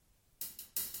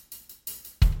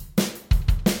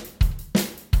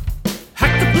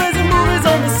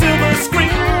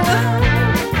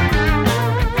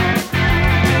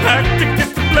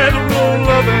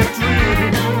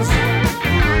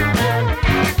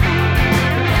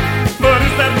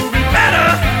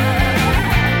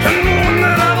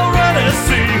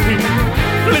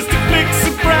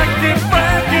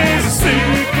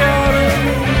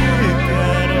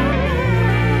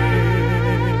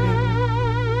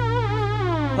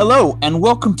Hello, and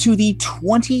welcome to the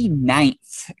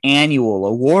 29th annual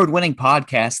award-winning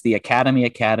podcast, The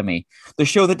Academy, the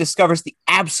show that discovers the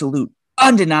absolute,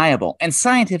 undeniable, and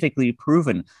scientifically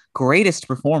proven greatest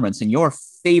performance in your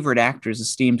favorite actor's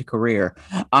esteemed career.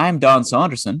 I'm Don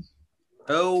Saunderson.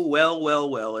 Oh,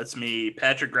 well, it's me,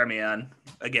 Patrick Gremion,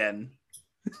 again.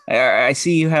 I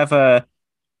see you have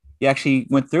you actually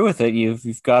went through with it.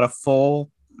 You've got a full,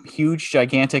 huge,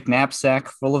 gigantic knapsack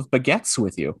full of baguettes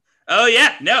with you. Oh,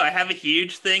 yeah. No, I have a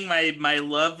huge thing. My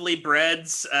lovely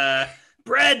breads.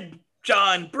 Bread,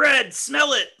 John, bread.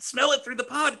 Smell it. Smell it through the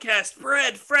podcast.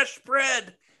 Bread, fresh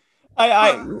bread.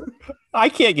 I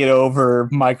can't get over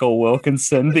Michael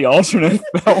Wilkinson, the alternate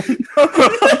film.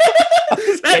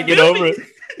 Can't get over it.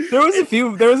 There was a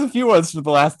few ones from the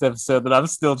last episode that I'm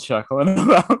still chuckling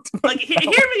about. Like, hear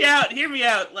me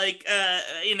out. Like,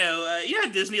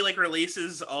 Disney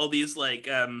releases all these like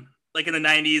in the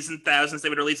 90s and thousands, they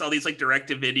would release all these like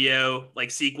direct-to-video like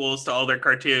sequels to all their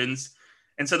cartoons.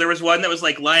 And so there was one that was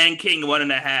like Lion King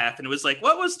 1.5, and it was like,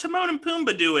 what was Timon and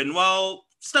Pumbaa doing while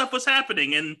stuff was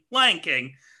happening in Lion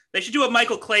King? They should do a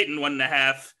Michael Clayton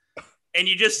 1.5, and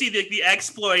you just see the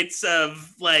exploits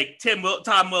of like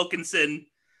Tom Wilkinson,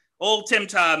 old Tim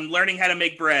Tom, learning how to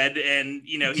make bread, and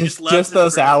he just loves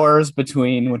those bread. Hours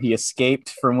between when he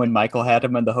escaped from when Michael had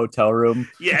him in the hotel room,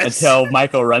 until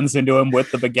Michael runs into him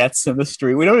with the baguettes in the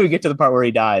street. We don't even get to the part where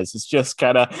he dies. It's just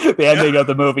kind of the ending of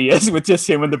the movie is with just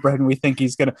him and the bread, and we think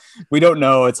he's gonna. We don't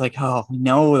know. It's like, oh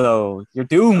no, though you're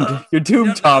doomed. You're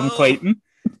doomed, Tom Clayton.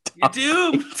 You're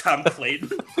doomed, Tom Clayton.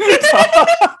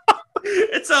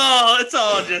 It's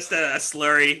all just a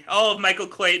slurry. All of Michael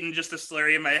Clayton, just a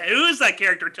slurry in my head. Who is that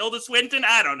character? Tilda Swinton?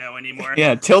 I don't know anymore.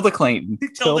 Yeah, Tilda Clayton.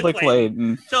 Tilda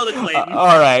Clayton.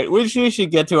 All right, we should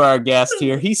get to our guest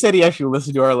here. He said he actually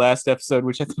listened to our last episode,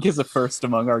 which I think is a first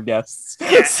among our guests.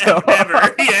 Yeah,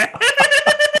 ever. Yeah.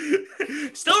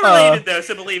 Still related though,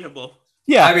 so believable.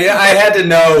 Yeah, I mean, I had to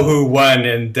know who won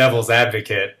in Devil's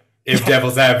Advocate if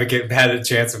Devil's Advocate had a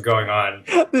chance of going on.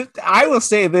 I will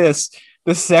say this.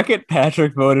 The second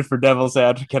Patrick voted for Devil's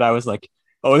Advocate, I was like,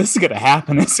 oh, this is going to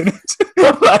happen, isn't it?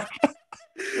 I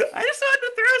just wanted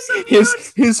to throw some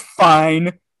his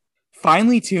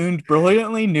finely tuned,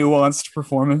 brilliantly nuanced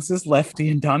performances, Lefty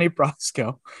and Donnie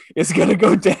Brasco, is going to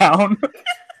go down.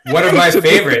 One of my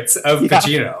favorites of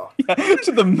Pacino. Yeah,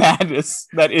 to the madness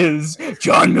that is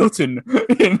John Milton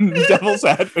in Devil's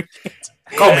Advocate.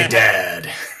 Call me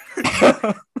Dad.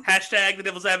 Hashtag the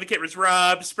Devil's Advocate was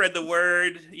robbed. Spread the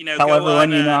word. Tell go everyone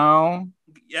on, you know.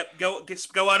 Yep.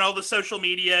 Go on all the social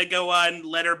media. Go on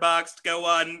Letterboxd. Go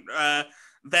on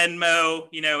Venmo.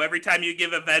 Every time you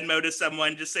give a Venmo to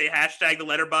someone, just say hashtag the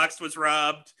Letterboxd was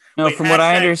robbed. No, from what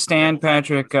I understand,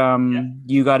 Patrick,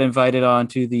 you got invited on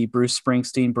to the Bruce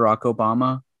Springsteen, Barack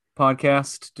Obama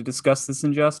podcast to discuss this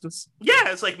injustice. Yeah,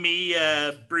 it's like me,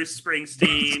 Bruce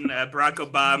Springsteen, Barack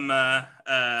Obama.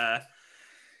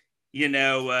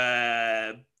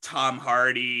 Tom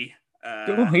Hardy.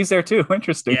 Oh, he's there too.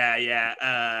 Interesting.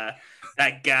 Yeah.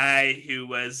 That guy who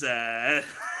was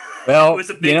well, was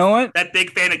you know what? That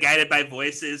big fan of Guided by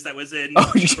Voices that was in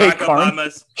Barack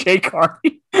Obama's. Jay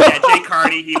Carney. Yeah, Jay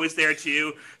Carney. He was there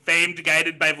too. Famed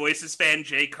Guided by Voices fan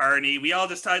Jay Carney. We all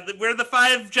just talked. We're the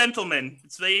five gentlemen.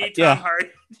 It's me, Tom Hardy,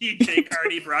 Jay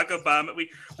Carney, Barack Obama.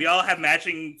 We all have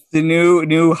matching. The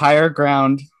new higher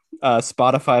ground.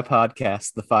 Spotify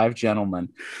podcast, The Five Gentlemen.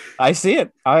 I see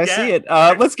it. See it.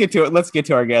 Let's get to it. Let's get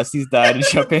to our guest. He's died to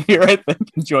jump in here, I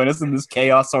think, and join us in this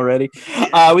chaos already.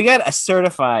 We got a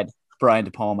certified Brian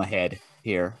De Palma head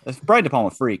here. A Brian De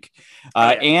Palma freak.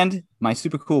 And my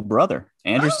super cool brother,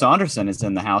 Andrew Saunderson, is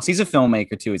in the house. He's a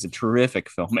filmmaker, too. He's a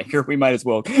terrific filmmaker. We might as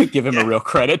well give him a real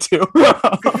credit, too.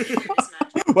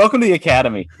 Welcome to the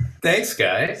Academy. Thanks,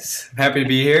 guys. Happy to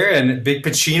be here, and big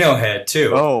Pacino head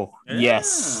too. Oh,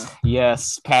 yes,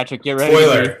 Patrick, get ready.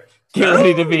 Spoiler. Get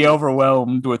ready to be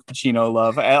overwhelmed with Pacino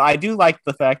love. I do like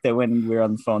the fact that when we were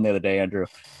on the phone the other day, Andrew,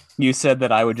 you said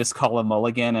that I would just call a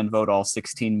mulligan and vote all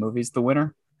 16 movies the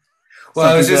winner.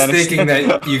 Well, I was just thinking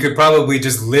that you could probably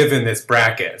just live in this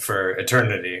bracket for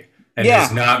eternity and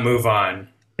just not move on.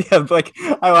 Yeah, like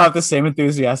I will have the same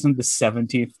enthusiasm the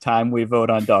 17th time we vote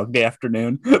on Dog Day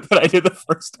Afternoon that I did the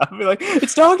first time. I'll be like,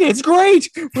 it's Dog Day, it's great.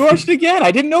 We watched it again.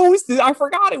 I didn't know it was I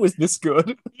forgot it was this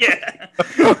good. Yeah.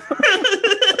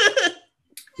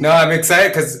 No, I'm excited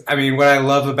because, I mean, what I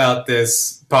love about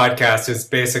this podcast is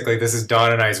basically this is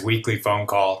Dawn and I's weekly phone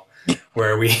call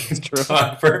where we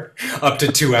talk for up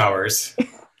to 2 hours.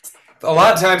 A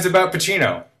lot of times about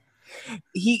Pacino.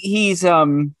 He's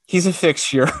a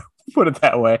fixture. Put it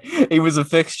that way. He was a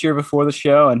fixture before the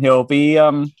show, and he'll be,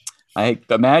 I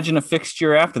imagine, a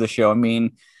fixture after the show. I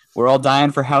mean, we're all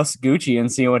dying for House Gucci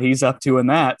and seeing what he's up to in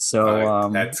that. So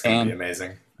that's gonna be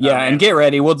amazing. Yeah, and get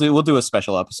ready. We'll do a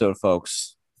special episode,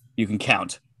 folks. You can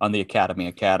count on the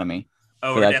Academy.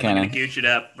 Oh, we're definitely gonna Gucci it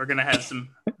up. We're gonna have some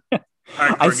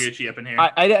hardcore Gucci up in here.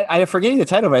 I forgetting the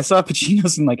title, but I saw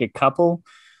Pacino's in like a couple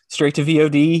straight to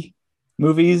VOD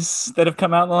movies that have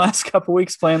come out in the last couple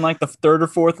weeks, playing like the third or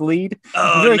fourth lead.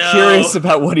 I'm very curious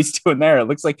about what he's doing there. It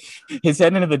looks like he's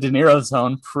heading into the De Niro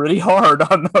zone pretty hard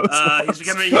on those. He's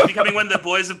becoming one of the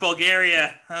boys of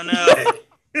Bulgaria. Oh no.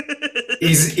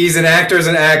 He's an actor's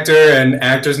an actor, and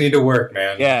actors need to work,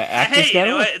 man. Yeah, hey, you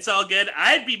know what? It's all good.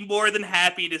 I'd be more than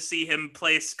happy to see him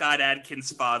play Scott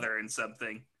Adkins' father in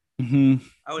something. Mm-hmm.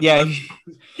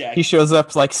 He shows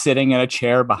up like sitting in a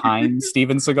chair behind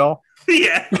Steven Seagal.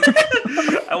 Yeah.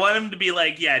 I want him to be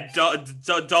like, Dolph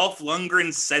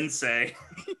Lundgren's sensei.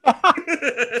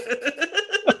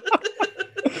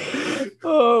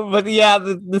 But yeah,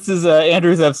 this is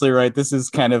Andrew's absolutely right. This is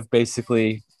kind of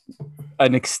basically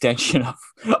an extension of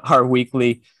our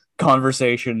weekly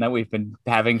conversation that we've been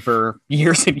having for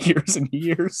years and years and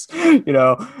years. You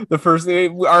know,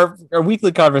 our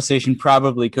weekly conversation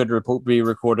probably could be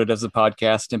recorded as a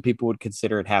podcast, and people would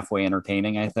consider it halfway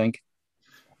entertaining, I think.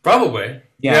 Probably.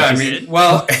 Yeah, I mean,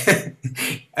 well,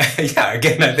 yeah,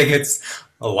 again, I think it's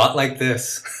a lot like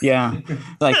this. Yeah.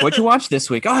 Like, what'd you watch this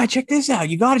week? Oh, check this out.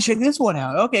 You got to check this one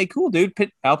out. Okay, cool, dude.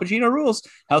 Al Pacino rules.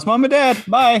 How's mom and dad?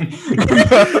 Bye.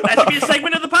 That should be a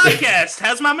segment of the podcast.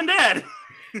 How's mom and dad?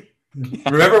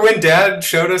 Remember when dad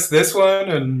showed us this one?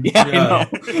 And yeah.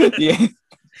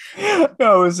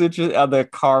 No, it was interesting. On the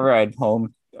car ride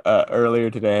home earlier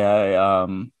today,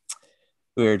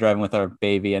 we were driving with our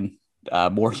baby, and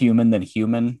More Human Than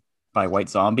Human by White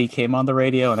Zombie came on the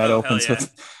radio, and that opens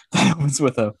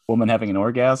with a woman having an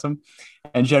orgasm.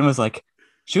 And Jen was like,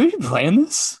 "Should we be playing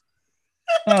this?"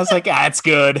 And I was like, "It's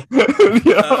good."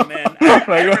 Oh man,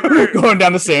 I going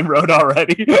down the same road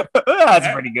already. That's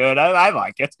pretty good. I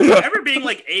like it. I remember being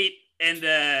like 8 and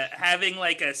having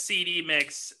like a CD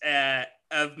mix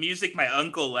of music my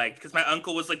uncle liked, because my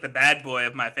uncle was like the bad boy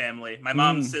of my family. My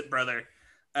mom's brother.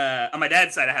 On my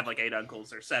dad's side, I have like 8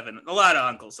 uncles or 7. A lot of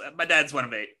uncles. My dad's one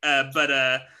of 8.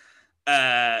 But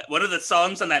one of the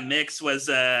songs on that mix was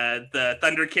the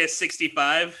Thunder Kiss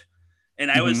 65.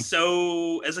 And I was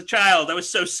as a child, I was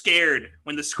so scared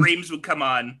when the screams would come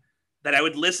on that I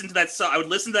would listen to that song. I would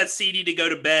listen to that CD to go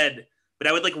to bed, but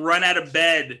I would like run out of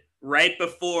bed right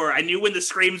before I knew when the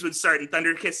screams would start in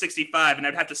Thunder Kiss 65, and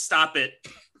I'd have to stop it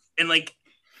and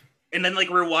then like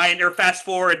rewind or fast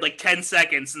forward like 10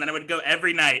 seconds, and then I would go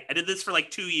every night. I did this for like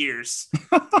 2 years.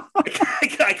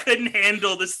 I couldn't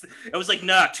handle this. I was like,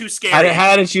 nah, too scary.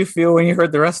 How did you feel when you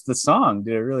heard the rest of the song?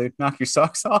 Did it really knock your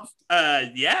socks off?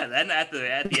 Yeah. Then at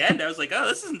the end, I was like, oh,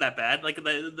 this isn't that bad. Like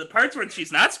the parts where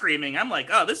she's not screaming, I'm like,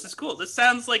 oh, this is cool. This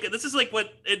is like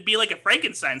what it'd be like if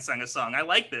Frankenstein sung a song. I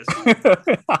like this.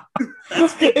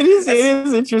 It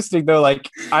is interesting though. Like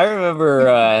I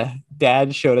remember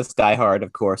Dad showed us Die Hard,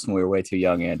 of course, when we were way too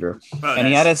young, Andrew, and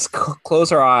he had us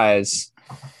close our eyes.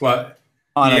 What?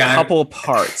 On a couple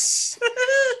parts.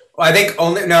 Well, I think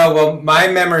my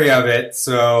memory of it.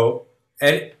 So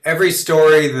every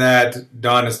story that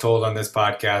Don has told on this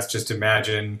podcast, just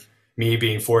imagine me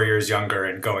being 4 years younger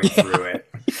and going through it.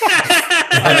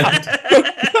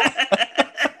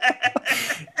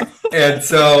 And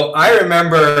so I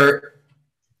remember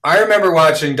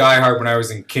watching Die Hard when I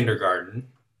was in kindergarten.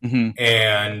 Mm-hmm.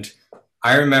 And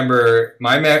I remember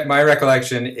my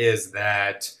recollection is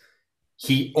that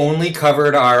he only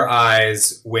covered our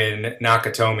eyes when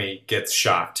Nakatomi gets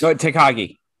shot. Oh,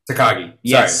 Takagi.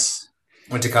 Yes.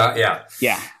 When Takagi,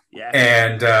 yeah.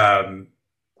 And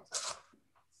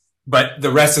but the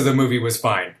rest of the movie was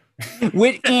fine.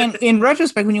 And in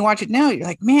retrospect, when you watch it now, you're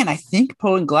like, man, I think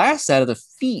pulling glass out of the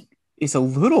feet is a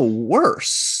little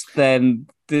worse than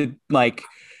the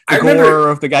gore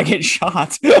of the guy getting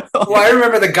shot. Well, I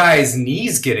remember the guy's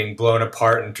knees getting blown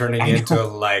apart and turning into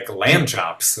like lamb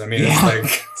chops. I mean, it's like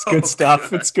it's good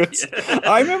stuff. It's good. Yeah.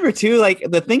 I remember too, like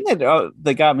the thing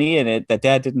that got me in it that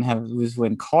Dad didn't have was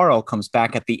when Carl comes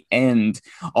back at the end,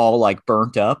 all like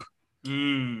burnt up.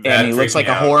 And he looks like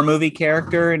a horror movie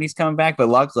character, and he's coming back. But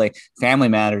luckily, Family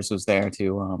Matters was there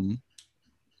to,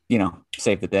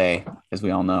 save the day, as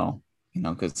we all know.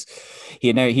 Because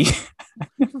I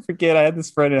never forget. I had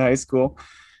this friend in high school.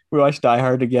 We watched Die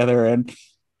Hard together, and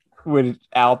when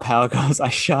Al Pal goes, "I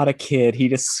shot a kid," he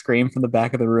just screamed from the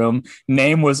back of the room.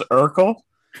 Name was Urkel.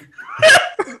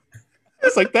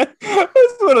 It's like that's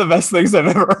one of the best things I've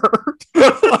ever heard.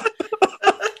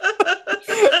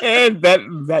 And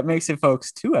that makes it,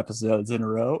 folks, 2 episodes in a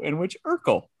row in which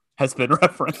Urkel has been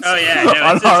referenced. Oh yeah, no,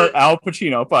 on our Al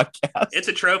Pacino podcast. It's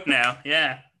a trope now.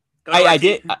 Yeah, I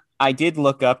did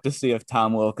look up to see if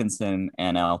Tom Wilkinson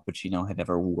and Al Pacino had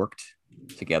ever worked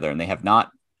together, and they have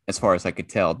not, as far as I could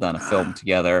tell, done a film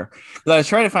together. But I was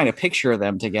trying to find a picture of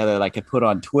them together that I could put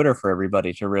on Twitter for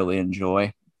everybody to really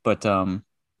enjoy. But no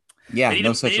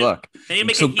such luck. They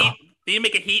need to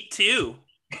make a Heat too.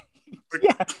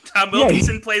 Tom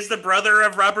Wilkinson plays the brother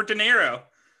of Robert De Niro.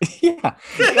 Yeah.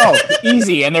 Oh,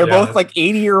 easy. And they're both like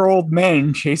 80-year-old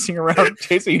men chasing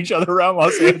each other around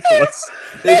Los Angeles.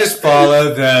 They just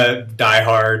follow the Die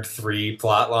Hard 3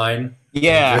 plot line.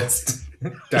 Yeah.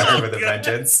 Die Hard with a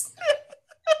Vengeance.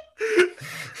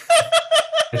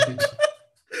 Al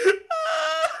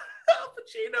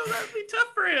Pacino, that would be tough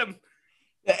for him.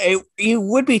 It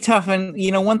would be tough. And,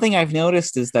 one thing I've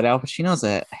noticed is that Al Pacino's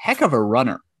a heck of a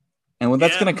runner. And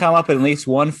that's going to come up in at least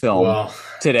one film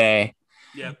today.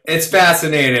 Yeah, it's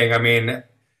fascinating. I mean,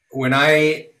 when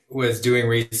I was doing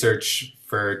research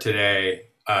for today,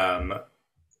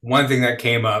 one thing that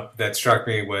came up that struck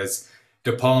me was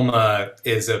De Palma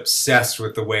is obsessed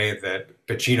with the way that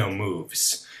Pacino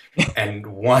moves and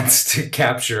wants to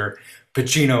capture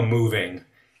Pacino moving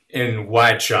in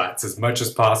wide shots as much as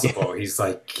possible.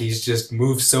 Yeah. He's just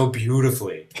moves so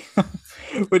beautifully.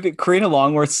 But Karina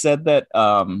Longworth said that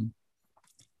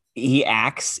he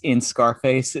acts in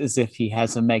Scarface as if he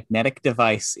has a magnetic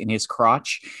device in his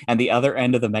crotch, and the other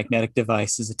end of the magnetic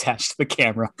device is attached to the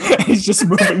camera. He's just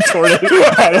moving toward it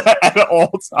at all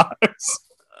times.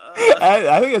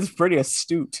 I think it's pretty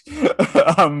astute. Look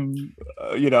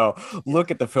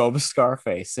at the film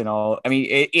Scarface and all. I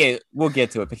mean, we'll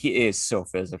get to it, but he is so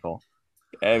physical.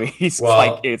 I mean,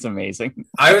 it's amazing.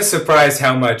 I was surprised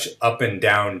how much up and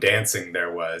down dancing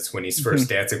there was when he's first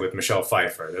dancing with Michelle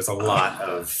Pfeiffer. There's a lot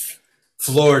of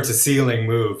floor to ceiling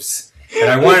moves. And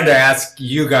I wanted to ask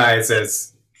you guys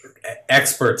as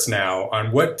experts now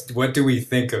on what do we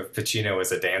think of Pacino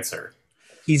as a dancer?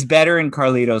 He's better in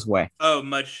Carlito's Way. Oh,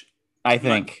 much. I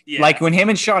think. Yeah. Like when him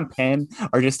and Sean Penn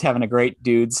are just having a great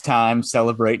dude's time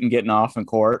celebrating getting off in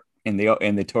court and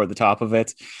they toward the top of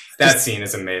it. That scene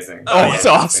is amazing. It's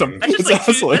awesome. That's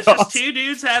just two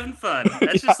dudes having fun.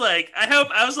 That's just like,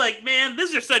 I was like, man,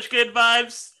 these are such good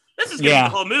vibes. This is gonna be the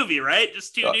whole movie, right?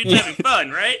 Just two dudes having fun,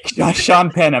 right?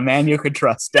 Sean Penn, a man you could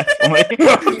trust, definitely.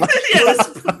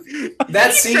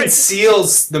 That scene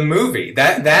seals the movie.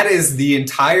 That is the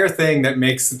entire thing that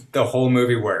makes the whole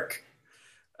movie work.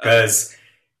 Because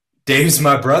Dave's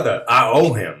my brother. I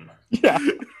owe him. Yeah.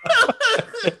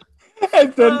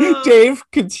 And then Dave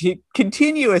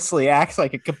continuously acts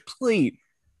like a complete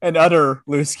and utter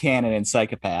loose cannon and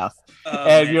psychopath.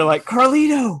 And you're like,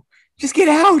 Carlito, just get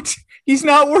out. He's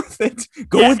not worth it.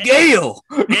 Go with Gale.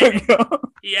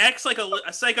 He acts like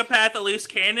a psychopath, a loose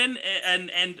cannon,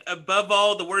 and above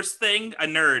all, the worst thing, a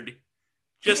nerd.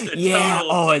 Just a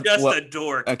a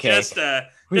dork. Okay. Just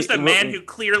a man who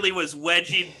clearly was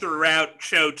wedgied throughout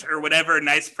Choate or whatever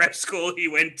nice prep school he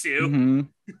went to. Mm-hmm.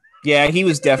 Yeah, he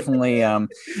was definitely,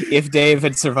 if Dave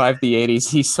had survived the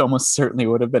 80s, he almost certainly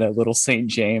would have been a little St.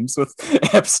 James with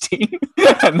Epstein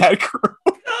and that crew.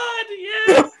 God,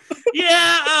 yeah.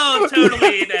 Yeah,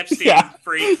 totally an Epstein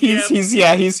freak.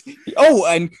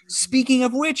 And speaking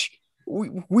of which,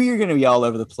 we're going to be all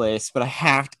over the place, but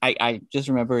I just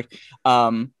remembered,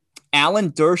 Alan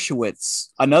Dershowitz,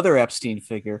 another Epstein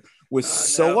figure,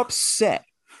 was upset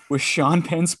with Sean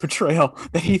Penn's portrayal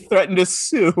that he threatened to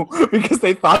sue because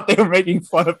they thought they were making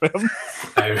fun of him.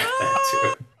 I read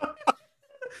that too.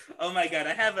 Oh my God,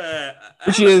 I have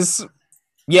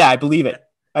I believe it.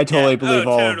 I totally believe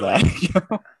all of that.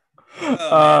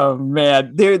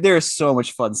 Man, there's so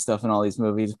much fun stuff in all these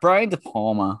movies. Brian De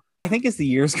Palma, I think as the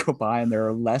years go by and there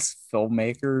are less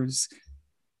filmmakers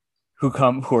who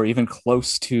are even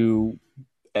close to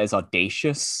as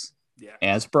audacious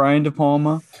as Brian De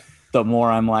Palma, the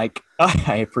more I'm like,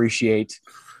 I appreciate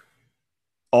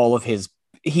all of his.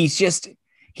 He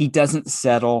doesn't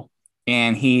settle,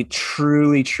 and he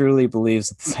truly, truly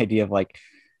believes this idea of like,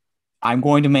 I'm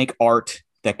going to make art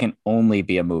that can only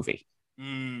be a movie.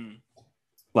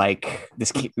 Like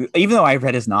this, even though I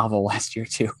read his novel last year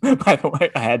too. By the way,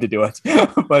 I had to do it,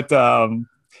 but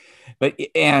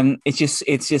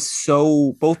it's just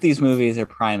so. Both these movies are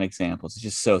prime examples. It's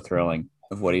just so thrilling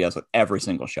of what he does with every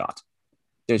single shot.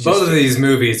 Both of these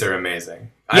movies are amazing.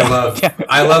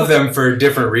 I love them for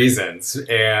different reasons.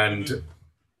 And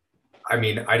I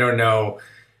mean, I don't know.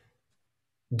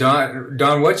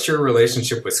 Don, what's your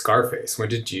relationship with Scarface? When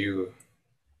did you?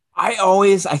 I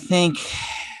think,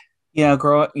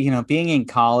 being in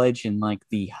college and like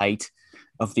the height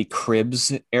of the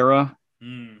Cribs era,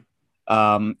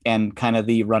 and kind of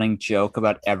the running joke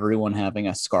about everyone having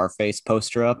a Scarface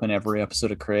poster up in every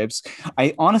episode of Cribs.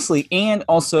 I honestly, and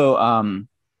also,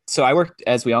 so I worked,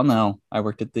 as we all know, I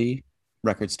worked at the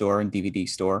record store and DVD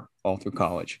store all through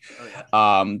college.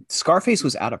 Oh, yeah. Scarface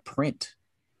was out of print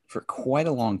for quite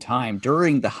a long time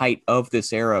during the height of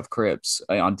this era of Cribs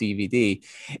on DVD.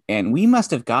 And we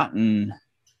must have gotten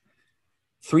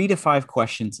 3 to 5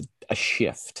 questions a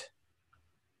shift.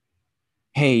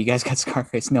 Hey, you guys got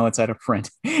Scarface? No, it's out of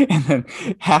print. And then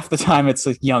half the time it's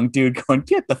a young dude going,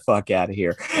 get the fuck out of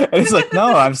here. And it's like,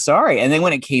 no, I'm sorry. And then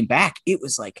when it came back, it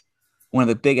was like one of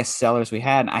the biggest sellers we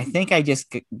had. And I think I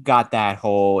just got that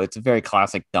whole, it's a very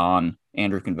classic Don,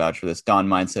 Andrew can vouch for this, Don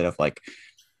mindset of like,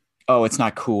 oh, it's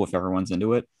not cool if everyone's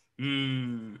into it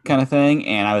kind of thing.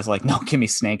 And I was like, no, give me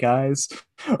Snake Eyes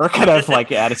or kind of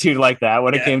like attitude like that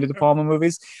when it came to the Palma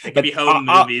movies. It could be home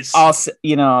movies. I'll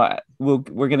you know, we're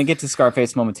going to get to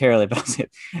Scarface momentarily, but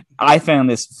I found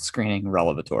this screening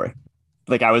revelatory.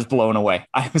 Like I was blown away.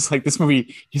 I was like, this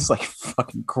movie is like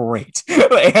fucking great.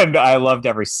 And I loved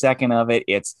every second of it.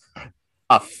 It's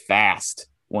a fast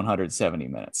 170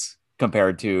 minutes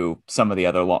compared to some of the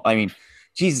other I mean,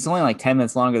 geez, it's only like 10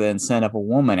 minutes longer than Scent of a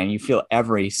Woman, and you feel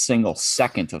every single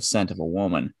second of Scent of a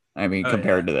Woman. I mean,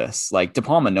 compared to this, like De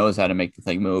Palma knows how to make the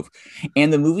thing move.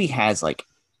 And the movie has like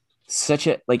such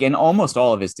a, like, and almost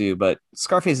all of his do, but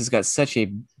Scarface has got such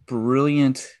a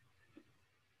brilliant,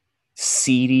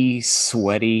 seedy,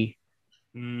 sweaty,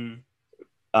 kind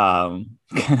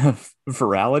of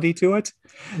virality to it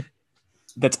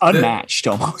that's unmatched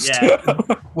almost. Yeah.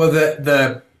 Well,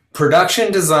 the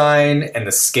production design and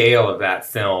the scale of that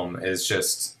film is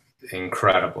just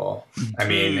incredible. I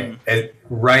mean,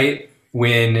 right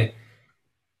when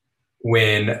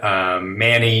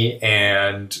Manny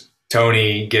and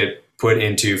Tony get put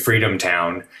into Freedom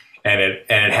Town, and it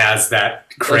has that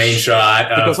crane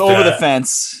shot. It goes over the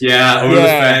fence. Yeah, over the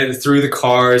fence, through the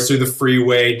cars, through the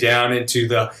freeway, down into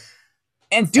the.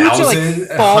 And dudes are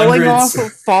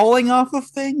like falling off of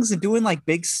things and doing like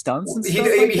big stunts and stuff.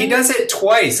 He does it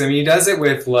twice. I mean, he does it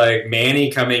with like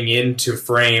Manny coming into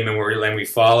frame, and we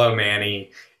follow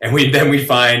Manny, and we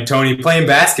find Tony playing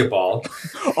basketball.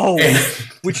 Oh,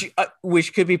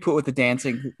 which could be put with the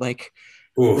dancing. Like,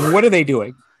 what are they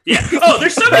doing? Yeah. Oh,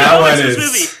 there's so many moments in this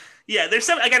movie. Yeah, there's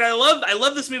some. Again, I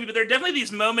love this movie, but there are definitely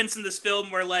these moments in this film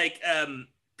where like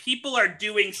people are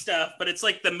doing stuff, but it's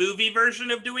like the movie version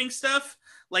of doing stuff.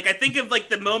 Like, I think of, like,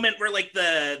 the moment where, like,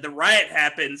 the riot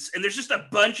happens, and there's just a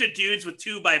bunch of dudes with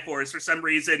 2x4s for some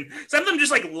reason. Some of them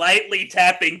just, like, lightly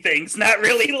tapping things, not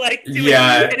really, like, doing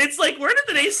it. And it's like, where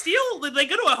did they steal? Did they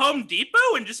go to a Home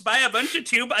Depot and just buy a bunch of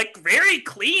very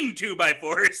clean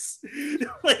 2x4s?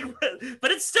 Like,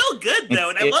 but it's still good, though,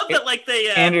 and I love that, like,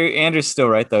 they... Andrew's still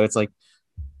right, though. It's, like,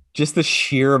 just the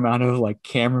sheer amount of, like,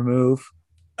 camera move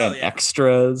and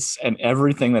extras and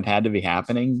everything that had to be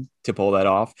happening to pull that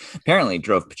off apparently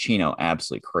drove Pacino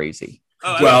absolutely crazy.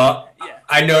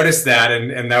 I noticed that,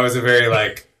 and that was a very,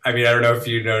 like, I mean, I don't know if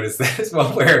you noticed that as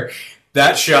well, where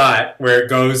that shot where it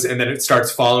goes and then it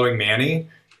starts following Manny,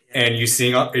 and you're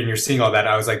seeing all that.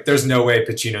 I was like, there's no way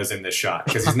Pacino's in this shot,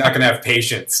 because he's not going to have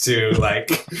patience to like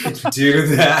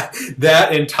do that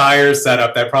entire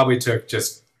setup that probably took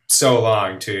just so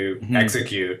long to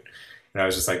execute. And I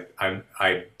was just like,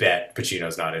 I bet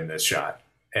Pacino's not in this shot.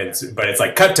 But it's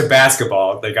like cut to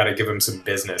basketball. They got to give him some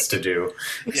business to do.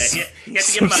 Yeah, you have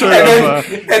to give him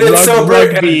and it's so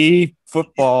rugby,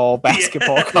 football,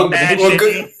 basketball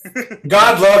combination. Well,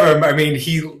 God love him. I mean,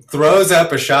 he throws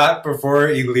up a shot before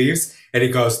he leaves, and he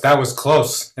goes, "That was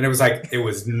close." And it was like, it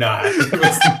was not. It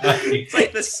was not. It's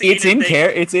like the scene.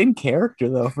 It's in character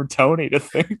though for Tony to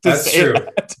think to That's say true.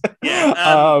 That.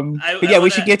 Yeah, we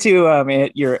should get to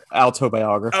your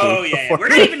autobiography. Oh yeah, we're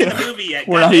not even in the movie yet.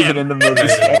 We're not even in the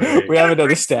movie. We haven't done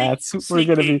the stats. We're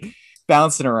going to be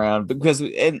bouncing around because,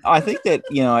 and I think that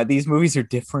these movies are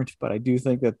different, but I do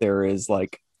think that there is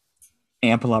like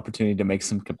ample opportunity to make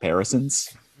some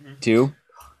comparisons too.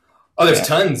 Oh, there's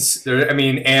tons. I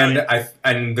mean, and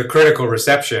the critical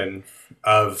reception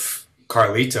of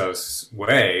Carlito's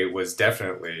Way was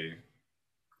definitely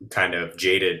kind of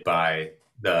jaded by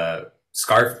the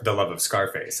love of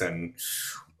Scarface, and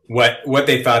what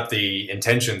they thought the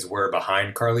intentions were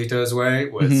behind Carlito's Way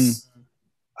was,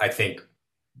 I think,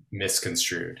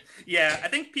 misconstrued. Yeah, I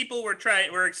think people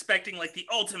were expecting like the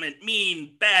ultimate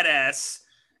mean badass.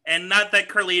 And not that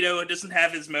Carlito doesn't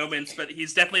have his moments, but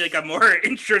he's definitely like a more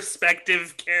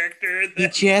introspective character. He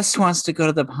just wants to go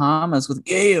to the Bahamas with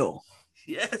Gail.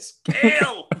 Yes,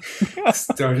 Gail.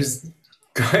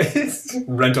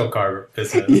 rental car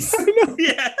business.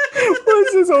 Yeah.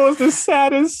 This is almost the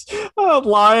saddest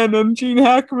Lion and Gene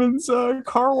Hackman's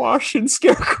car wash and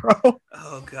Scarecrow.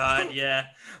 Oh God, yeah.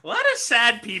 A lot of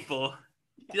sad people.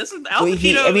 Doesn't Al We,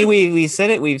 Pacino? I mean, we said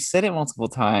it. We've said it multiple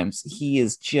times. He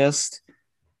is just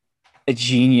a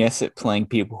genius at playing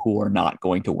people who are not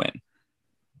going to win.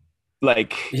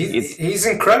 Like he's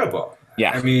incredible.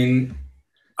 Yeah. I mean,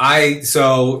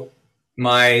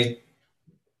 my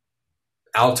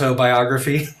Alto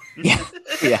biography. Yeah.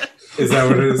 Yeah. Is that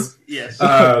what it is? Yes.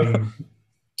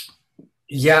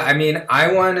 Yeah, I mean,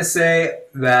 I want to say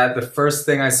that the first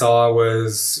thing I saw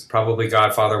was probably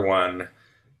Godfather 1,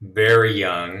 very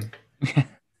young.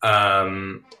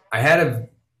 I had a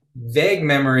vague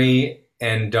memory,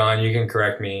 and Don, you can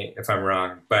correct me if I'm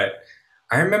wrong, but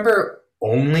I remember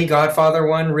only Godfather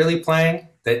 1 really playing,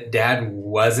 that Dad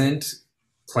wasn't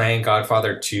playing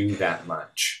Godfather 2 that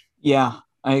much. Yeah,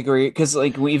 I agree. Because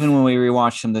like even when we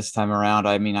rewatched them this time around,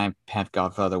 I mean, I have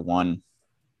Godfather 1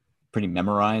 pretty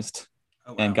memorized.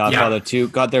 Oh, wow. And Godfather 2,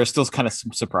 there are still kind of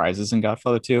some surprises in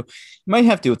Godfather 2. You might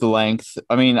have to with the length.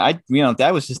 I mean,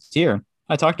 Dad was just here.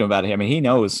 I talked to him about it. I mean, he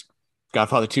knows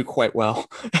Godfather 2 quite well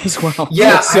as well.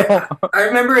 Yeah, so. I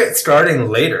remember it starting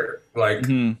later, like,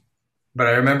 but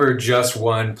I remember just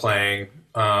 1 playing.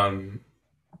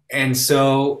 And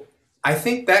so I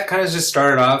think that kind of just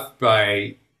started off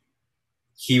by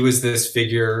he was this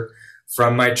figure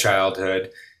from my childhood,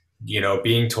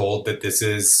 being told that this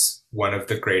is one of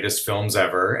the greatest films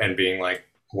ever and being like,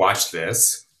 watch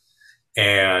this.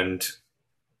 And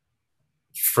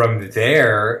from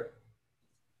there,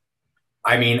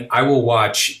 I mean, I will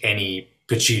watch any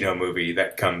Pacino movie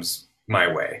that comes my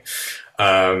way.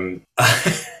 I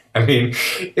mean,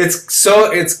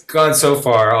 it's gone so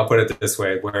far, I'll put it this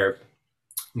way, where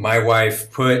my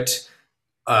wife put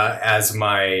as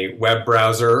my web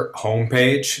browser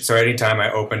homepage. So anytime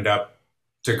I opened up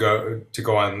to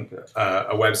go on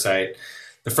a website,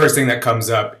 the first thing that comes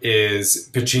up is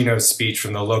Pacino's speech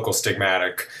from the local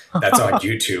stigmatic that's on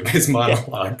YouTube, his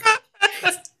monologue.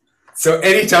 So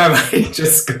anytime I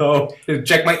just go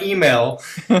check my email,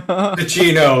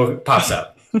 Pacino pops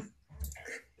up.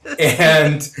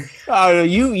 And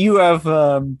you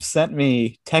have sent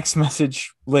me text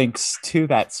message links to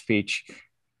that speech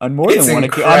on more than one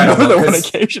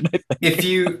occasion. I think.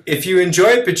 If you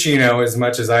enjoy Pacino as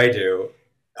much as I do,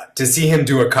 to see him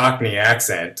do a Cockney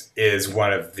accent is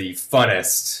one of the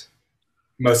funnest,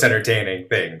 most entertaining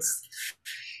things,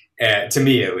 to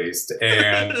me at least.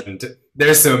 And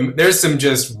there's some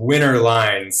just winner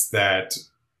lines that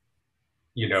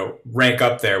rank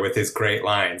up there with his great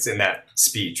lines in that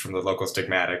speech from the local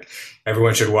stigmatic.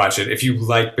 Everyone should watch it if you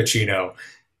like Pacino,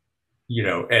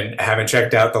 and haven't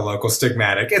checked out the local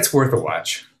stigmatic. It's worth a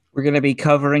watch. We're going to be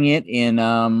covering it in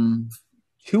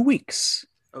 2 weeks.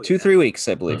 2-3 weeks,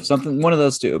 I believe. One of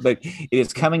those two. But it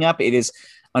is coming up. It is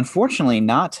unfortunately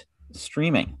not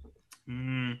streaming.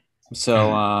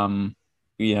 So,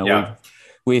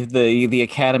 the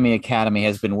Academy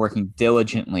has been working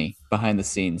diligently behind the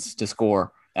scenes to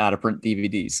score out of print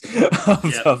DVDs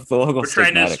of the local.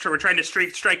 We're trying to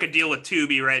strike a deal with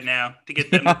Tubi right now to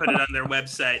get them to put it on their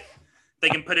website. They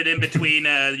can put it in between,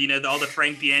 all the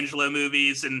Frank D'Angelo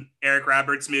movies and Eric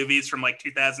Roberts movies from like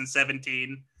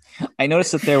 2017. I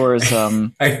noticed that there was.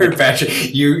 I heard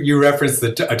Patrick. You referenced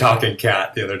a talking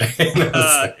cat the other day.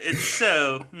 It's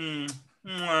so. A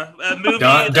movie.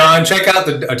 Don, check out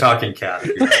a talking cat.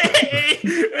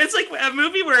 It's like a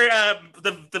movie where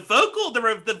the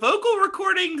vocal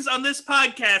recordings on this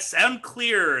podcast sound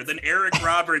clearer than Eric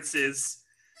Roberts's.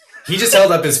 He just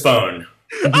held up his phone.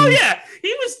 Oh yeah,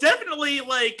 he was definitely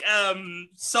like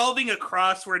solving a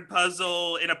crossword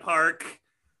puzzle in a park.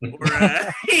 Or,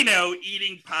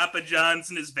 eating Papa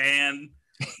John's in his van.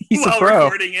 He's a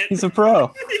pro. He's a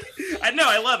pro. I know.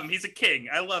 I love him. He's a king.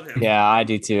 I love him. Yeah, I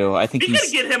do too. I think we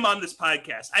could get him on this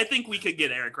podcast. I think we could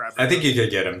get Eric Roberts. I think you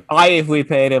could get him. If we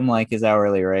paid him like his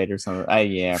hourly rate or something.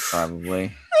 Yeah,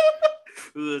 probably.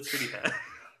 Ooh, that's pretty bad.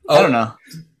 I don't know.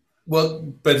 Well,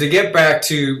 but to get back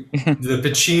to the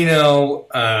Pacino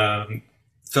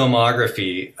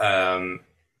filmography,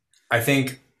 I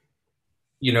think.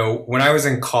 When I was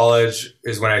in college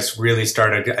is when I really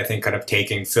started, I think, kind of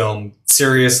taking film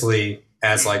seriously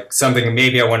as like something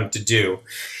maybe I wanted to do.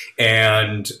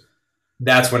 And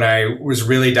that's when I was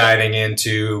really diving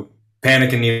into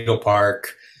Panic in Needle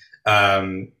Park,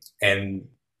 and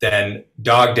then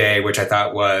Dog Day, which I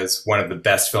thought was one of the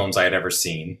best films I had ever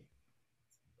seen.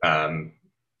 And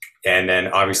then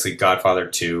obviously Godfather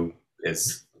 2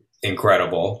 is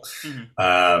incredible.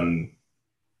 I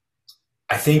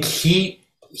think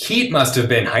Heat must have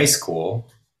been high school.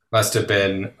 Must have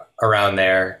been around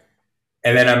there.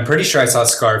 And then I'm pretty sure I saw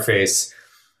Scarface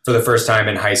for the first time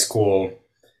in high school.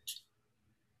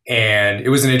 And it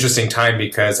was an interesting time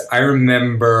because I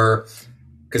remember,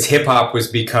 because hip hop was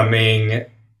becoming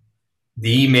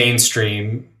the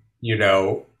mainstream,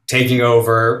 taking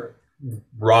over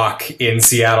rock in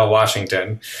Seattle,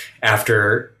 Washington,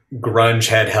 after grunge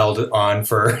had held on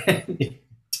for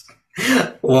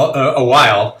a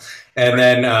while. And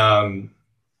then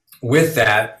with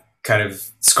that, kind of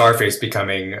Scarface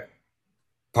becoming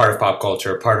part of pop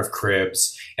culture, part of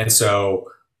Cribs. And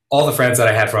so all the friends that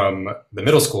I had from the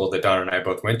middle school that Don and I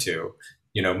both went to,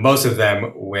 most of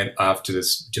them went off to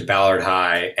Ballard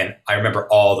High. And I remember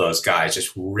all those guys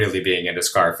just really being into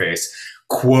Scarface,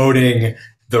 quoting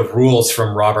the rules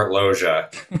from Robert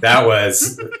Loggia.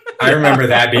 I remember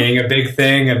that being a big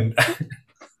thing. And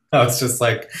I was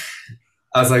like,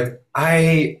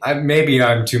 maybe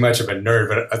I'm too much of a nerd,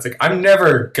 but I was like, I'm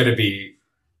never going to be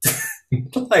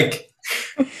like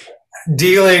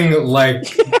dealing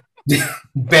like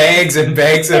bags and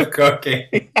bags of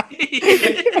cocaine.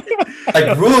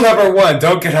 Like, rule number 1,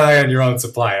 don't get high on your own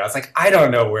supply. I was like, I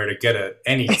don't know where to get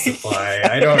any supply.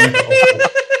 I don't know.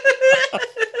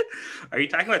 Are you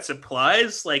talking about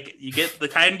supplies? Like, you get the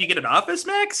kind you get at Office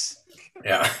Max?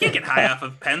 Yeah. You can't get high off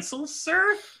of pencils,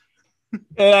 sir.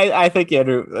 And I think,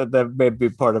 Andrew, that may be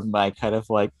part of my kind of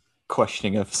like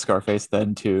questioning of Scarface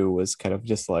then too, was kind of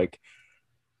just like,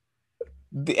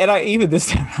 and even this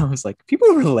time I was like, people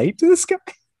relate to this guy.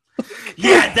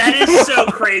 Yeah, that is so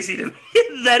crazy to me.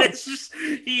 That it's just,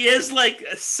 he is like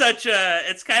such a,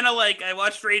 it's kind of like, I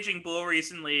watched Raging Bull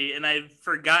recently and I've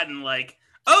forgotten like,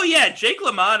 oh yeah, Jake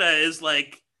LaMotta is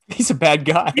like, he's a bad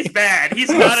guy. He's bad. He's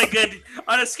not a good,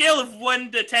 on a scale of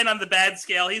 1 to 10 on the bad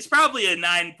scale, he's probably a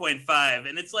 9.5.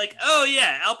 And it's like, oh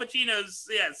yeah, Al Pacino's,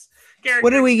 yes. Character.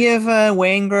 What did we give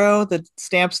Wangro, the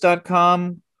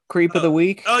Stamps.com creep of the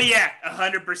week? Oh yeah,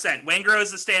 100%. Wangro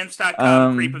is the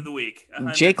Stamps.com creep of the week.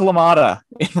 100%. Jake LaMotta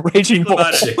in Raging Bull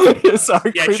is our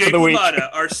creep Jake of the week. LaMotta,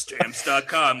 our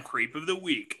Stamps.com creep of the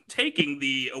week, taking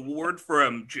the award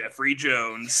from Jeffrey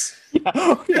Jones.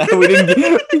 Yeah, we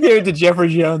gave it to Jeffrey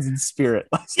Jones in spirit.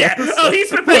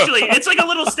 He's officially, it's like a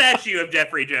little statue of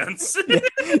Jeffrey Jones.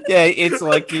 Yeah, it's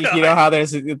like, you know how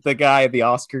there's the guy, the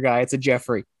Oscar guy, it's a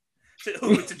Jeffrey.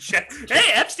 Hey,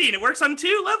 Epstein, it works on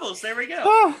 2 levels. There we go.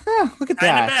 Oh, look at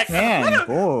that. Man,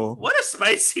 what a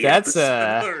spicy that's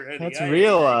episode. That's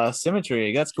real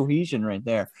symmetry. That's cohesion right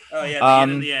there. Oh yeah,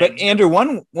 the end. But Andrew,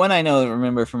 one I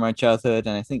remember from our childhood,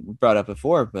 and I think we brought up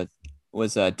before, but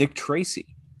was Dick Tracy.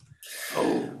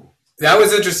 Oh, that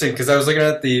was interesting because I was looking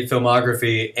at the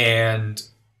filmography, and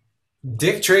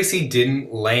Dick Tracy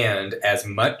didn't land as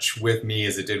much with me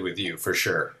as it did with you, for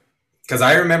sure. Because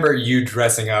I remember you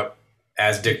dressing up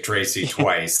as Dick Tracy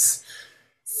twice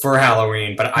for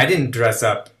Halloween, but I didn't dress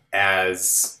up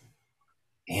as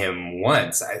him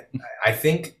once. I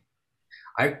think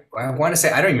I want to say,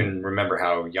 I don't even remember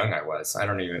how young I was. I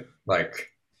don't even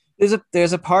like.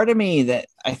 There's a part of me that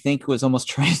I think was almost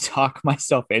trying to talk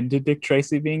myself into Dick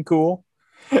Tracy being cool.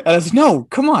 And I was like, no,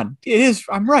 come on, it is.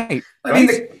 I'm right. I mean,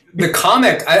 the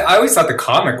comic. I always thought the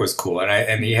comic was cool,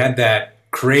 and he had that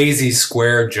crazy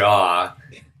square jaw.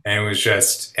 And it was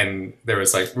just, and there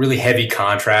was like really heavy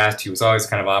contrast. He was always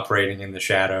kind of operating in the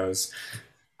shadows.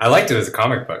 I liked it as a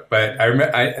comic book, but I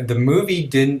remember the movie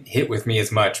didn't hit with me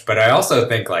as much. But I also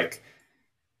think like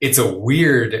it's a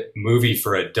weird movie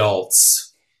for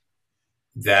adults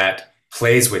that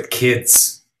plays with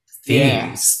kids'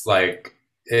 themes. Yeah. Like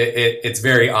it's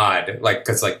very odd, like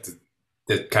because like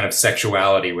the kind of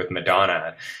sexuality with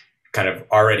Madonna kind of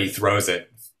already throws it.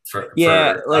 For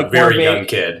like a very young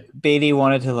kid. Beatty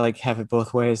wanted to like have it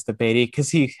both ways, the Beatty, because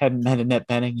he hadn't met Annette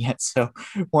Bening yet. So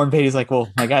Warren Beatty's like, well,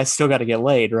 my guy's still got to get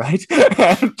laid, right?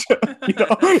 And,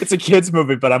 it's a kid's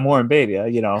movie, but I'm Warren Beatty,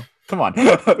 come on.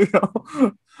 But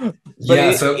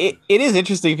yeah, it is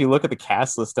interesting if you look at the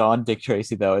cast list on Dick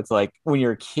Tracy, though. It's like when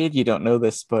you're a kid, you don't know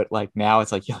this, but like now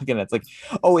it's like you're looking at it's like,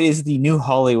 oh, it is the New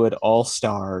Hollywood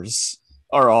All-Stars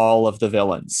are all of the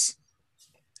villains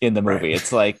in the movie. Right.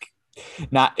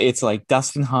 It's like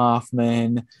Dustin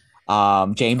Hoffman,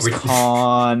 James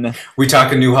Caan. We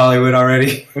talking New Hollywood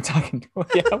already? We're talking.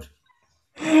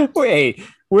 Yeah. Wait,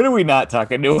 when are we not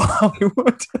talking New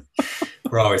Hollywood?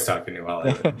 We're always talking New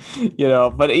Hollywood.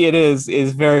 But it is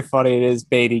very funny. It is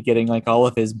Beatty getting like all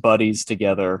of his buddies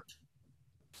together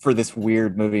for this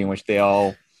weird movie in which they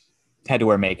all had to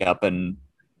wear makeup and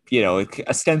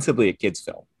ostensibly a kid's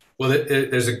film. Well,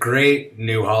 there's a great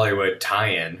New Hollywood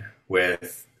tie-in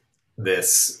with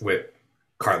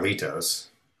Carlito's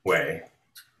Way,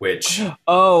 which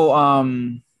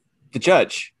the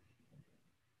judge.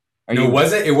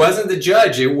 It wasn't the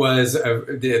judge. It was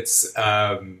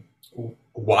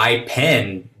why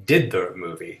Penn did the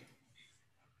movie.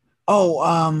 Oh,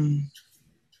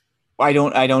 I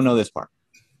don't know this part.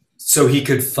 So he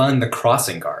could fund the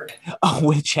crossing guard. Oh,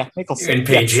 with Jack Nicholson and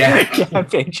pay Jack.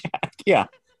 Yeah.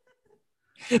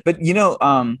 But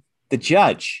the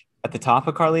judge at the top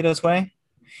of Carlito's Way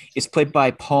is played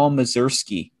by Paul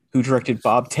Mazursky, who directed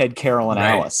Bob, Ted, Carol, and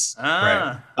Alice,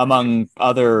 among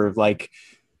other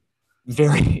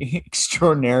very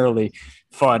extraordinarily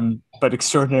fun but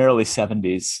extraordinarily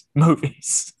 70s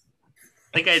movies.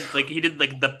 I think he did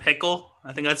The Pickle.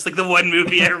 I think that's the one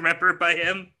movie I remember by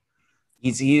him.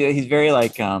 He's very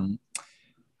kind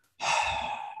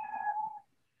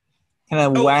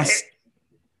of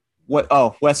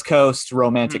West Coast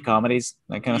romantic comedies,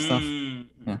 that kind of stuff.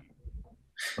 Yeah.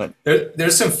 But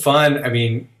there's some fun. I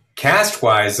mean, cast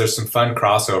wise, there's some fun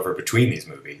crossover between these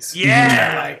movies.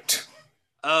 Yeah, I liked.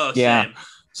 Oh, yeah. Same.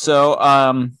 So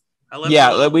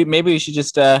we should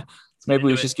just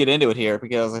get into it here,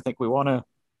 because I think we want to.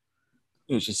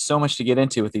 There's just so much to get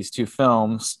into with these two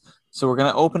films. So we're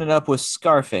going to open it up with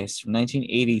Scarface from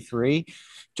 1983,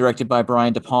 directed by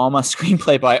Brian De Palma,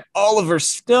 screenplay by Oliver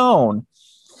Stone.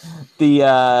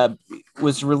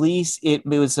 Was released. It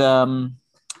was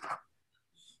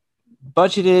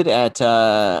budgeted at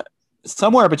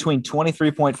somewhere between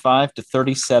 $23.5 to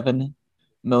 $37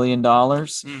 million.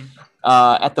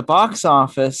 At the box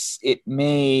office, it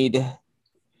made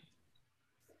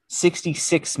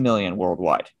 $66 million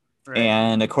worldwide. Right.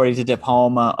 And according to De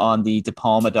Palma, on the De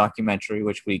Palma documentary,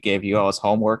 which we gave you all as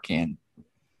homework and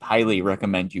highly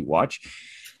recommend you watch,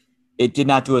 it did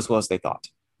not do as well as they thought.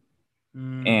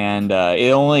 And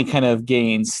it only kind of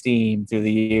gained steam through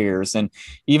the years. And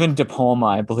even De Palma,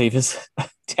 I believe, is a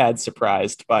tad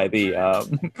surprised by the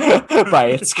by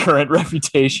its current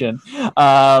reputation.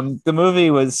 The movie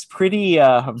was pretty...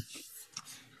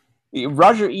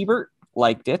 Roger Ebert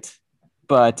liked it,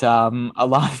 but a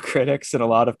lot of critics and a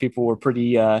lot of people were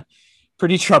pretty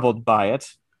troubled by it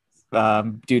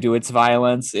due to its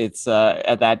violence. It's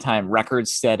at that time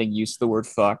record-setting use of the word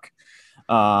fuck,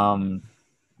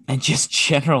 and just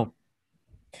general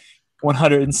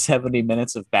 170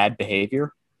 minutes of bad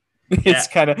behavior. It's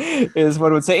kind of is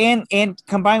what I would say, and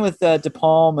combined with De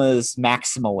Palma's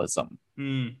maximalism,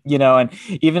 and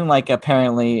even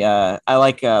apparently I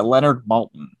like Leonard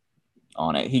Maltin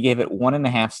on it. He gave it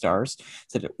 1.5 stars.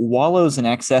 Said it wallows in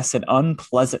excess and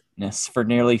unpleasantness for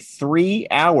nearly 3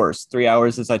 hours. 3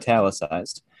 hours is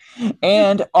italicized,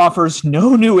 and offers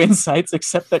no new insights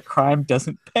except that crime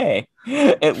doesn't pay.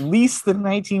 At least the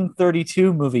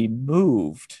 1932 movie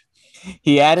moved.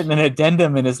 He added an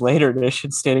addendum in his later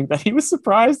edition stating that he was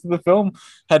surprised that the film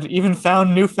had even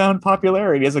found newfound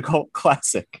popularity as a cult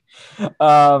classic.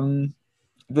 The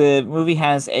movie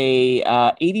has a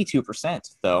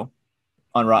 82% though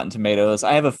on Rotten Tomatoes.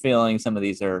 I have a feeling some of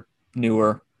these are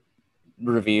newer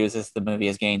reviews as the movie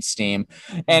has gained steam.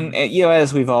 And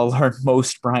as we've all learned,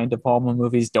 most Brian De Palma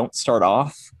movies don't start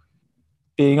off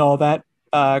being all that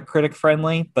critic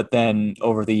friendly, but then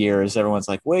over the years everyone's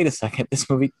like, wait a second, this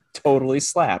movie totally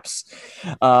slaps.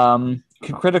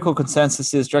 Critical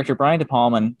consensus is director Brian De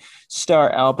Palma and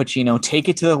star Al Pacino take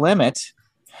it to the limit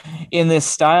in this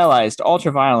stylized,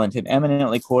 ultra-violent, and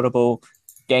eminently quotable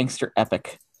gangster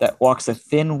epic that walks a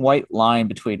thin white line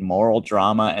between moral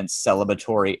drama and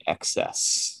celebratory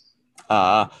excess.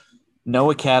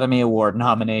 No Academy Award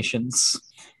nominations.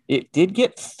 It did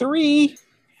get 3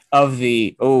 of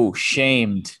the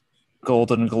shamed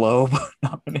Golden Globe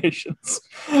nominations.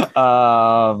 It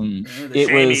was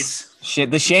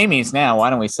the Shamies now. Why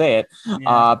don't we say it?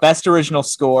 Yeah. Best Original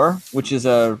Score, which is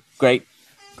a great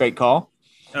call.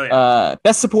 Oh, yeah.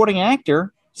 Best Supporting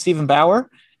Actor, Stephen Bauer,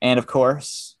 and of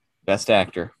course, Best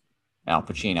Actor, Al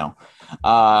Pacino.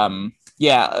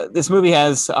 This movie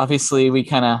has, obviously, we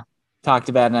kind of talked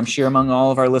about, and I'm sure among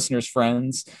all of our listeners'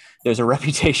 friends, there's a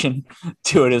reputation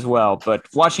to it as well. But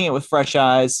watching it with fresh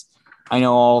eyes, I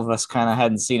know all of us kind of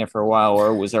hadn't seen it for a while, or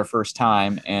it was our first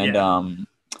time. And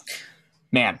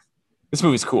man, this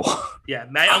movie's cool. Yeah,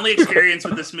 my only experience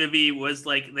with this movie was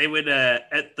they would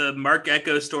at the Mark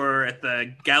Echo store at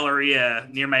the Galleria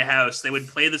near my house, they would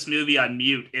play this movie on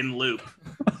mute in loop,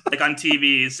 on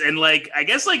TVs. And I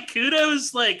guess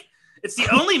kudos, it's the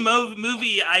only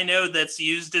movie I know that's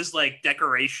used as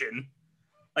decoration.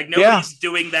 Nobody's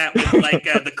doing that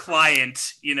with the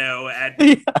Client,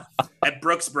 at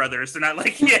Brooks Brothers. They're not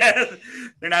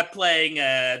they're not playing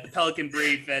the Pelican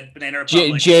Brief at Banana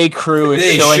Republic. J. Crew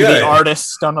is showing the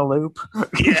artist on a loop.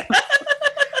 Yeah.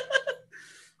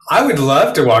 I would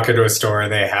love to walk into a store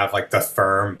and they have The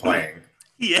Firm playing.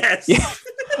 Yes. Yeah.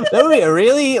 That would be a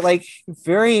really like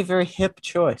very, very hip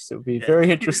choice. It would be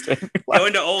very interesting. Go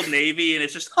into Old Navy and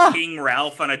it's just King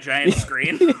Ralph on a giant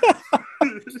screen.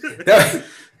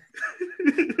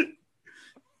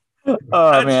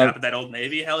 Oh man, shop at that Old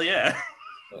Navy, hell yeah.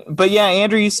 But yeah,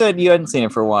 Andrew, you said you hadn't seen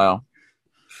it for a while.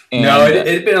 And, no,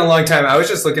 it'd been a long time. I was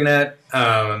just looking at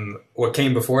what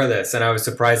came before this, and I was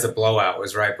surprised that Blowout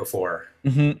was right before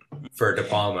for De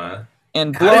Palma.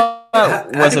 And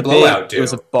Blowout was a Blowout do? It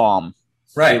was a bomb.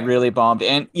 Right. It really bombed.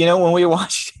 And, you know, when we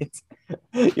watched it,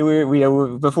 we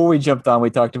before we jumped on, we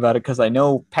talked about it because I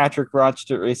know Patrick watched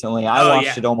it recently. I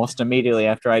watched it almost immediately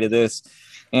after I did this.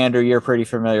 Andrew, you're pretty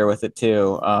familiar with it,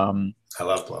 too. I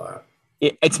love Blowout.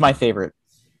 It's my favorite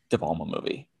De Palma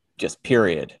movie, just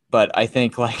period. But I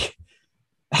think, like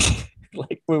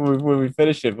when we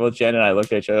finished it, both Jen and I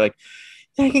looked at each other like,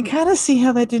 I can kind of see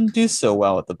how that didn't do so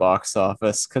well at the box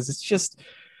office because it's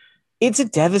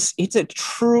a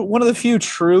true one of the few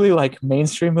truly like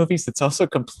mainstream movies that's also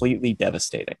completely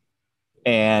devastating,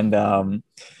 and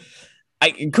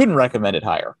I couldn't recommend it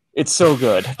higher. It's so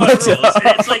good.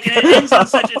 It's like it ends on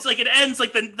such. It's like it ends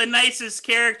like the nicest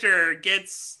character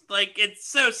gets like it's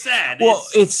so sad. Well,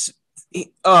 it's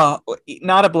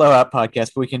not a Blowout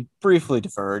podcast, but we can briefly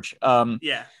diverge.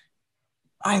 Yeah.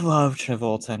 I love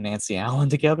Travolta and Nancy Allen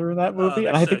together in that movie,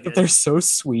 and I think that good. they're so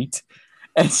sweet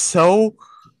and so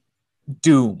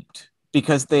doomed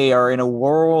because they are in a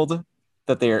world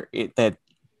that they're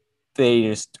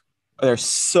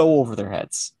so over their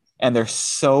heads, and they're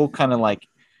so kind of like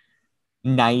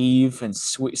naive and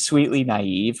sweetly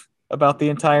naive about the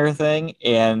entire thing.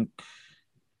 And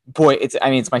boy, it's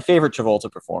my favorite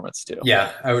Travolta performance too.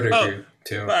 Yeah, I would agree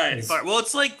too. Well,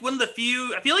 it's like one of the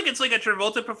few. I feel like it's like a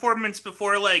Travolta performance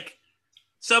before like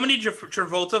so many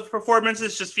Travolta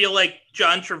performances just feel like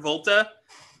John Travolta,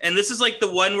 and this is like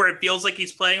the one where it feels like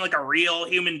he's playing like a real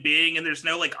human being, and there's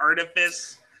no like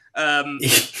artifice.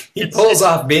 He pulls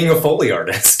off being a Foley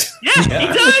artist. Yeah, he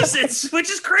does.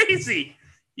 Which is crazy.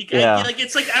 Like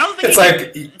it's like I don't think it's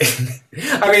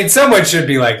like. I mean, someone should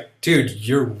be like, dude,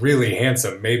 you're really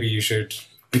handsome. Maybe you should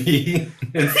be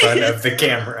in front of the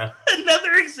camera.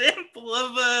 Another example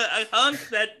of a hunk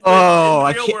that.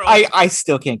 I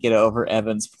still can't get over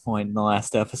Evan's point in the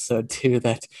last episode too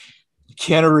that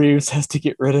Keanu Reeves has to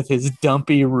get rid of his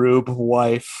dumpy rube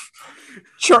wife.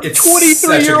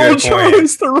 23-year-old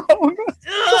Charlize Theron.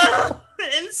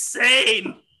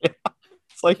 Insane. Yeah.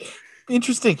 It's like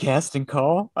interesting casting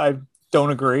call. I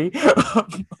don't agree,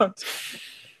 but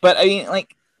I mean,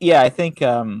 like, yeah, I think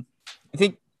De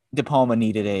Palma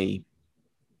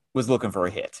was looking for a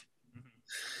hit.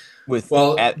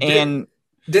 Didn't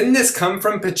this come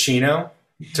from Pacino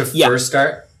to first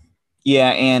start? Yeah,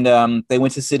 and they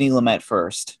went to Sidney Lumet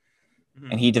first,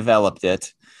 and he developed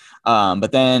it.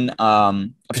 But then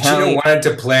Pacino wanted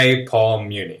to play Paul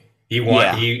Muni. He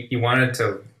wanted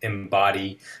to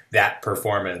embody that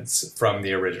performance from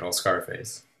the original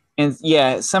Scarface. And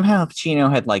yeah, somehow Pacino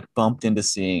had like bumped into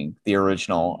seeing the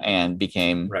original and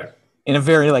became in a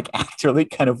very like actorly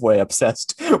kind of way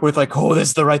obsessed with like, oh, this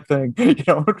is the right thing,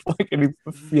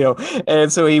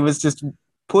 and so he was just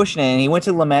pushing it. And he went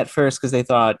to Lumet first because they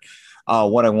thought,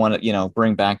 what I want to,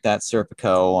 bring back that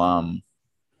Serpico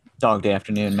Dog Day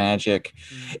Afternoon magic.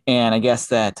 And I guess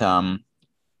that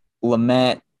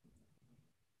Lumet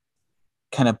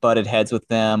kind of butted heads with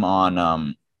them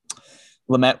on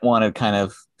Lumet wanted kind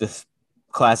of this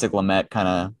classic Lumet kind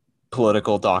of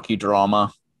political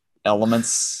docudrama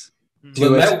elements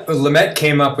to it. Lumet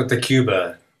came up with the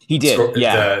Cuba. He did,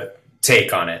 the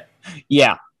take on it.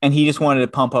 Yeah, and he just wanted to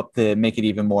pump up make it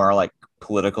even more like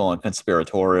political and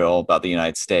conspiratorial about the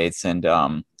United States. And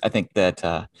I think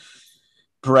that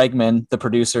Bregman, the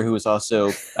producer, who was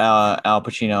also Al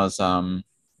Pacino's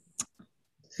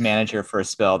manager for a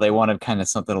spell, they wanted kind of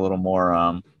something a little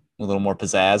more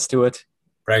pizzazz to it.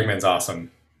 Bregman's awesome.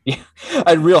 Yeah,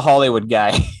 a real Hollywood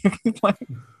guy.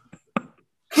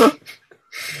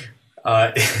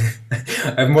 I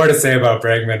have more to say about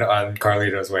Bregman on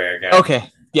Carlito's Way Again. Okay,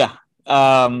 yeah.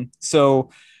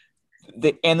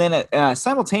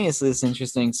 Simultaneously, this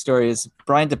interesting story is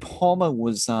Brian De Palma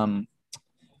was one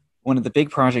of the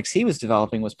big projects he was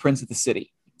developing was Prince of the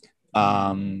City.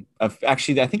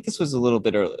 Actually, I think this was a little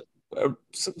bit early,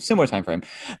 similar time frame,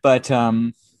 but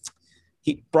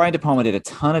Brian De Palma did a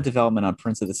ton of development on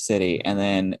Prince of the City, and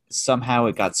then somehow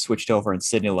it got switched over, and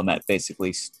Sidney Lumet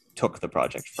basically took the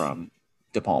project from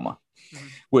De Palma,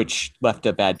 which left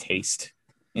a bad taste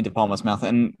in De Palma's mouth.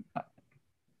 And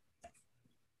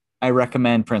I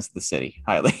recommend Prince of the City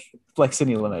highly. Like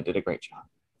Sidney Lumet did a great job.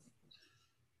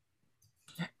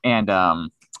 And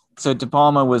so De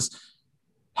Palma was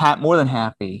more than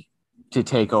happy to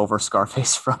take over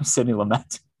Scarface from Sidney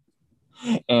Lumet.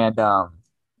 And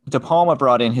De Palma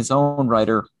brought in his own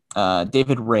writer,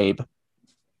 David Rabe,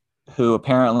 who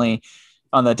apparently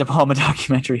on the De Palma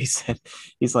documentary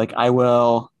he's like, I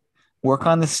will work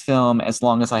on this film as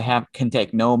long as I can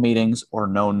take no meetings or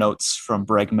no notes from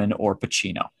Bregman or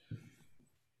Pacino.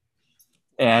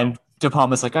 And De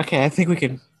Palma's like, okay, I think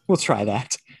we'll try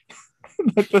that.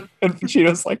 And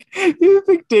Pacino's like, do you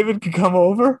think David could come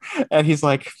over? And he's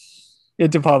like,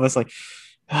 De Palma's like,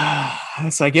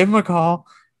 so I gave him a call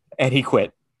and he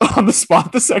quit on the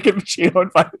spot the second Pacino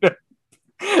invited him.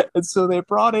 And so they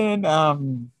brought in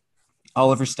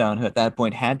Oliver Stone, who at that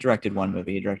point had directed one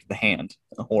movie. He directed The Hand,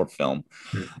 a horror film.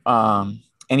 And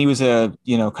he was I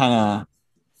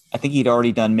think he'd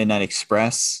already done Midnight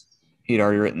Express. He'd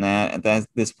already written that at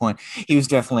this point. He was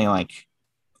definitely like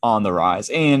on the rise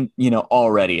and,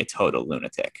 already a total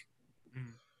lunatic.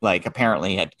 Like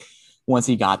apparently once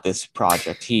he got this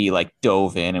project, he like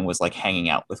dove in and was like hanging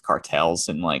out with cartels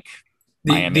and like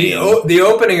Miami. The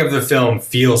opening of the film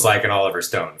feels like an Oliver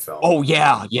Stone film. Oh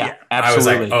yeah, absolutely. I was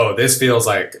like, this feels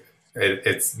like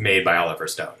it's made by Oliver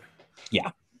Stone.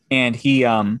 Yeah, and he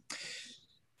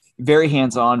very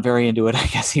hands-on, very into it. I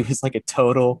guess he was like a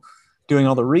total doing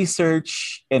all the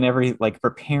research and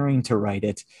preparing to write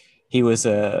it. He was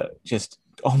just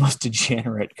almost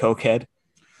degenerate cokehead.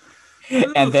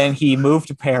 And then he moved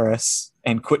to Paris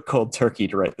and quit cold turkey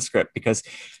to write the script because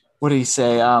what did he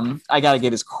say? I got to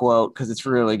get his quote because it's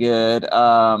really good.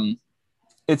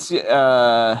 He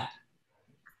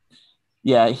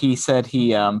said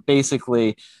he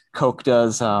basically coke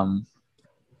does. I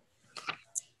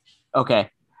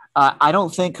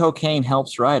don't think cocaine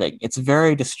helps writing. It's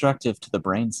very destructive to the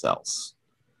brain cells.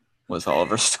 Was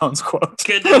Oliver Stone's quote.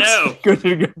 Good to know. Good.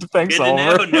 Thanks, Good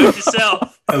Oliver. to know. Note to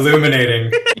self.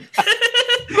 Illuminating.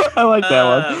 I like that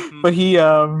one. But he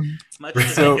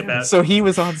he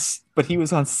was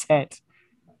on set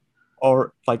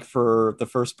or like for the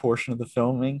first portion of the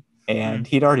filming, and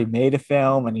he'd already made a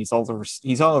film, and he's Oliver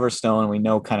Stone, and we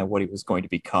know kind of what he was going to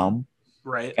become.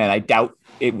 Right. And I doubt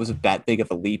it was that big of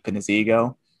a leap in his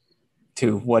ego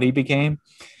to what he became.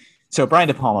 So Brian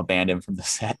De Palma banned him from the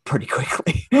set pretty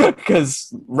quickly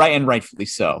because rightfully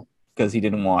so, because he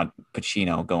didn't want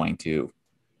Pacino going to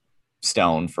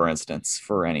Stone, for instance,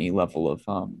 for any level of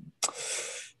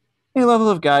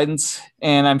guidance.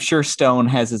 And I'm sure Stone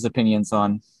has his opinions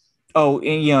on.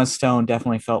 Stone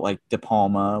definitely felt like De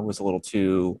Palma was a little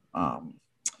too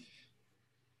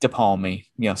De Palmy,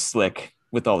 slick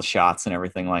with all the shots and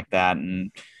everything like that.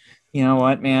 And you know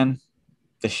what, man?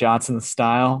 The shots and the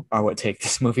style are what take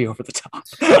this movie over the top.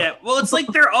 Yeah, well, it's like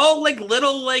they're all like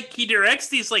little, like he directs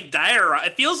these like diorama.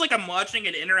 It feels like I'm watching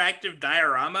an interactive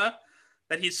diorama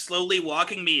that he's slowly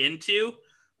walking me into.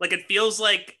 Like it feels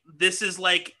like this is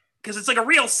like, because it's like a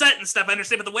real set and stuff, I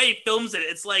understand, but the way he films it,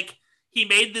 it's like he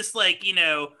made this like,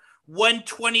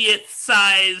 1/20th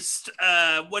sized,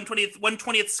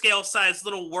 1/20th scale sized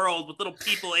little world with little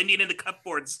people Indian in the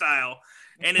cupboard style.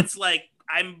 And it's like,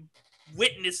 I'm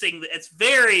witnessing that it's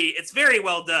very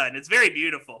well done. It's very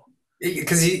beautiful.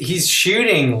 Because he's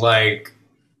shooting like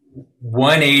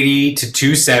 180 to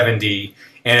 270,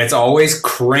 and it's always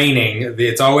craning.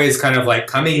 It's always kind of like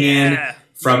coming in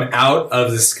from out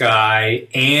of the sky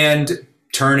and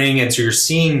turning, and so you're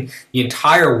seeing the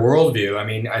entire worldview. I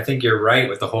mean, I think you're right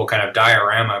with the whole kind of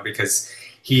diorama, because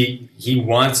he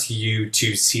wants you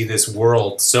to see this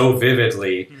world so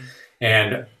vividly,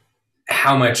 and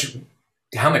how much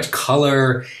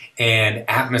color and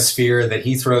atmosphere that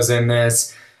he throws in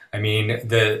this. I mean,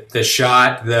 the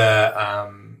shot,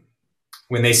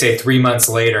 when they say 3 months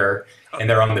later and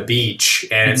they're on the beach,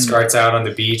 and it starts out on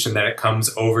the beach and then it comes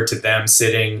over to them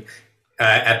sitting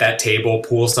at that table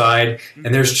poolside,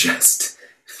 and there's just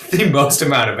the most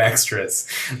amount of extras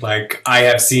like I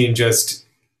have seen, just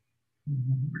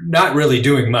not really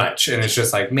doing much. And it's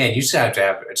just like, man, you just have to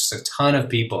have just a ton of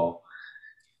people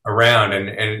around, and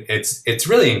it's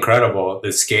really incredible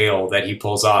the scale that he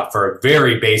pulls off for a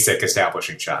very basic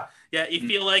establishing shot. Yeah, you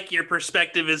feel like your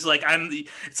perspective is like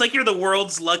it's like you're the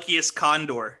world's luckiest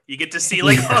condor. You get to see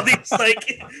like all these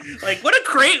like what a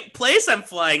great place I'm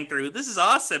flying through. This is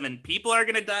awesome, and people are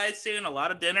gonna die soon. A lot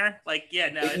of dinner. Like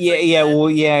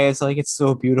it's like it's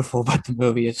so beautiful, but the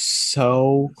movie is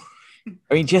so.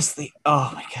 I mean, just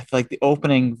oh my God, like the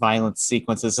opening violence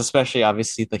sequences, especially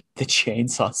obviously like the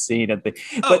chainsaw scene,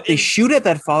 the shoot at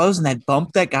that follows, and that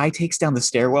bump that guy takes down the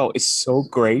stairwell is so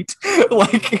great.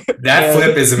 Like that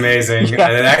flip is amazing.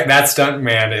 Yeah. That stunt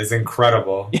man is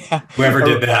incredible. Yeah, whoever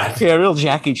did that. Yeah, real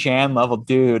Jackie Chan level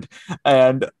dude,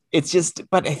 and it's just.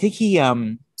 But I think he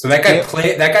So that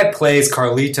guy plays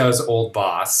Carlito's old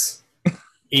boss.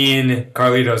 in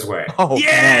Carlito's Way. Oh,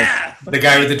 yeah, the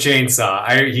guy with the chainsaw.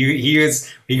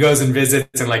 He goes and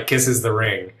visits and like kisses the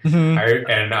ring.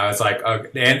 And I was like,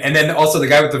 and then also the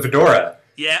guy with the fedora.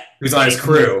 Yeah, who's on his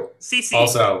crew. CC.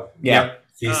 Also, yeah.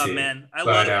 Yep, oh man, I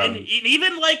love it. And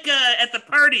even like at the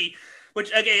party. Which,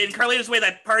 again, in Carlito's Way,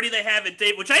 that party they have at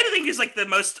Dave, which I think is like the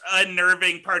most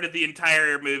unnerving part of the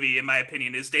entire movie, in my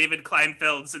opinion, is David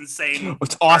Kleinfeld's insane.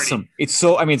 It's awesome. It's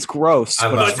so, I mean, it's gross.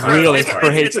 But it's really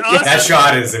great. It's awesome. That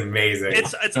shot is amazing.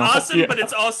 It's awesome, but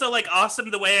it's also like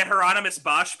awesome the way a Hieronymus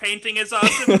Bosch painting is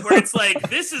awesome, where it's like,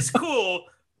 this is cool.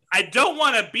 I don't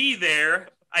want to be there.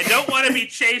 I don't want to be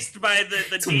chased by the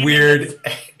it's demon. Weird.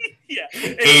 Yeah,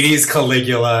 80s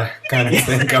Caligula kind of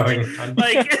thing going on.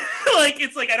 Like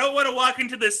it's like I don't want to walk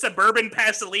into this suburban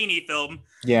Pasolini film.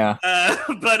 Yeah.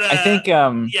 But I think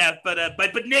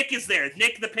but Nick is there.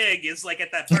 Nick the pig is like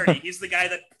at that party. He's the guy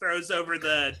that throws over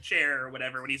the chair or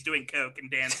whatever when he's doing coke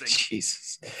and dancing.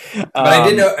 Jesus. But I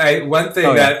did know one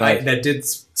thing that did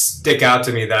stick out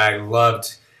to me that I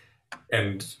loved,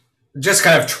 and just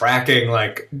kind of tracking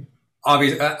like.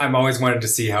 Obviously, I'm always wanted to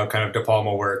see how kind of De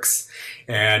Palma works.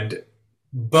 And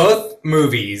both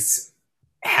movies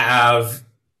have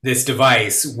this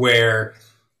device where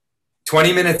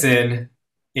 20 minutes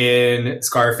in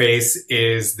Scarface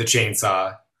is the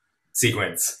chainsaw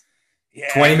sequence.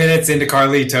 Yeah. 20 minutes into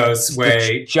Carlito's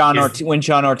Way. When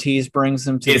John Ortiz brings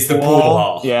him to the pool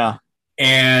hall. Yeah.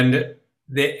 And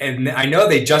I know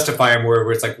they justify him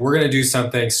where it's like, we're going to do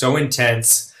something so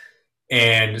intense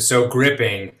and so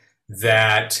gripping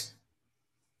that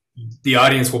the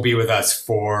audience will be with us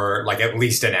for like at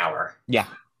least an hour. Yeah.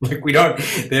 Like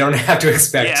they don't have to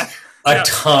expect a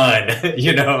ton,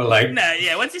 like. No,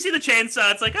 yeah. Once you see the chainsaw,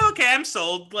 it's like, oh, okay, I'm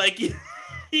sold. Like you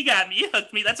got me, you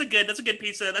hooked me. That's a good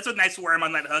piece of, that's a nice worm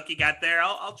on that hook you got there.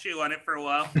 I'll chew on it for a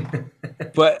while.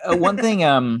 But one thing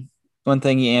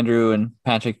Andrew and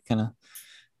Patrick kind of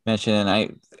mentioned, and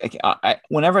I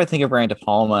whenever I think of Brian De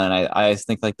Palma, and I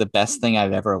think like the best thing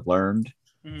I've ever learned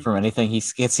from anything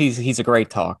he's a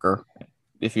great talker.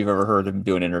 If you've ever heard him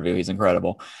do an interview, he's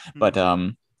incredible. But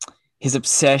his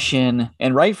obsession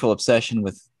and rightful obsession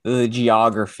with the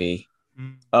geography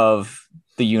of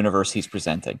the universe he's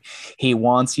presenting. He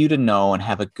wants you to know and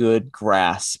have a good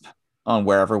grasp on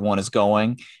where everyone is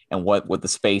going and what the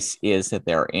space is that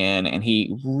they're in. And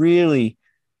he really,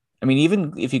 I mean,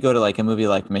 even if you go to like a movie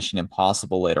like Mission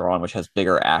Impossible later on, which has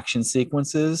bigger action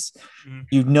sequences,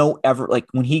 like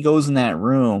when he goes in that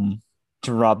room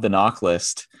to rob the knock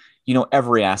list,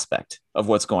 every aspect of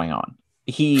what's going on.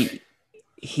 He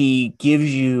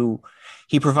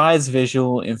provides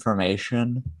visual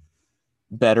information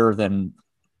better than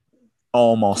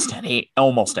almost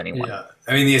anyone. Yeah.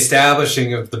 I mean, the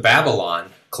establishing of the Babylon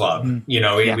Club,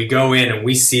 we go in and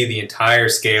we see the entire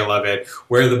scale of it,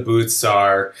 where the booths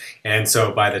are. And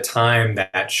so by the time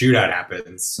that shootout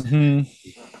happens,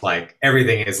 like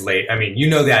everything is late. I mean,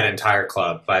 that entire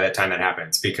club by the time that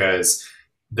happens, because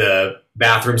the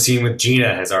bathroom scene with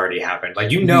Gina has already happened.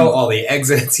 Like, all the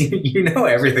exits,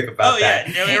 everything about that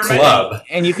club.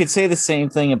 And you could say the same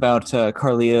thing about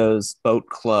Carlito's boat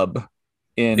club.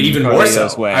 Even more so.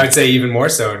 Way. I would say even more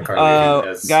so in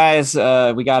Carlito's. Guys,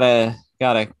 we gotta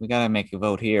make a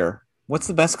vote here. What's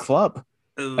the best club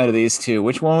out of these two?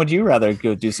 Which one would you rather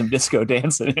go do some disco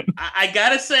dancing in? I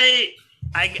gotta say,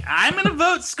 I'm gonna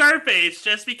vote Scarface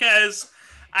just because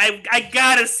I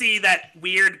gotta see that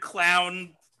weird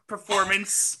clown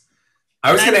performance.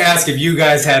 I was going to ask if you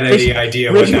guys had any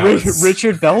idea what that was.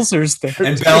 Richard Belzer's there.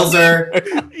 And Belzer.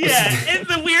 Yeah, and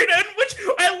the weird, which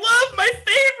I love, my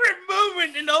favorite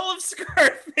moment in all of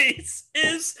Scarface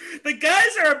is the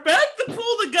guys are about to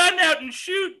pull the gun out and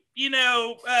shoot,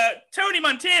 Tony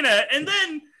Montana, and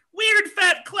then weird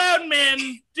fat clown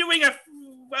man doing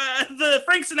the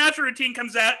Frank Sinatra routine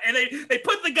comes out, and they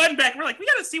put the gun back. And we're like, we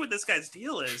got to see what this guy's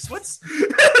deal is. What's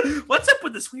up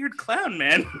with this weird clown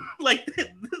man?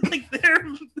 They're.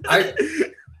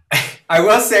 I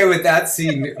will say with that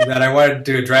scene that I wanted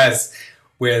to address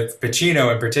with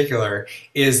Pacino in particular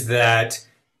is that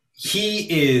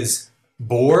he is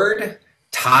bored,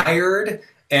 tired,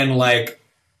 and like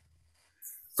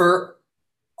for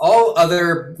all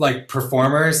other like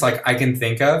performers like I can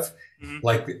think of.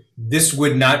 Like, this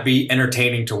would not be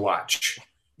entertaining to watch.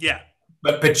 Yeah.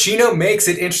 But Pacino makes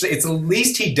it interesting. It's the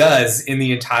least he does in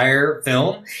the entire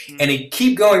film. And he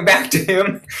keep going back to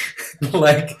him,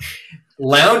 like,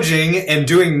 lounging and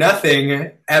doing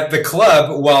nothing at the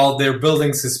club while they're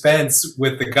building suspense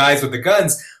with the guys with the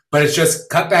guns. But it's just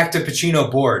cut back to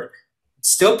Pacino bored.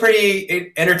 Still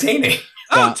pretty entertaining.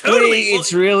 Oh, totally.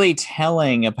 It's really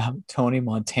telling about Tony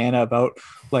Montana, about,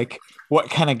 like, what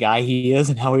kind of guy he is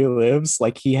and how he lives.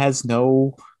 Like he has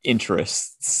no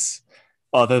interests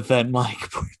other than like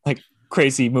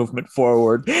crazy movement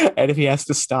forward. And if he has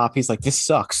to stop, he's like, this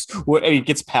sucks. And he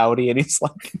gets pouty and he's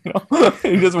like,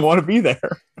 he doesn't want to be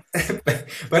there.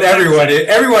 But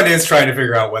everyone is trying to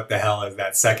figure out what the hell is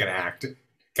that second act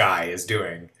guy is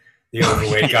doing. The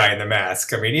overweight guy in the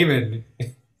mask. I mean, even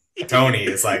Tony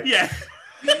is like, yeah.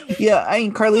 I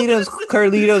mean,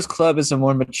 Carlito's club is a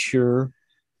more mature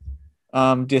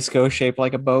disco shaped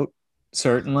like a boat,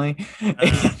 certainly.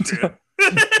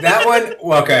 That one.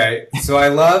 Okay, so I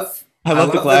love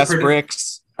the glass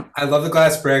bricks. I love the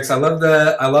glass bricks. I love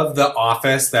the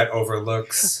office that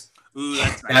overlooks. Ooh,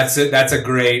 that's nice. That's a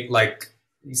great like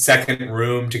second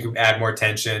room to add more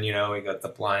tension. We got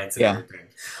the blinds and everything,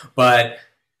 but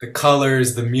the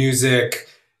colors, the music.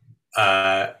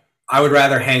 I would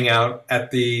rather hang out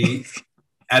at the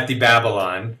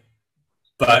Babylon,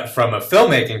 but from a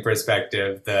filmmaking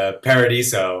perspective, the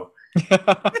Paradiso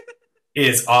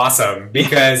is awesome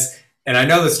because, and I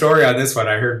know the story on this one.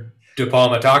 I heard De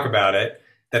Palma talk about it,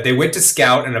 that they went to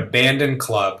scout an abandoned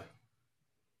club,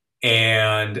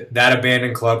 and that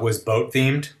abandoned club was boat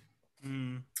themed.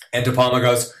 And De Palma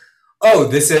goes, "Oh,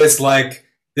 this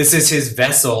is his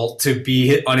vessel to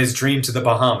be on his dream to the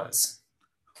Bahamas.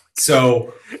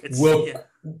 So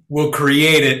we'll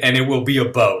create it, and it will be a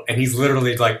boat." And he's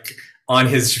literally like on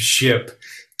his ship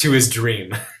to his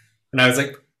dream. And I was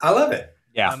like, I love it.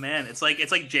 Yeah. Oh man, it's like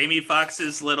Jamie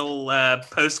Foxx's little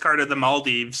postcard of the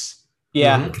Maldives.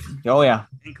 Yeah. Mm-hmm. Oh yeah.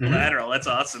 In Collateral, that's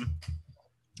awesome.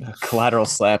 Collateral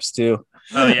slaps too.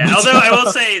 Oh yeah. Although I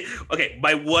will say, okay,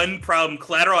 my one problem,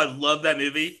 Collateral, I love that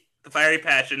movie, The Fiery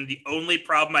Passion. The only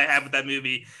problem I have with that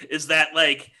movie is that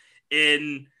like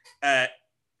in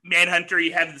Manhunter,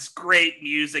 you have this great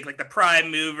music, like the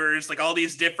Prime Movers, like all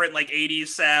these different like 80s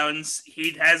sounds.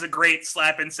 He has a great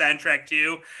slapping soundtrack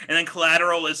too. And then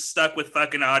Collateral is stuck with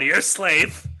fucking Audio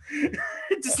Slave.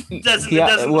 It just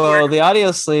doesn't work. The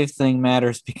Audio Slave thing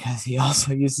matters because he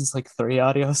also uses like 3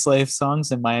 Audio Slave songs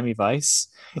in Miami Vice.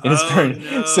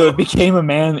 So it became a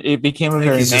very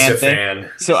man thing.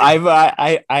 Fan. So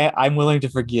I'm willing to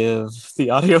forgive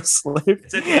the Audio Slave,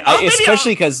 okay.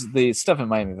 Especially because the stuff in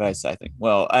Miami Vice. I think,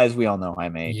 well, as we all know,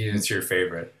 it's your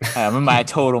favorite. I'm a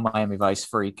total Miami Vice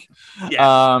freak.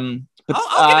 Yeah.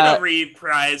 I'll give it a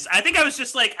reprise. I think I was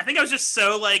just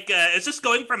so like it's just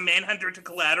going from Manhunter to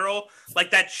Collateral.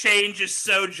 Like that change is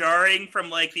so jarring from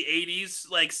like the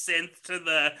 80s like synth to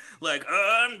the like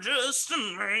I'm just a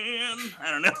man.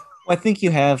 I don't know. Well, I think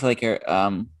you have like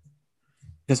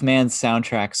because man's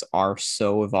soundtracks are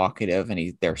so evocative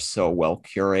and they're so well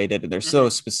curated and they're so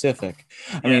specific.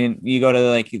 I mean, you go to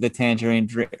like the Tangerine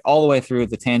Dream, all the way through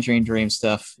the Tangerine Dream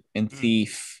stuff in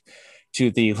Thief to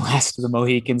the Last of the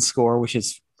Mohicans score, which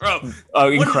is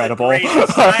incredible.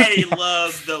 I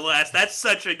love the last. That's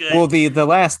such a good. Well, the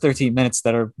last 13 minutes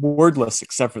that are wordless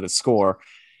except for the score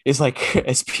is like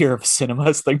as pure of cinema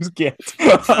as things get.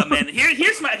 Oh man,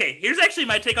 here's actually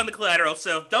my take on the Collateral.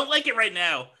 So don't like it right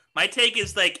now. My take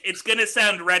is like it's gonna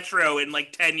sound retro in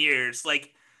like 10 years.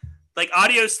 Like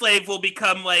Audio Slave will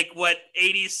become like what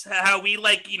 80s, how we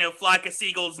like, Flock of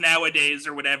Seagulls nowadays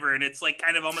or whatever. And it's like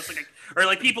kind of almost like, or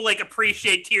like people like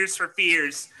appreciate Tears for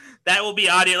Fears. That will be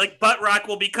audio. Like Butt Rock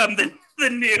will become the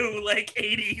new like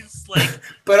 80s. Like,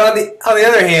 but on the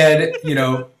other hand,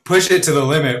 Push It to the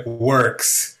Limit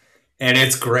works and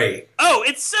it's great. Oh,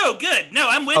 it's so good. No,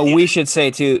 I'm with you. We should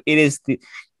say too, it is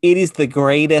the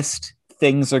greatest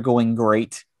Things Are Going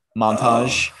Great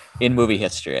montage in movie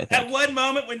history, I think. At one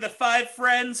moment when the 5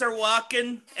 friends are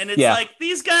walking and it's like,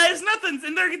 these guys, nothing,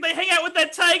 and they hang out with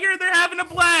that tiger, they're having a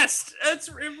blast. It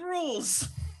rules.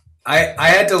 I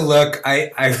had to look,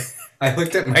 I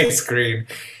looked at my screen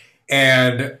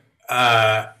and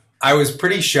I was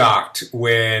pretty shocked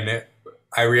when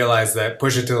I realized that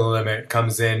Push It to the Limit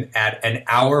comes in at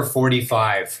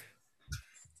 1:45.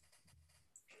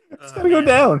 It's gotta go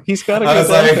down. He's gotta go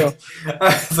down. I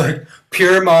was like,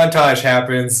 pure montage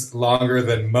happens longer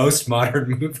than most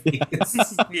modern movies.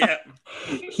 Yeah.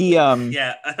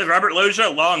 Robert Loggia,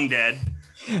 long dead.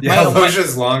 Yeah,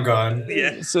 Loggia's long gone.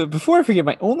 Yeah. So before I forget,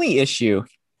 my only issue,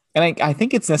 and I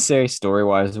think it's necessary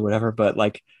story-wise or whatever, but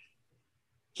like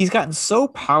he's gotten so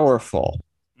powerful.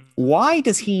 Why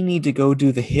does he need to go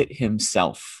do the hit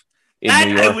himself? In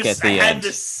New York I had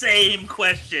the same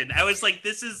question. I was like,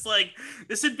 this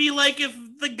would be like if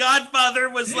The Godfather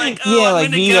was like, like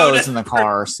Vito's in the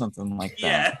car or something like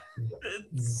that. Yeah.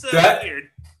 It's so weird.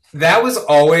 That was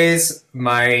always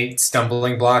my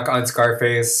stumbling block on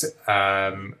Scarface.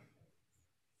 And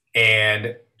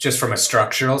just from a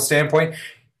structural standpoint,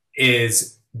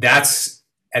 that's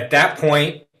at that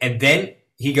point and then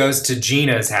he goes to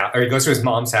Gina's house, or he goes to his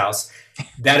mom's house.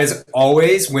 That is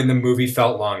always when the movie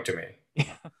felt long to me.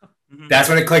 That's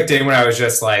when it clicked in, when I was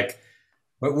just like,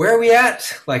 where are we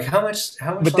at? Like, how much?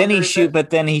 But then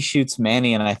he shoots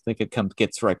Manny, and I think it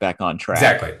gets right back on track.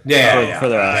 Exactly. For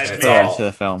the rest of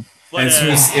the film. It's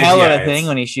a hell of a thing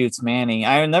when he shoots Manny.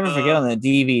 I will never forget on the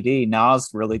DVD, Nas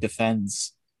really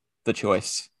defends the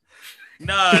choice.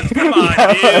 Nas, come on,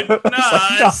 dude.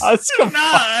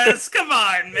 Nas, come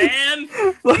on, man.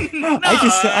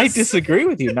 I disagree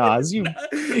with you, Nas. You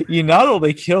not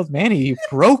only killed Manny, you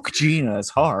broke Gina's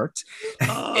heart.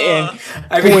 And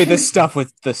the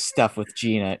stuff with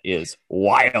Gina is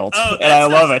wild, and I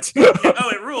love it.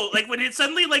 It ruled. Like when it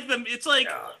suddenly it's like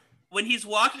when he's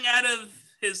walking out of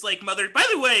his like mother. By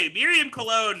the way, Miriam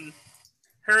Cologne,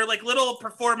 her like little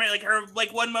performance, like her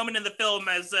like one moment in the film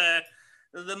as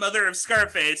the mother of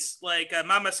Scarface, like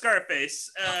Mama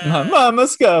Scarface. Mama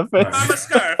Scarface. Mama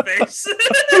Scarface.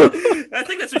 I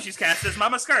think that's what she's cast as,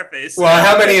 Mama Scarface. Well,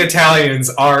 how many Italians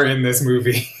are in this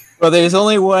movie? Well, there's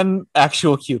only one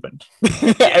actual Cuban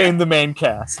in the main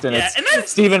cast, and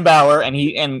it's Stephen Bauer, and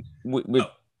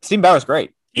Stephen Bauer's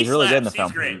great. He's really good in the film.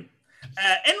 He's great.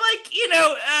 And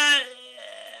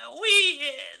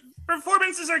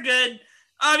performances are good.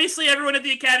 Obviously, everyone at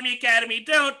the Academy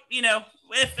don't,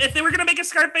 if they were gonna make a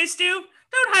Scarface 2,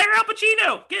 don't hire Al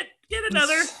Pacino. Get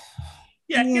another.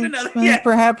 Get another. Yeah.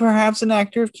 Perhaps an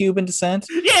actor of Cuban descent.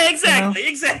 Yeah,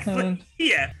 exactly.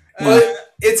 Yeah. Well,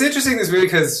 it's interesting this movie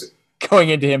because going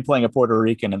into him playing a Puerto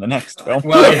Rican in the next film.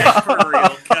 Well, yeah, for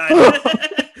real. God.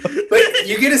 But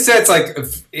you get a sense like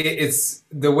it's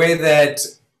the way that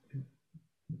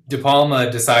De Palma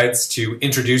decides to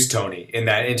introduce Tony in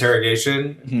that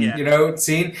interrogation,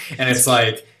 scene, and it's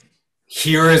like,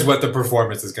 here is what the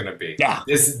performance is going to be. Yeah,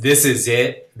 this is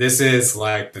it. This is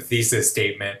like the thesis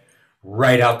statement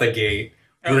right out the gate.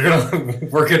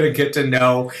 We're gonna get to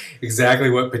know exactly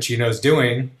what Pacino's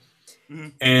doing,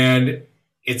 and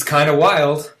it's kind of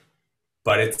wild,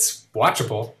 but it's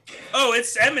watchable. Oh,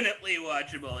 it's eminently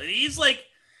watchable, and he's like.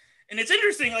 And it's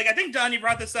interesting, like, I think, Don, you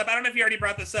brought this up. I don't know if you already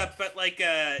brought this up, but, like,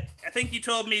 I think you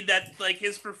told me that, like,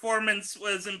 his performance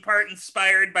was in part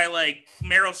inspired by, like,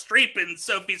 Meryl Streep in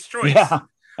Sophie's Choice. Yeah,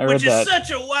 I read that. Which is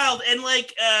such a wild, and,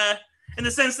 like, in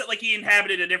the sense that, like, he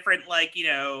inhabited a different, like, he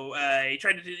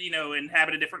tried to,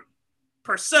 inhabit a different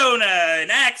persona and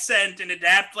accent and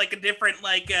adapt, like, a different,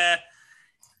 like,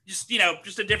 just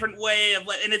a different way of,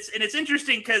 and it's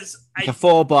interesting because a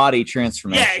full body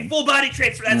transformation. Yeah, full body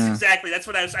transformation. That's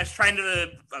what I was trying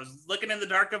to. I was looking in the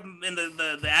dark in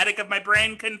the attic of my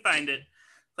brain, couldn't find it.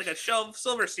 Like a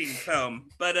Silverstein poem,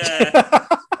 but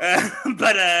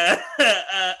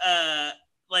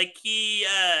like he,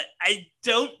 I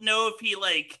don't know if he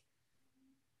like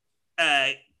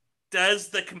does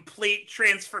the complete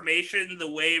transformation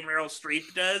the way Meryl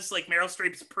Streep does. Like Meryl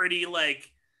Streep's pretty like.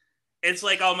 It's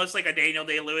like almost like a Daniel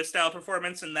Day-Lewis style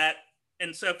performance in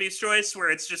Sophie's Choice,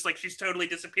 where it's just like she's totally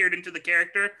disappeared into the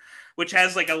character, which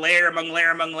has like a layer among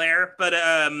layer among layer. But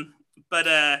I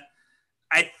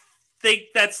think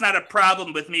that's not a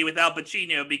problem with me with Al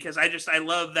Pacino, because I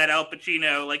love that Al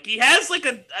Pacino, like he has like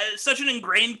such an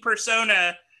ingrained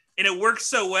persona, and it works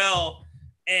so well,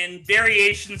 and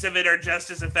variations of it are just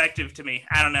as effective to me.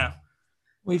 I don't know.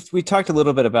 We talked a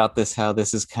little bit about this, how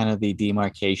this is kind of the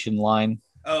demarcation line.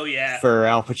 Oh yeah, for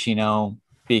Al Pacino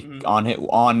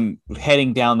on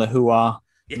heading down the Hua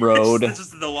road. This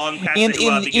is the long path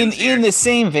in the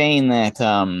same vein that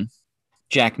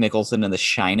Jack Nicholson in The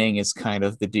Shining is kind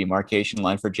of the demarcation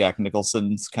line for Jack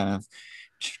Nicholson's kind of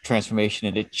transformation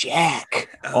into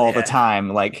Jack the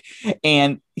time. Like,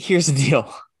 and here's the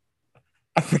deal: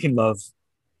 I freaking love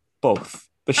both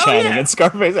The Shining and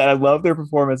Scarface, and I love their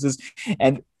performances.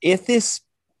 And if this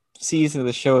season of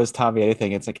the show has taught me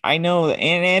anything, it's like, I know,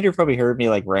 and Andrew probably heard me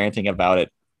like ranting about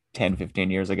it 10,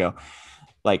 15 years ago.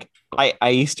 Like I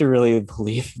used to really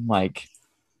believe in like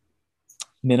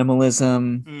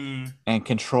minimalism and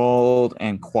controlled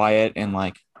and quiet and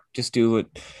like just do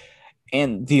it.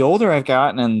 And the older I've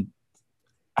gotten, and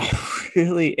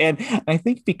I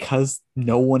think because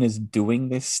no one is doing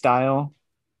this style,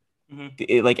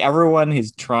 like everyone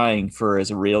is trying for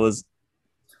as real as,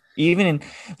 even in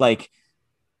like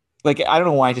I don't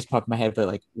know why it just popped in my head, but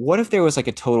like, what if there was like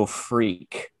a total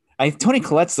freak? Tony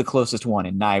Collette's the closest one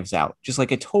in Knives Out, just like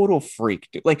a total freak,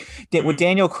 like what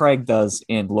Daniel Craig does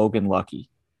in Logan Lucky,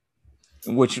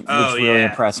 which really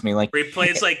impressed me. Like, where he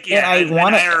plays like an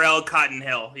IRL Cotton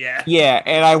Hill,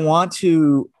 and I want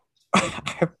to.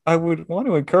 I would want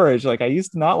to encourage, like I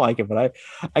used to not like it, but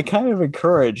I kind of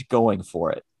encourage going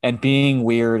for it. and being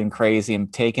weird and crazy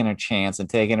and taking a chance and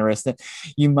taking a risk.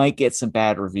 You might get some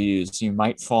bad reviews. You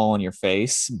might fall on your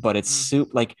face, but it's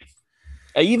like,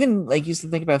 I even like used to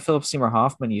think about Philip Seymour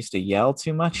Hoffman used to yell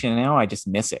too much, and now I just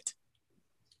miss it.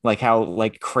 Like how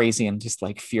like crazy and just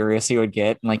like furious he would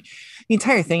get. And like the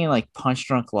entire thing in like Punch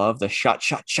Drunk Love, the shut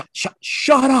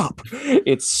up.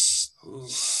 It's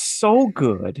so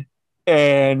good.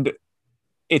 And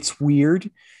it's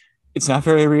weird. It's not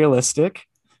very realistic,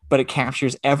 but it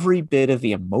captures every bit of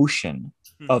the emotion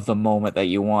of the moment that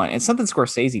you want. And something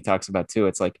Scorsese talks about too.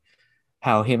 It's like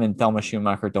how him and Thelma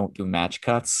Schumacher don't do match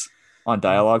cuts on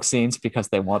dialogue scenes because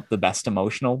they want the best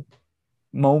emotional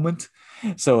moment.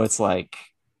 So it's like,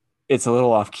 it's a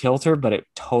little off kilter, but it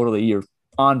totally, you're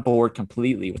on board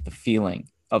completely with the feeling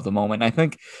of the moment. And I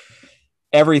think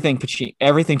everything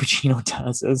Pacino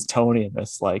does as Tony in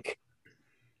this, like,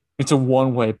 it's a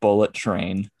one-way bullet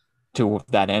train to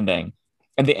that ending.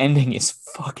 And the ending is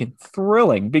fucking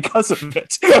thrilling because of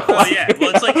it. Oh yeah,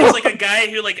 well it's like a guy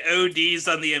who like ODs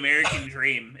on the American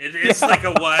dream. It is like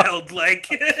a wild like,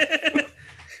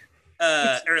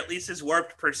 or at least his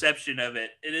warped perception of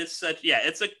it. It is such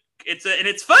and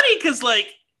it's funny because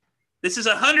like this is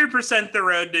 100% the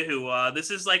road to Hua. This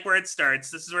is like where it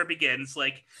starts. This is where it begins.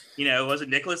 Like, you know, was it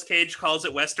Nicolas Cage calls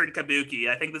it Western Kabuki?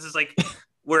 I think this is like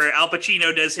where Al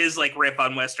Pacino does his like riff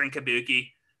on Western Kabuki.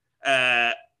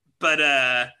 But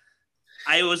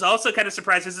I was also kind of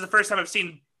surprised. This is the first time I've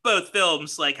seen both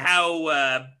films. Like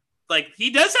how like he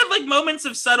does have like moments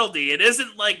of subtlety. It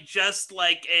isn't like just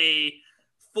like a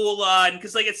full on,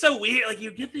 because like it's so weird. Like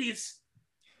you get these.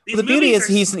 Well, the beauty is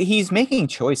he's making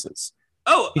choices.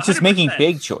 Oh, he's just 100%. making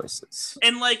big choices.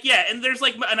 And like, yeah, and there's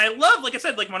like, and I love, like I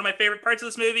said, like one of my favorite parts of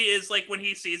this movie is like when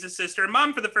he sees his sister and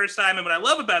mom for the first time. And what I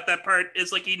love about that part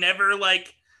is like he never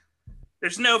like,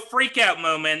 there's no freak out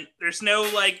moment. There's no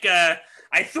like,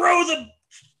 I throw the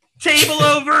table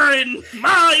over and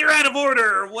Ma, you're out of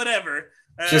order or whatever.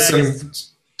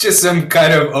 Just some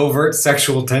kind of overt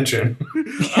sexual tension.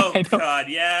 Oh God,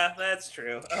 yeah, that's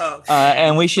true. Oh,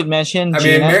 and we should mention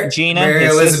Gina, Mary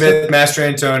Elizabeth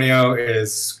Mastrantonio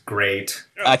is great.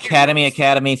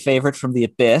 Academy favorite from The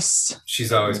Abyss.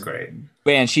 She's always great.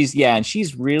 And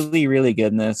she's really, really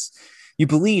good in this. You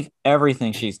believe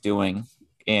everything she's doing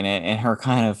in it, and her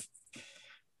kind of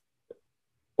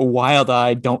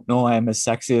wild-eyed, don't know I'm as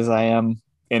sexy as I am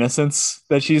innocence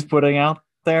that she's putting out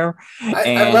there.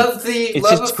 I love the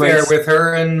love affair with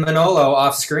her and Manolo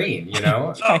off screen, you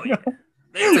know?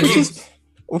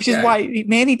 Which is why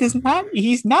Manny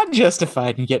he's not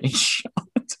justified in getting shot.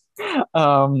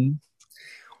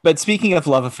 But speaking of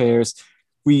love affairs,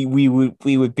 we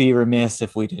would be remiss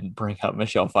if we didn't bring up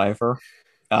Michelle Pfeiffer.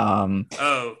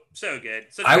 So good.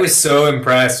 I was so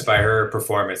impressed by her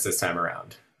performance this time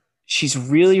around. She's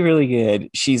really, really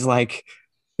good. She's like,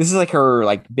 this is like her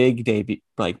like big debut,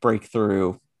 like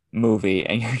breakthrough movie,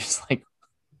 and you're just like,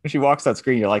 when she walks on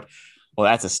screen, you're like, well,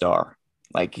 that's a star.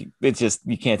 Like, it's just,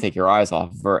 you can't take your eyes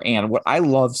off of her. And what I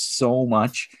love so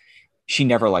much, she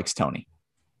never likes Tony.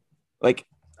 Like,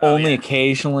 only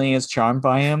occasionally is charmed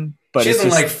by him. But she doesn't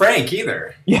like Frank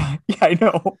either. Yeah, I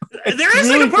know. There is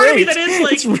really like a part of me that is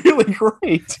like, it's really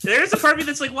great. There's a part of me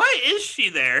that's like, why is she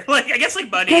there? Like, I guess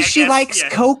like Buddy. Because she likes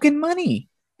coke and money.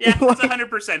 Yeah, that's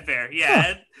 100% fair.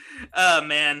 Yeah. Oh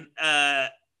man,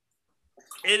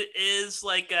 it is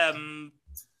like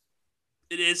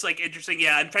interesting.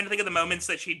 Yeah, I'm trying to think of the moments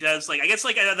that she does. Like, I guess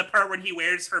like the part when he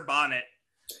wears her bonnet.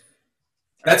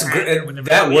 That's good.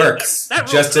 That works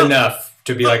just enough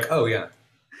to be like, oh yeah.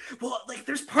 Well, like,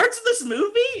 there's parts of this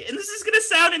movie, and this is going to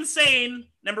sound insane,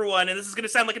 number one, and this is going to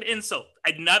sound like an insult.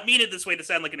 I did not mean it this way to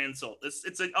sound like an insult.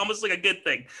 It's almost like a good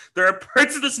thing. There are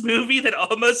parts of this movie that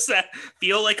almost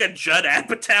feel like a Judd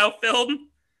Apatow film.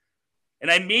 And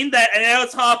I mean that, and I know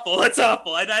it's awful. It's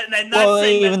awful. I'm not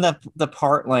saying even the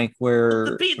part like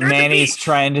where Manny's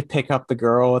trying to pick up the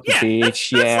girl at the beach.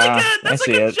 That's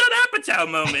like a Judd Apatow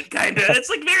moment, kind of. It's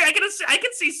like very. I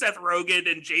can see Seth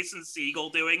Rogen and Jason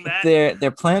Segel doing that.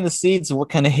 They're planting the seeds of what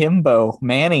kind of himbo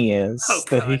Manny is. Oh,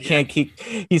 that he can't keep.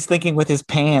 He's thinking with his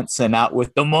pants and not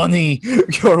with the money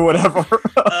or whatever.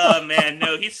 Oh man,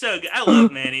 no, he's so good. I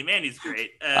love Manny. Manny's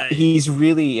great. He's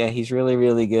really,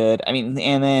 really good. I mean,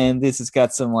 and then this has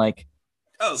got some like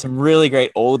some really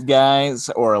great old guys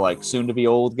or like soon to be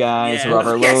old guys.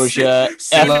 Robert Loggia,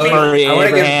 F. Murray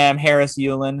Abraham, Harris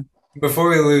Yulin. Before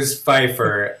we lose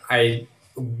Pfeiffer,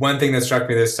 one thing that struck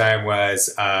me this time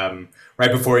was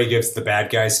right before he gives the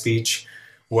bad guy speech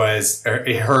was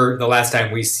the last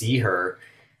time we see her.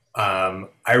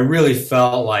 I really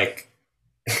felt like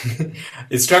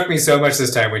it struck me so much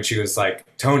this time when she was like,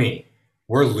 Tony,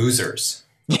 we're losers.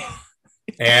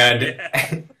 And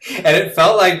and it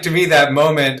felt like to me that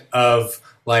moment of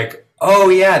like, oh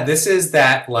yeah, this is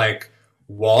that like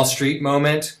Wall Street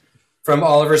moment from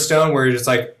Oliver Stone where you're just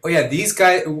like, oh yeah, these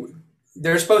guys,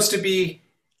 they're supposed to be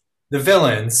the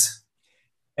villains,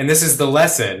 and this is the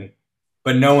lesson,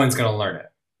 but no one's gonna learn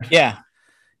it. Yeah.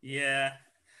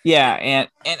 Yeah, and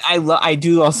I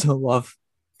do also love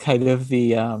kind of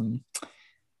the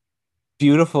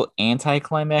beautiful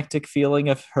anticlimactic feeling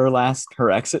of her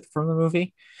exit from the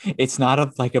movie. It's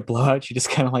not like a blowout. She just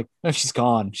kind of like, oh, she's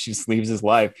gone. She just leaves his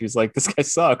life. She's like, this guy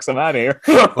sucks. I'm out of here.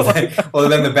 well,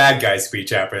 then the bad guy speech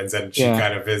happens, and she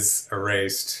kind of is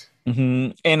erased.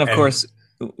 Mm-hmm. And of course,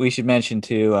 we should mention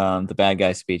too, the bad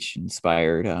guy speech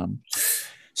inspired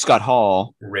Scott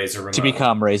Hall to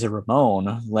become Razor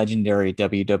Ramon, legendary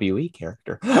WWE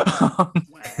character. Wow.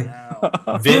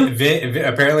 Apparently,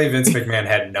 Vince McMahon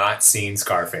had not seen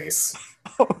Scarface,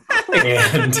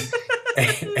 and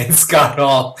Scott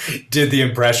Hall did the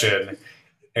impression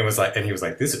and was like,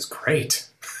 "This is great."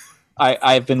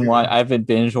 I've been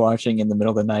binge watching in the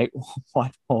middle of the night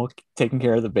while taking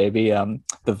care of the baby.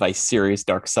 The Vice series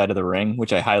Dark Side of the Ring,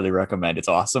 which I highly recommend. It's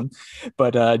awesome.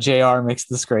 But JR makes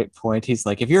this great point. He's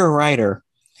like, if you're a writer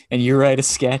and you write a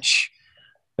sketch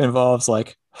that involves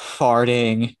like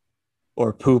farting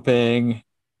or pooping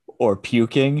or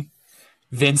puking,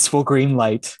 Vince will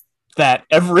greenlight that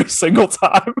every single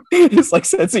time. His like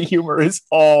sense of humor is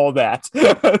all that.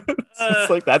 It's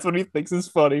like that's what he thinks is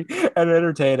funny and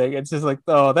entertaining. It's just like,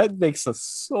 oh, that makes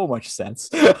so much sense.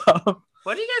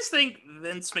 What do you guys think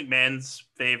Vince McMahon's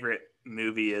favorite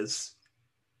movie is?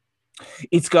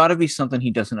 It's got to be something he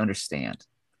doesn't understand.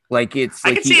 Like it's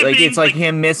like it's like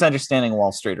him misunderstanding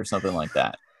Wall Street or something like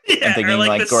that. Yeah, and thinking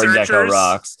like Gordon Gekko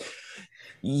rocks.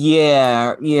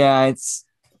 Yeah, it's.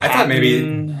 I thought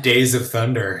maybe Days of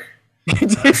Thunder.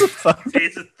 Days of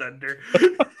Thunder.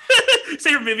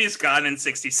 Favorite movie is Gone in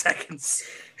 60 Seconds.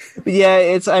 Yeah,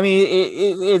 it's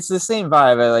the same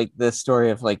vibe. I like the story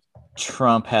of like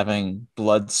Trump having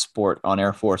blood sport on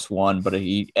Air Force One, but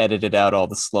he edited out all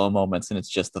the slow moments and it's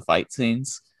just the fight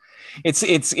scenes.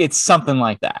 It's something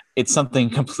like that. It's something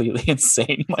completely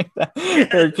insane like that.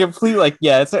 Or complete like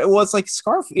it's like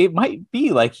Scarface. It might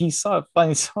be like he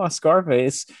finally saw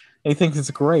Scarface. He thinks it's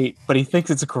great, but he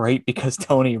thinks it's great because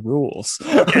Tony rules.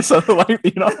 Or something like,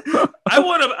 I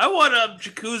want a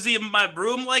jacuzzi in my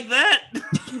room like that.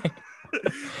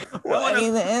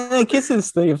 And I guess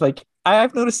this thing of like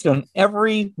I've noticed it on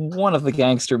every one of the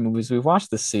gangster movies we've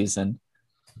watched this season.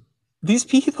 These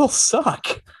people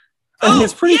suck. And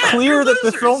it's pretty clear that the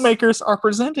filmmakers are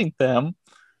presenting them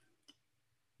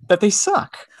that they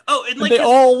suck. Oh, and like they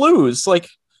all lose. Like,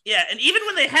 yeah, and even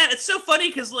when they have, it's so funny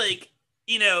because like,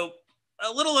 a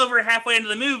little over halfway into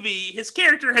the movie, his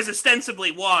character has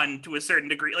ostensibly won to a certain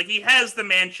degree. Like he has the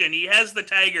mansion, he has the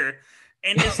tiger,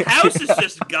 and his house is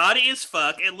just gaudy as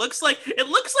fuck. It looks like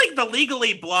the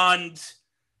Legally Blonde.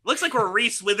 Looks like where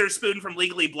Reese Witherspoon from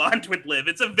Legally Blonde would live.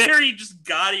 It's a very just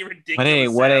gaudy, ridiculous.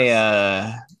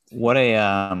 What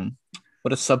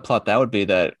a subplot that would be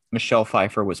that Michelle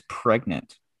Pfeiffer was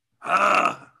pregnant.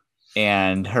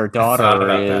 And her daughter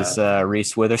is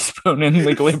Reese Witherspoon in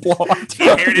Legally Blonde.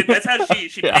 That's how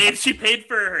she paid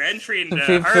for her entry into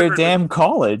Harvard. For damn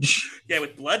college. Yeah,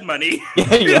 with blood money.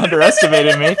 Yeah, you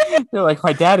underestimated me. You're like,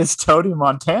 my dad is Tony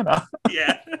Montana.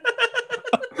 Yeah.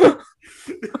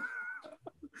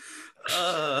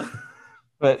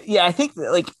 But yeah, I think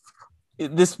that, like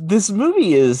this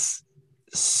movie is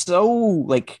so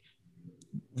like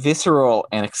visceral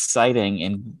and exciting,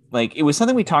 and like it was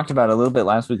something we talked about a little bit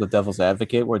last week with Devil's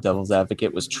Advocate, where Devil's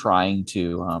Advocate was trying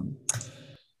to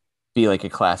be like a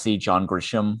classy John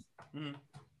Grisham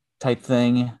type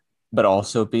thing, but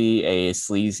also be a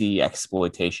sleazy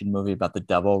exploitation movie about the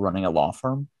devil running a law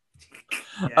firm.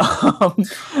 Yeah.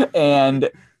 And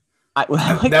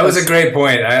that was a great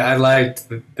point. I liked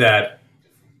that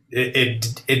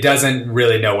it doesn't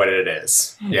really know what it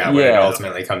is. When it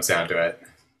ultimately comes down to it.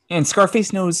 And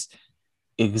Scarface knows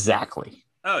exactly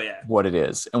what it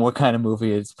is and what kind of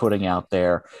movie it's putting out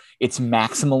there. It's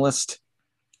maximalist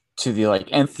to the like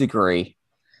nth degree.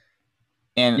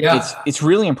 And it's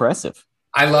really impressive.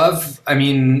 I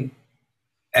mean,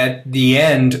 at the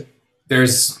end,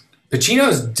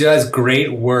 Pacino does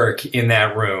great work in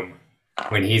that room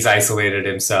when he's isolated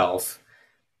himself.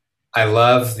 I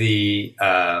love the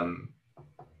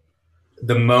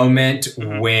moment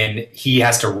when he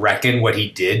has to reckon what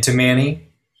he did to Manny.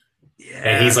 Yeah.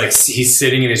 And he's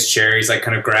sitting in his chair. He's like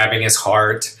kind of grabbing his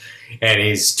heart and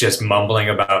he's just mumbling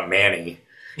about Manny.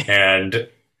 And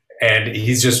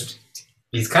he's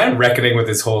kind of reckoning with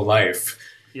his whole life.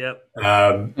 Yep.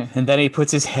 And then he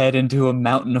puts his head into a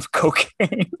mountain of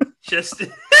cocaine. Just.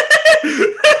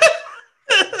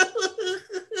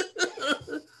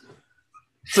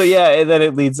 So yeah, and then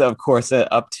it leads, of course,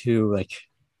 up to like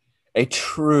a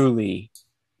truly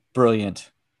brilliant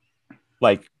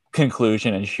like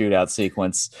conclusion and shootout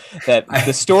sequence that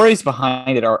the stories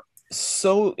behind it are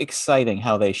so exciting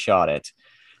how they shot it.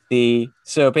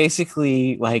 So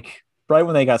basically, like right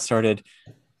when they got started,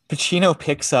 Pacino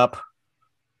picks up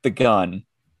the gun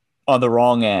on the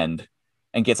wrong end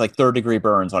and gets like third-degree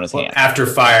burns on his hand. After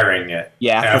firing it.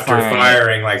 Yeah, after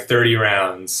firing like 30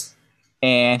 rounds.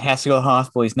 And has to go to the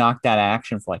hospital. He's knocked out of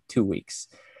action for like 2 weeks.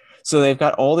 So they've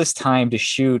got all this time to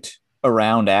shoot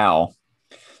around Al.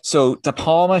 So De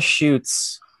Palma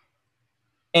shoots,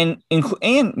 and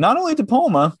not only De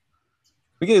Palma,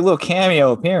 we get a little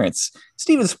cameo appearance.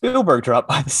 Steven Spielberg dropped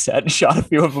by the set and shot a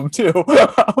few of them too.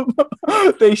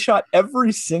 They shot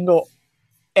every single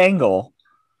angle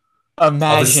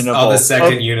imaginable. All the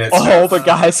second units. All the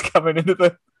guys coming into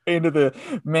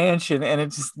the mansion, and it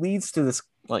just leads to this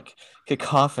like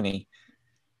cacophony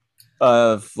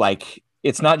of like,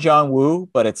 it's not John Woo,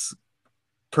 but it's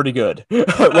pretty good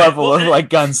level of like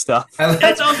gun stuff. I was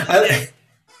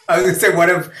gonna say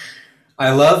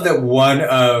I love that one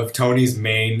of Tony's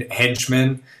main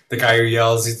henchmen, the guy who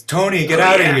yells, "Tony, get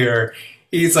out of here!"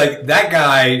 He's like, that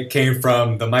guy came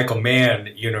from the Michael Mann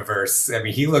universe. I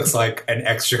mean, he looks like an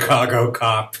ex-Chicago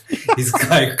cop. He's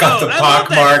like got the pock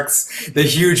marks, the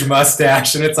huge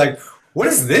mustache, and it's like, what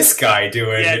is this guy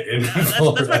doing? That's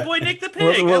my boy Nick the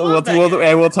Pig.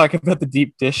 We'll talk about the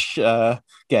deep dish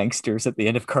gangsters at the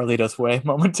end of Carlito's Way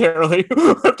momentarily.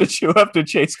 We'll have to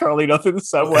chase Carlito through the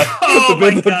subway. Oh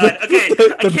my god! Okay,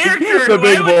 a character the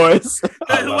big boys.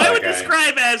 Who I would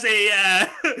describe as a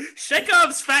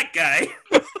Chekhov's fat guy.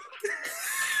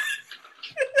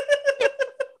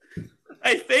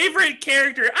 My favorite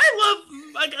character. I love.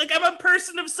 Like I'm a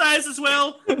person of size as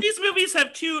well. These movies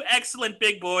have two excellent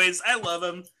big boys. I love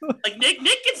them. Like Nick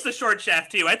gets the short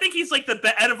shaft too. I think he's like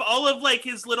out of all of like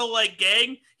his little like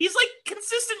gang, he's like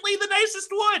consistently the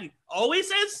nicest one. Always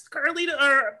has Carlito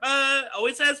or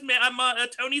always has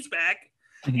Tony's back.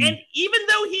 Mm-hmm. And even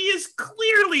though he is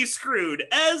clearly screwed,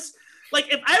 as like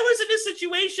if I was in a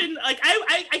situation like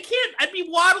I can't, I'd be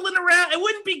waddling around. It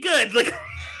wouldn't be good. Like.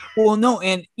 Well, no,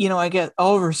 and I get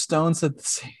Oliver Stone said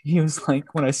this, he was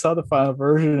like, when I saw the final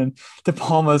version and De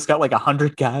Palma's got like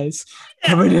 100 guys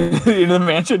coming into the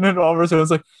mansion, and Oliver Stone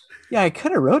was like, yeah, I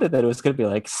kind of wrote it that it was going to be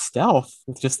like stealth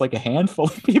with just like a handful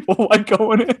of people like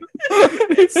going in.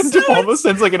 And De Palma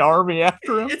sends like an army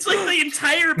after him. It's like the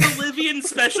entire Bolivian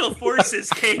special forces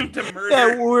came to murder.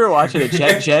 Yeah, we were watching it.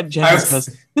 Jen goes,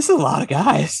 this is a lot of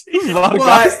guys. This is a lot of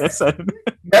guys.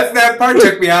 That part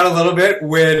took me out a little bit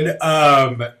when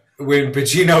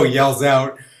Pacino yells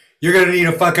out, "You're gonna need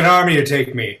a fucking army to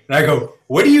take me," and I go,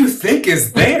 "What do you think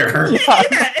is there?" Yeah,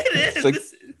 it is. Like,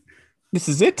 this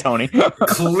is it, Tony.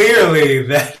 Clearly,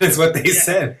 that is what they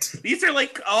sent. These are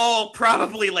like all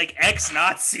probably like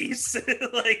ex-Nazis.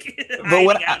 Like, but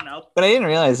what I didn't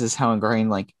realize is how ingrained,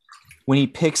 like when he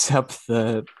picks up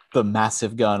the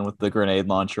massive gun with the grenade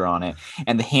launcher on it,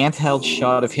 and the handheld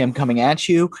shot of him coming at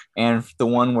you, and the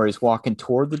one where he's walking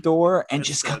toward the door, and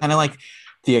just kind of like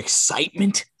the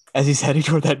excitement as he's heading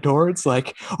toward that door. It's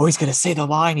like, oh, he's gonna say the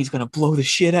line, he's gonna blow the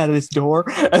shit out of this door,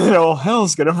 and then all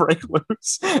hell's gonna break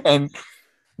loose. And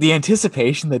the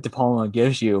anticipation that De Palma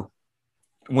gives you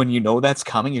when you know that's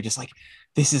coming, you're just like,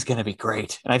 this is gonna be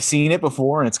great. And I've seen it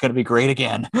before, and it's gonna be great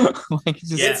again. Like,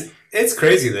 it's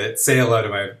crazy that "Say Hello to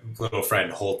My Little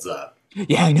Friend" holds up.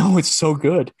 Yeah, I know, it's so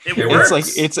good. It works. Like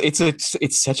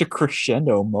it's such a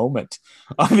crescendo moment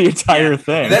on the entire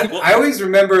thing. I always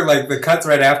remember like the cuts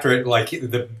right after it, like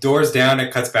the door's down,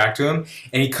 it cuts back to him,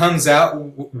 and he comes out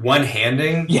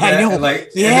one-handing. Yeah, I know.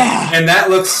 And that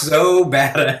looks so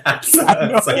badass.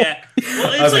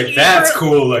 I was like, that's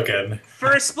cool looking.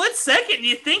 For a split second,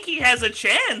 you think he has a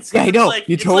chance. Yeah, I know. Like,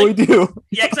 you totally do.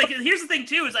 Yeah, it's like, here's the thing,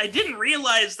 too, is I didn't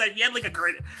realize that he had, like, a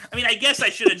grenade. I mean, I guess I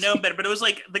should have known better, but it was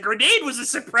like, the grenade was a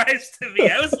surprise to me.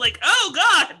 I was like, oh,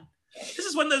 God, this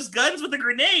is one of those guns with a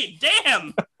grenade.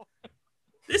 Damn.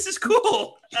 This is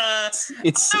cool.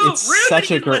 It's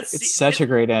such a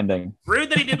great ending.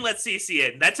 Rude that he didn't let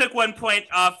Cece in. That took 1 point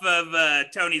off of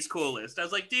Tony's cool list. I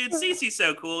was like, dude, Cece's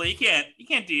so cool. You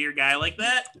can't do your guy like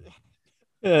that.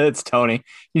 It's Tony.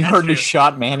 You heard he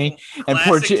shot Manny, and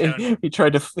poor he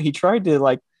tried to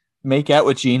like make out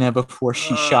with Gina before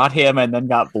she shot him, and then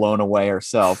got blown away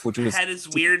herself, which was had his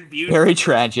weird view, very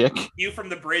tragic. View from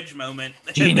the bridge moment.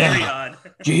 Gina, very odd.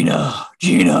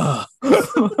 Gina.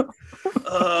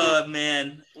 Oh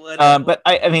man. But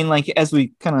I mean, like as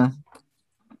we kind of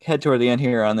head toward the end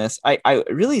here on this. I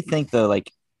really think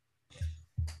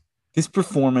this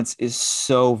performance is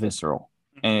so visceral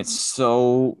and it's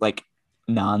so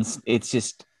it's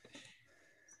just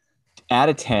out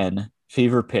of 10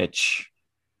 fever pitch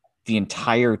the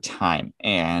entire time.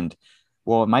 And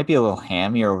while it might be a little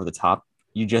hammy or over the top,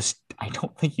 I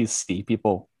don't think you see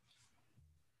people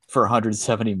for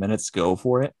 170 minutes go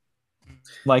for it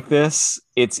like this.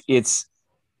 It's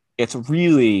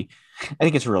really, I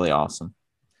think it's really awesome.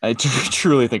 I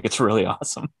truly think it's really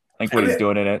awesome. Like what he's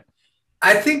doing in it.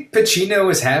 I think Pacino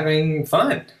was having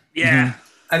fun. Yeah. Mm-hmm.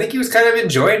 I think he was kind of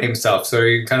enjoying himself. So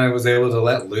he kind of was able to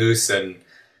let loose and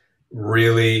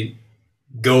really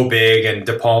go big. And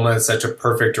De Palma is such a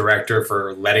perfect director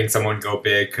for letting someone go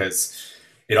big because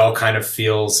it all kind of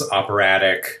feels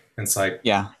operatic. It's like,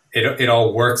 yeah, it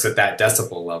all works at that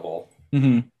decibel level.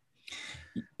 Mm-hmm.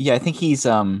 Yeah, I think he's,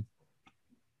 I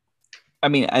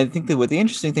think that what the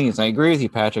interesting thing is, I agree with you,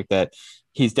 Patrick, that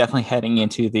he's definitely heading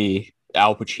into the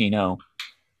Al Pacino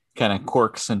kind of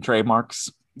quirks and trademarks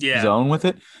zone with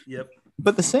it. Yep.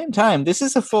 But at the same time, this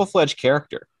is a full-fledged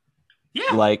character.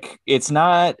 Yeah. Like, it's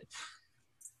not,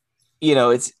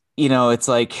 it's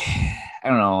like, I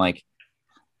don't know, like,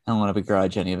 I don't want to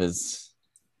begrudge any of his,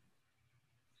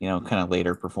 kind of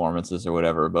later performances or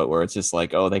whatever, but where it's just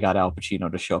like, oh, they got Al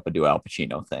Pacino to show up and do Al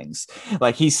Pacino things.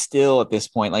 Like, he's still at this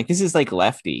point, like, this is like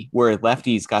Lefty, where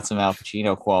Lefty's got some Al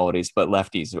Pacino qualities, but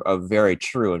Lefty's a very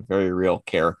true and very real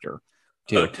character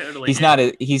too. Oh, totally.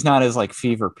 He's not as like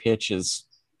fever pitch as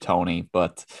Tony,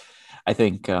 but I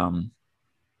think,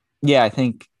 I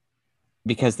think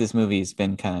because this movie's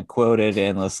been kind of quoted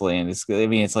endlessly, and it's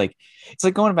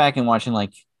like going back and watching,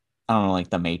 like, I don't know, like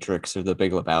The Matrix or The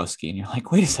Big Lebowski, and you're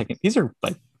like, wait a second, these are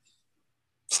like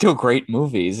still great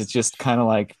movies. It's just kind of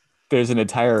like there's an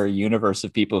entire universe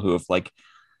of people who have like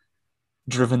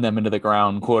driven them into the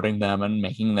ground, quoting them and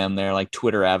making them their like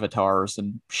Twitter avatars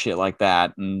and shit like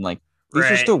that. And like these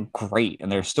are still great, and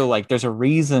they're still like, there's a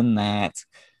reason that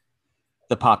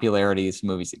the popularity of these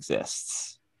movies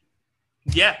exists.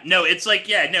 Yeah, no, it's like,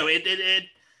 it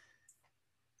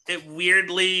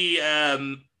weirdly,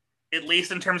 at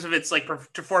least in terms of its like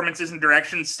performances and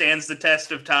direction, stands the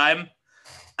test of time.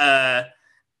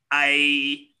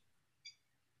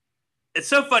 It's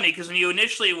so funny because when you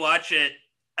initially watch it,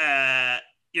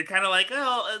 you're kind of like,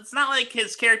 oh, it's not like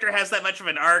his character has that much of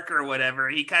an arc or whatever.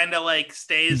 He kind of like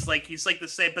stays like he's like the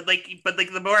same, but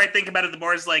the more I think about it, the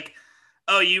more it's like,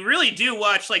 oh, you really do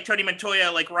watch like Tony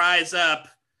Montoya like rise up,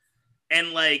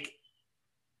 and like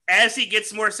as he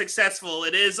gets more successful,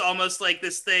 it is almost like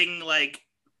this thing like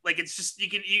it's just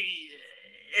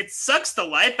it sucks the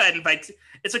life out of him.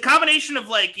 It's a combination of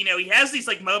like, he has these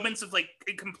like moments of like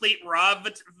complete raw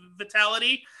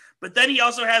vitality, but then he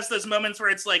also has those moments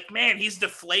where it's like, man, he's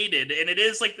deflated. And it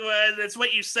is like, that's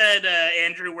what you said,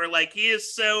 Andrew, where like he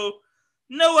is so,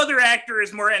 no other actor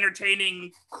is more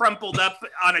entertaining crumpled up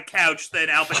on a couch than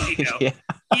Al Pacino. Yeah.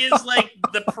 He is like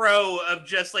the pro of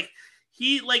just like,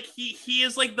 he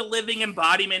is like the living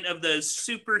embodiment of those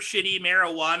super shitty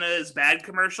marijuana is bad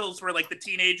commercials where like the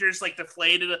teenagers like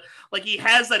deflated. Like he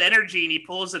has that energy and he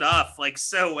pulls it off like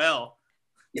so well.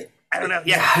 Yeah. I don't know.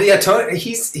 Yeah. Tony,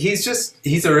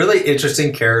 he's a really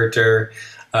interesting character.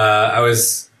 I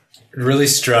was really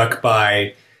struck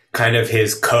by kind of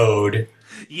his code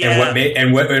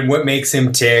and what makes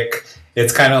him tick.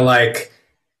 It's kind of like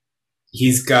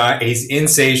he's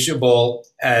insatiable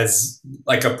as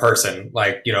like a person,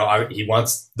 like, he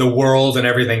wants the world and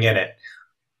everything in it.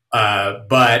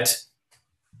 But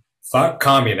fuck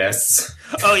communists.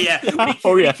 Oh yeah. He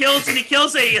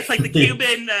kills a like the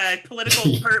Cuban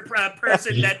political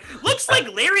person that looks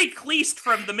like Larry Cleast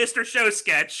from the Mr. Show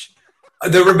sketch.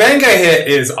 The Rebenga hit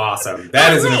is awesome.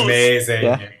 That is an amazing.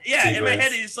 Yeah, in my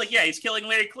head he's like, he's killing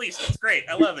Larry Cleast. It's great.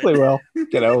 I love it. Well,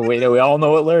 we all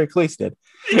know what Larry Cleast did.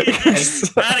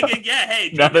 Not a good get.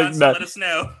 Hey, Johnson, let us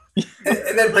know.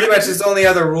 And then pretty much his only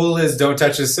other rule is don't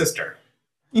touch his sister.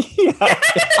 Yeah.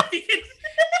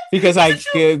 because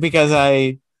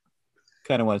I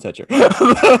kind of want to touch her.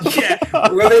 Yeah.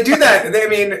 Well, they do that.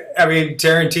 I mean,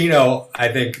 Tarantino, I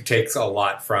think, takes a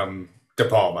lot from De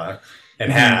Palma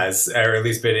and has, or at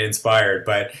least been inspired.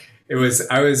 But I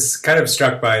was kind of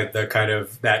struck by the kind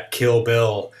of that Kill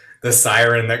Bill, the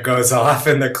siren that goes off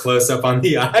and the close up on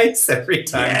the eyes every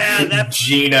time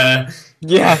Gina.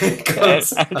 Yeah.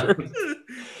 Goes I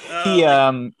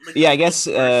guess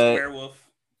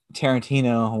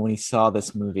Tarantino, when he saw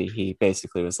this movie, he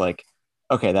basically was like,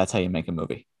 okay, that's how you make a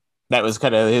movie. That was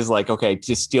kind of his like, okay,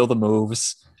 just steal the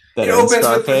moves that are in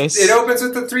Scarface. It opens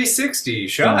with the 360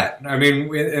 shot. Yeah. I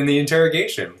mean, in the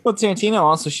interrogation. Well, Tarantino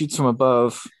also shoots from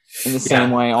above in the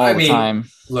same way all the time.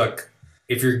 Look,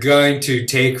 if you're going to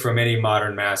take from any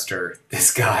modern master,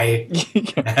 this guy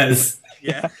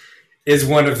is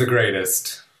one of the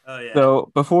greatest. Oh yeah.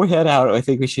 So before we head out, I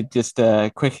think we should just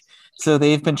quick. So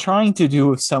they've been trying to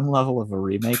do some level of a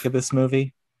remake of this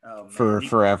movie for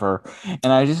forever,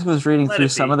 and I just was reading through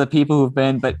some of the people who've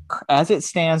been. But as it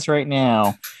stands right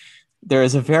now, there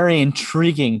is a very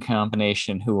intriguing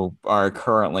combination who are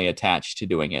currently attached to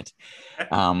doing it.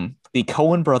 The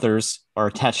Coen brothers are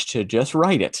attached to just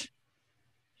write it,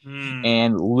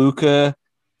 and Luca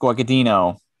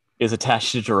Guadagnino is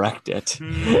attached to direct it.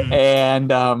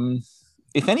 And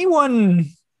if anyone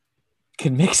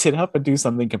can mix it up and do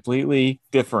something completely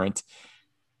different,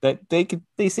 that they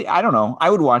say, I don't know, I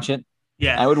would watch it.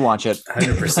 Yeah, I would watch it.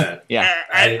 100%. Yeah,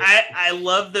 I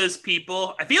love those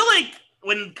people. I feel like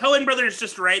when Coen brothers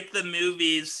just write the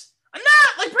movies.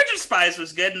 Like Bridge of Spies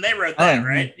was good, and they wrote that,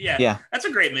 right? Yeah, that's a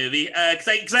great movie.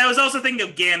 Because I was also thinking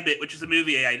of Gambit, which is a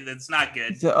movie that's not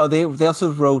good. They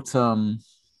also wrote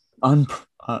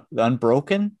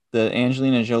Unbroken, the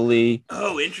Angelina Jolie.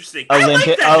 Oh, interesting. I like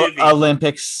that movie.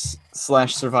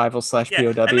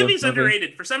 Olympics/survival/POW. That movie's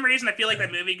underrated. For some reason, I feel like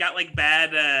that movie got like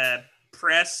bad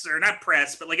press, or not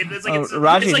press, but like it's like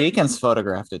Roger Deakins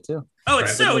photographed it too. Oh,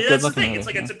 it's that's the thing. It's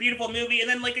like it's a beautiful movie, and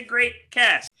then like a great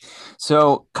cast.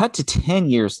 So, cut to 10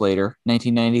 years later,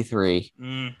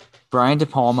 1993. Brian De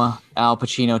Palma, Al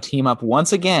Pacino team up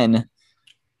once again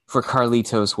for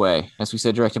Carlito's Way. As we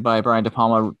said, directed by Brian De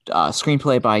Palma,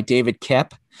 screenplay by David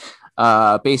Koepp,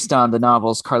 based on the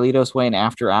novels Carlito's Way and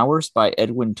After Hours by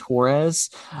Edwin Torres.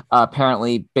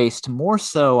 Apparently based more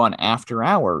so on After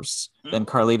Hours than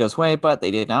Carlito's Way, but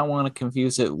they did not want to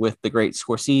confuse it with the great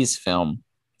Scorsese film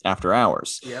After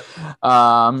Hours. Yep.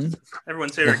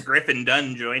 Everyone's favorite Griffin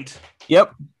Dunn joint.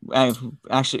 Yep.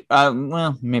 Actually,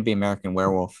 well, maybe American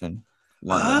Werewolf and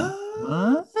That's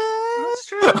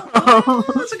true.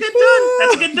 That's a good done.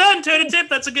 That's a good done. Toe to tip.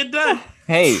 That's a good done.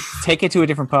 Hey, take it to a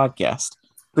different podcast.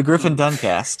 The Griffin Dunn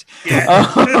cast. Yeah.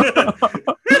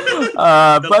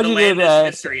 Budgeted at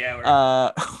Mystery Hour.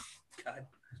 God.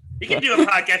 You can do a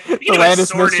podcast. You can the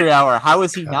Landis Mystery Hour. How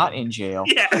is he not in jail?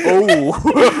 Yeah.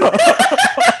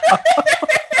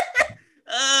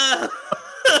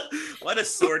 What a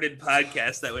sordid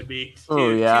podcast that would be.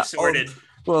 Too sordid.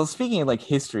 Well, speaking of like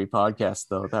history podcasts,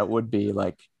 though, that would be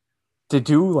like to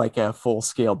do like a full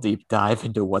scale deep dive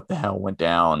into what the hell went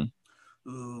down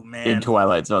in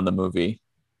Twilight Zone, the movie.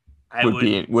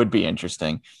 Would be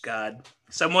interesting. God,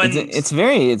 it's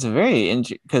very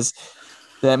because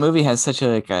that movie has such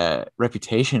a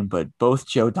reputation, but both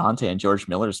Joe Dante and George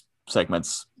Miller's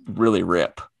segments really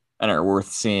rip and are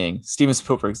worth seeing. Steven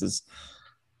Spielberg's is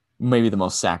maybe the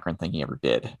most saccharine thing he ever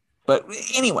did. But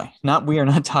anyway, we are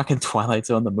not talking Twilight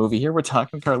Zone, the movie here. We're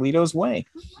talking Carlito's Way.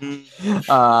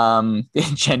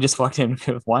 Jen just walked in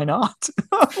with, why not?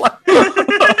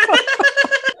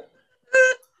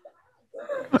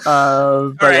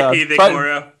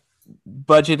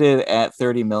 Budgeted at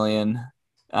 $30 million.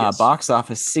 Box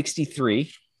office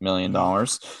 $63 million. I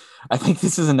think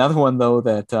this is another one though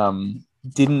that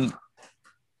didn't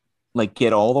like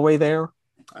get all the way there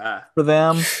for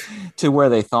them to where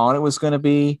they thought it was going to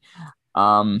be.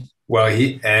 Well,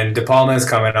 De Palma is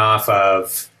coming off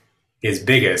of his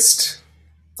biggest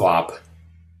flop.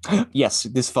 Yes,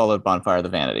 this followed Bonfire of the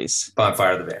Vanities.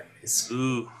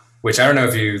 Ooh. Which I don't know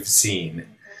if you've seen.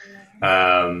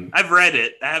 I've read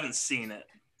it. I haven't seen it.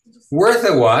 Worth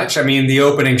a watch. I mean, the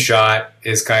opening shot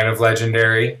is kind of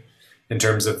legendary in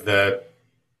terms of the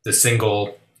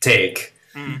single take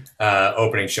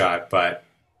opening shot, but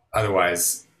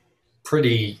otherwise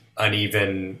pretty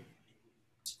uneven,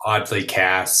 oddly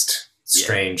cast,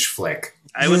 strange flick.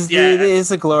 It is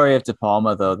the glory of De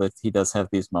Palma, though, that he does have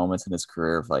these moments in his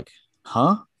career of like,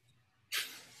 huh?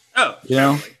 Oh, you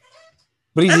know.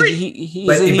 But he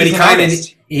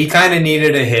kind of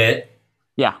needed a hit.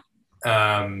 Yeah.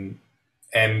 And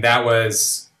that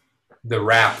was the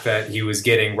rap that he was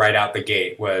getting right out the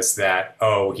gate was that,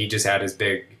 he just had his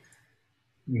big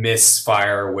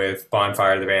misfire with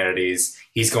Bonfire of the Vanities.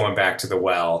 He's going back to the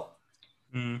well.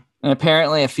 And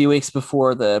apparently a few weeks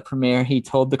before the premiere, he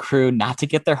told the crew not to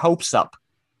get their hopes up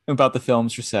about the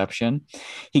film's reception.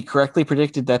 He correctly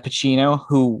predicted that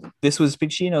this was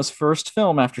Pacino's first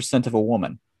film after Scent of a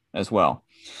Woman as well.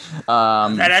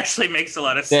 That actually makes a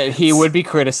lot of sense. That he would be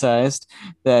criticized.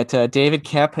 That David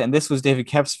Koepp, and this was David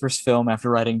Koepp's first film after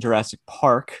writing Jurassic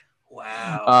Park.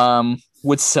 Wow.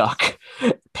 Would suck.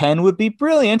 Penn would be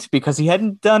brilliant because he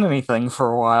hadn't done anything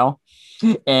for a while.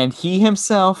 And he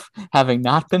himself, having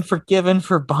not been forgiven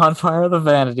for Bonfire of the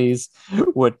Vanities,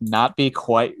 would not be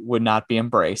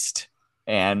embraced.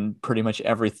 and pretty much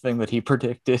everything that he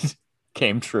predicted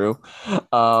came true.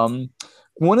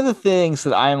 One of the things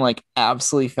that I'm like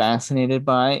absolutely fascinated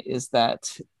by is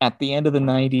that at the end of the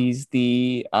 90s,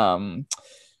 the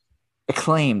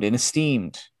acclaimed and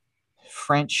esteemed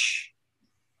French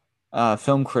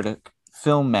film critic,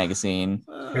 film magazine,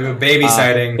 baby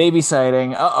sighting. Baby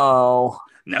sighting. Uh-oh.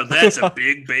 Now that's a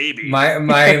big baby.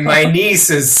 My niece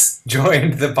has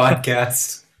joined the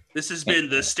podcast. This has been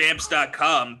the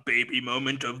Stamps.com baby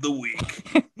moment of the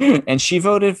week. And she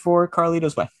voted for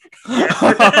Carlito's Way.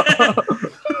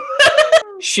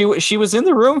 She was in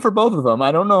the room for both of them.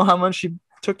 I don't know how much she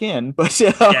took in, but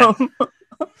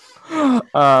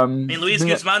I mean, Luis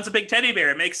Guzman's a big teddy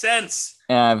bear. It makes sense.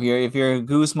 If you're a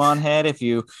Guzman head, if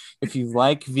you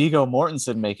like Viggo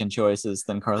Mortensen making choices,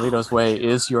 then Carlito's Way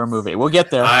is your movie. We'll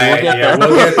get there. We'll get there.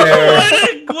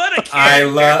 What a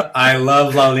character. I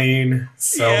love Lalin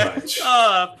so much.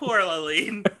 Oh, poor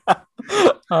Lalin.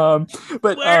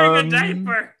 But wearing a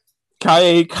diaper.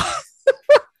 Kaye.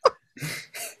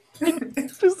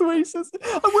 Just the way he says it.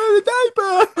 I'm wearing a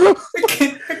diaper. I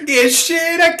can't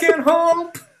shit. I can't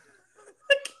help.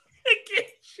 I can't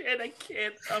shit. I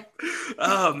can't help.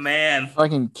 Oh man.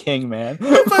 Fucking king, man.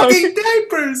 Fucking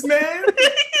diapers, man.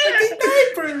 Fucking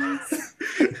diapers.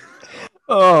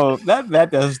 Oh,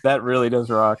 that really does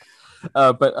rock.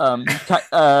 But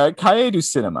Cahiers du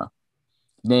Cinema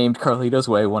named Carlito's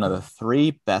Way one of the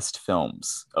 3 best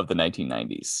films of the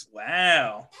 1990s.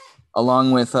 Wow.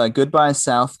 Along with Goodbye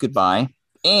South, Goodbye,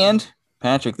 and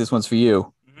Patrick, this one's for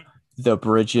you. Mm-hmm. The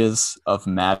Bridges of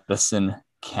Madison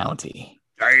County.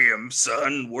 Damn,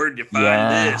 son, where'd you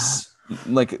find this?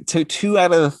 Like 2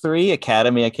 out of the 3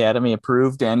 Academy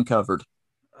approved and covered.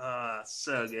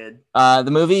 So good. The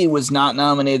movie was not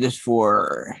nominated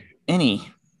for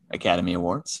any Academy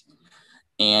Awards,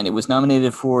 and it was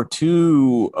nominated for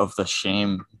 2 of the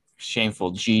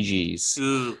shameful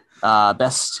GGs.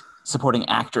 Best Supporting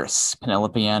Actress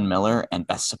Penelope Ann Miller and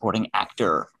Best Supporting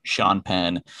Actor Sean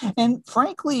Penn. And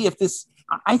frankly,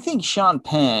 I think Sean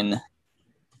Penn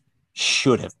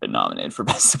should have been nominated for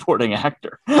Best Supporting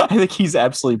Actor. I think he's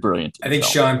absolutely brilliant. I think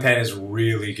Sean Penn is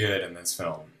really good in this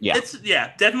film. Yeah. It's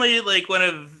definitely like one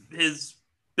of his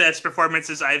best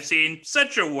performances I've seen.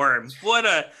 Such a worm. What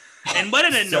an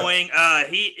annoying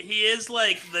he is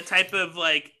like the type of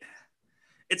like,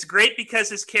 it's great because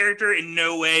his character in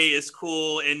no way is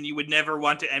cool and you would never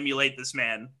want to emulate this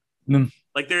man.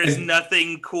 Like there is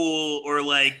nothing cool or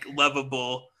like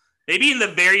lovable. Maybe in the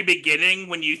very beginning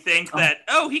when you think that,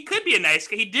 he could be a nice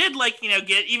guy. He did like,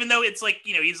 get, even though it's like,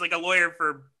 he's like a lawyer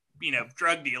for,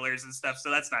 drug dealers and stuff. So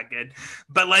that's not good.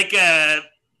 But like,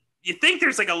 you think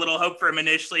there's like a little hope for him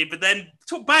initially, but then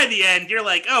by the end you're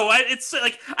like, it's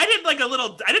like, I did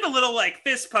a little like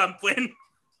fist pump when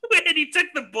he took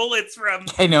the bullets from.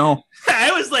 I know.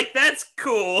 I was like, that's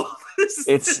cool.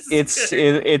 It's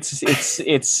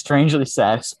strangely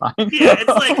satisfying. Yeah, it's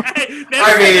like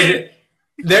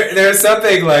there's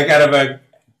something like out of a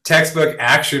textbook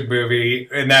action movie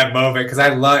in that moment because I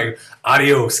love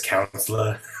adios,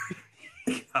 counselor.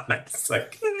 It's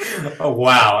like, oh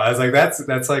wow! I was like,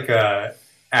 that's like a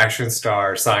action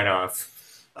star sign off.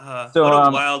 What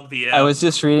a wild VO. I was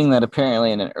just reading that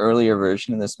apparently in an earlier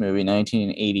version of this movie,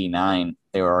 1989,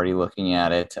 they were already looking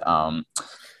at it.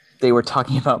 They were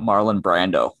talking about Marlon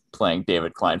Brando playing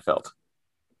David Kleinfeld.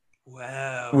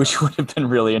 Wow. Which would have been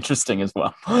really interesting as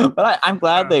well. But I'm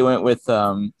glad they went with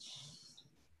Sean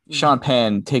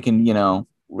Penn taking,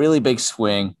 really big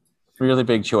swing, really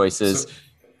big choices. So,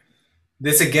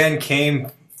 this again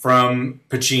came from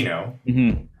Pacino.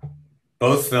 Mm-hmm.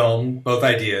 Both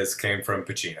ideas came from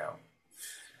Pacino.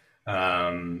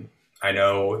 I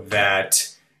know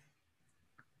that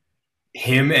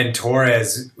him and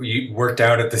Torres worked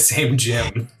out at the same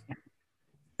gym.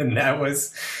 And that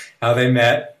was how they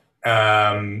met.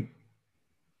 And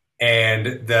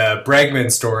the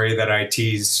Bregman story that I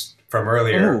teased from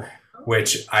earlier,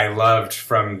 which I loved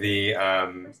from the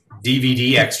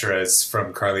DVD extras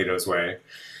from Carlito's Way,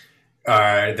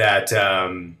 that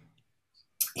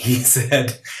he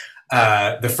said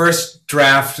the first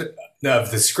draft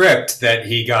of the script that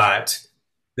he got,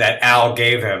 that Al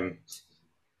gave him,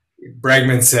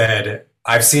 Bregman said,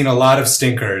 "I've seen a lot of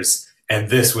stinkers, and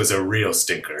this was a real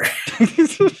stinker."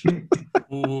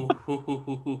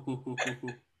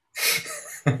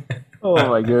 Oh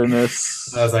my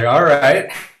goodness. I was like, all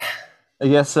right. I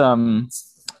guess so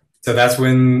that's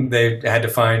when they had to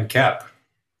find Kep.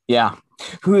 Yeah.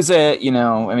 Who's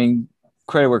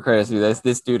credit where credit's due.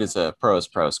 This dude is a pro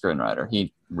screenwriter.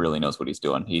 He really knows what he's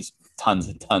doing. He's tons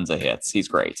and tons of hits. He's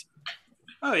great.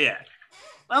 Oh yeah.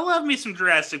 I love me some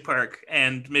Jurassic Park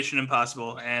and Mission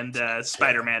Impossible and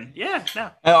Spider-Man. Yeah,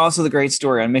 no. And also the great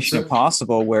story on Mission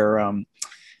Impossible where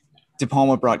De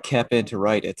Palma brought Kep in to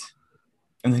write it.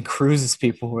 And then Cruise's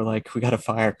people were like, we got to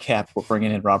fire Kep. We're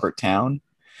bringing in Robert Towne.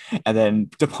 And then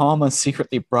De Palma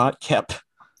secretly brought Kep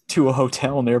to a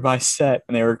hotel nearby set,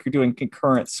 and they were doing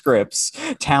concurrent scripts.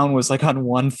 Towne was like on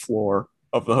one floor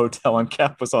of the hotel, and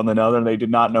Kep was on another, and they did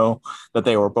not know that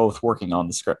they were both working on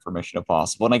the script for Mission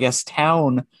Impossible. And I guess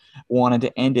Towne wanted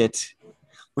to end it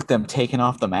with them taking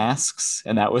off the masks,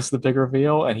 and that was the big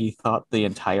reveal. And he thought the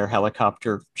entire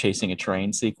helicopter chasing a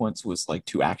train sequence was like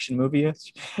too action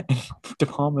movie-ish. And De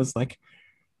Palma's like,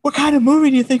 what kind of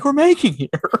movie do you think we're making here?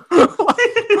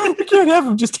 We can't have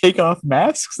them just take off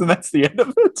masks and that's the end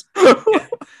of it.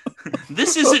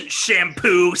 This isn't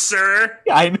shampoo, sir.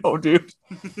 Yeah, I know, dude.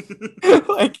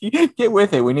 Like, get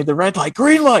with it. We need the red light,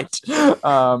 green light.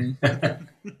 I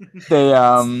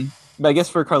guess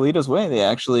for Carlito's Way, they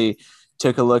actually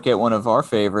took a look at one of our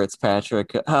favorites,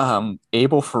 Patrick.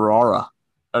 Abel Ferrara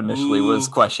initially was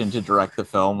questioned to direct the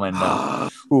film, and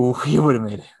he would have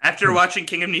made it. After watching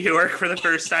King of New York for the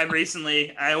first time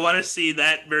recently, I want to see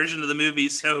that version of the movie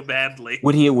so badly.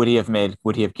 Would he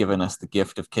have given us the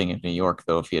gift of King of New York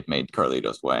though if he had made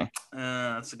Carlito's Way?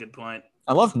 That's a good point.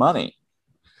 I love money.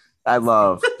 I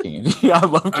love King of New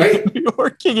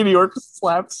York. King of New York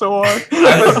slapped so hard.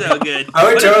 That was so good. I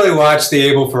would totally watch the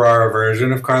Abel Ferrara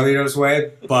version of Carlito's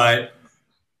Way, but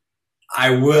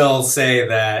I will say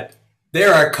that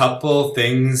there are a couple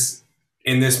things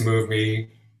in this movie,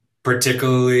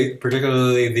 particularly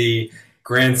the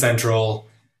Grand Central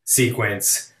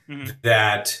sequence,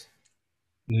 that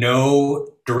no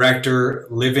director,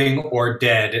 living or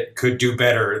dead, could do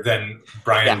better than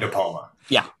Brian De Palma.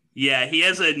 Yeah. Yeah, he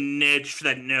has a niche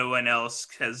that no one else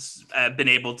has been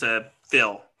able to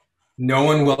fill. No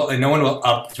one will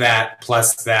up that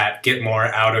plus that, get more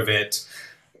out of it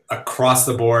across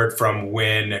the board from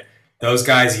when those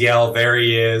guys yell, "There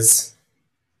he is,"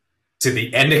 to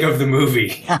the ending of the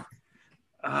movie. Yeah.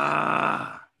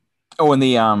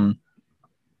 And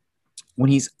when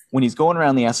he's going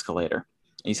around the escalator,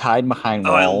 he's hiding behind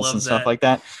walls and stuff like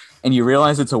that, and you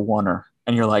realize it's a oneer,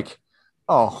 and you're like,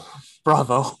 "Oh,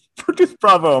 bravo,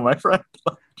 bravo, my friend!"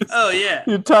 The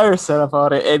entire setup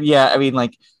on it, and yeah, I mean,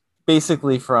 like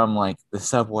basically from like the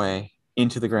subway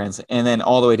into the Grand, and then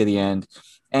all the way to the end.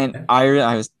 And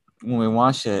I was. When we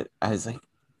watched it, I was like,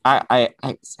 I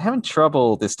was having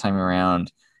trouble this time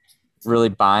around really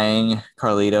buying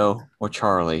Carlito or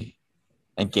Charlie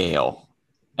and Gail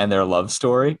and their love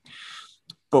story.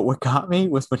 But what got me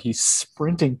was when he's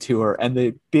sprinting to her and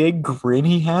the big grin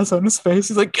he has on his face.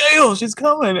 He's like, Gail, she's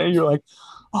coming. And you're like,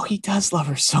 oh, he does love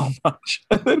her so much.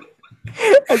 And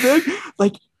then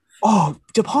like, oh,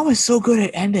 De Palma's so good at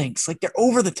endings. Like, they're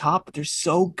over the top, but they're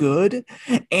so good.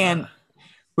 And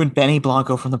when Benny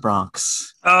Blanco from the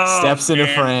Bronx steps into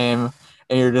frame,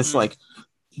 and you're just like,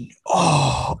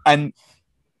 oh, and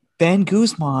Ben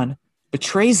Guzman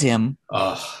betrays him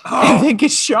and then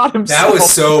gets shot himself. That was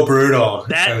so brutal.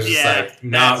 That was just like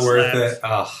not worth it.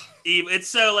 It's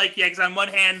so like, because on one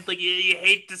hand, like you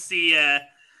hate to see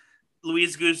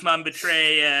Luis Guzman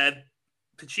betray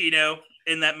Pacino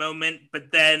in that moment,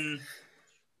 but then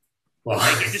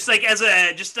like just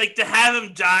to have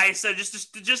him die, so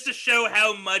just to show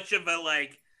how much of a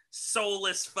like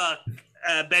soulless fuck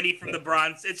Benny from the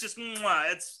Bronx. It's just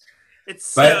it's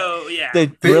so yeah. The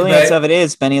brilliance of it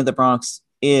is Benny of the Bronx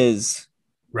is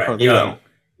young,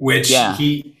 which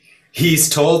he's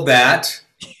told that,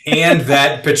 and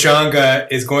that Pachanga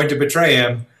is going to betray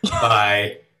him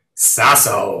by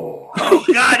Sasso. Oh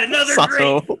God, another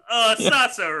great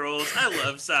Sasso rules. I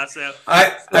love Sasso.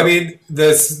 I mean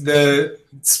the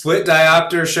split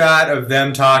diopter shot of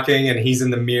them talking, and he's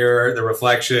in the mirror, the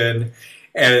reflection,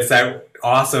 and it's that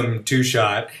awesome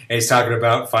 2-shot, and he's talking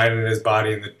about finding his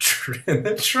body in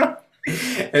the trunk,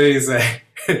 and he's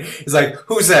like,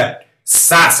 who's that?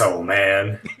 Sasso,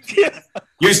 man.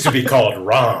 Used to be called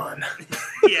Ron.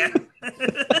 Yeah.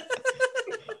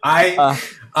 I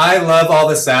love all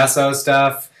the Sasso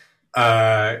stuff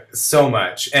so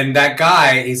much. And that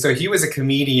guy, so he was a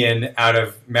comedian out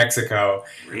of Mexico.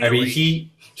 Really? I mean,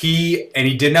 he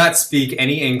did not speak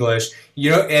any English.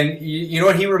 You know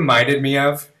what he reminded me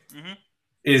of? Mm-hmm.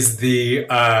 Is the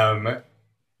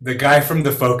guy from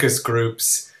the focus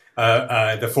groups,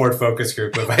 the Ford focus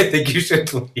group of I Think You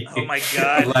Should Leave. Oh my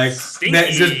God. Like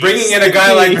just bringing in a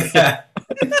guy like that.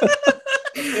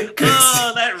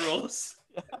 Oh, that rules.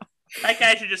 That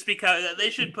guy should just they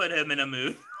should put him in a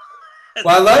movie.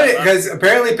 Well, I love it because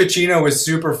apparently Pacino was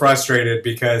super frustrated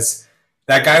because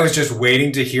that guy was just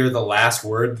waiting to hear the last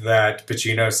word that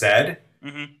Pacino said.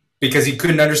 because he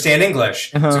couldn't understand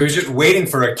English. So he was just waiting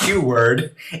for a Q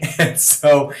word. And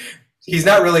so he's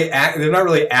not really they're not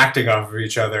really acting off of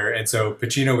each other. And so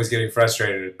Pacino was getting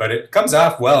frustrated, but it comes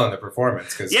off well in the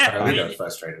performance because Carlito's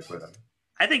frustrated with him.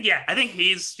 I think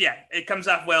it comes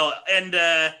off well. And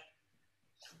I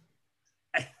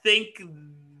think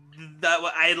that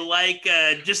I like,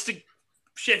 just to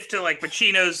shift to like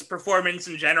Pacino's performance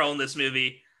in general in this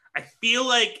movie, I feel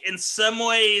like in some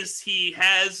ways he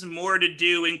has more to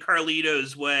do in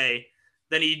Carlito's way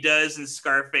than he does in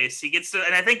Scarface. He gets to,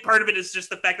 and I think part of it is just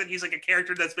the fact that he's like a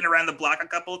character that's been around the block a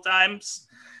couple of times,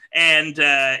 and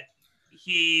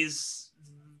he's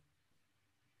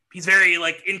very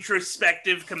like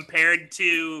introspective compared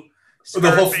to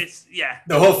Scarface.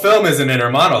 The whole film is an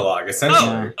inner monologue,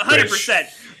 essentially. 100%.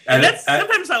 And that's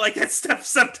sometimes I like that stuff.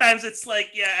 Sometimes it's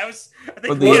like, I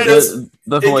think the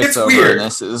voiceover in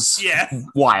this is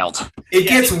wild. It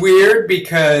gets weird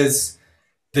because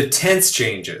the tense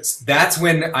changes. That's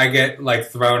when I get like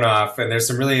thrown off, and there's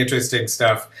some really interesting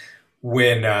stuff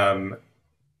when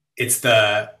it's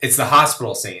the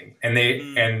hospital scene, and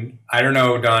and I don't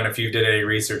know, Don, if you did any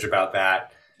research about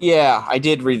that. Yeah, I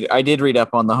did read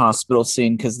up on the hospital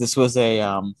scene because this was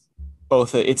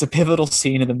it's a pivotal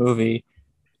scene in the movie.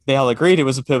 They all agreed it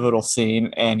was a pivotal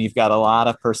scene, and you've got a lot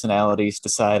of personalities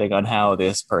deciding on how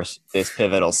this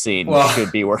pivotal scene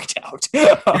should be worked out.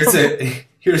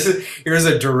 Here's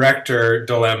a director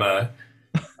dilemma.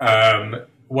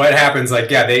 What happens? Like,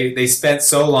 they spent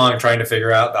so long trying to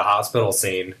figure out the hospital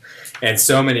scene, and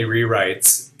so many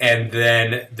rewrites, and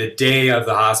then the day of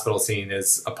the hospital scene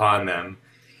is upon them,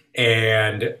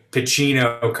 and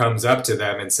Pacino comes up to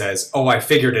them and says, "Oh, I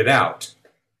figured it out.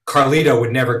 Carlito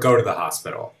would never go to the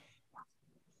hospital.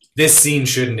 This scene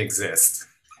shouldn't exist."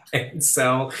 And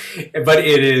so, but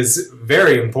it is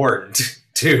very important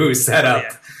to set up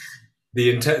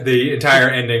the entire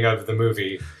ending of the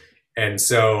movie. And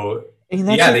so,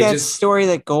 that's story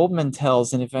that Goldman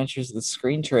tells in Adventures of the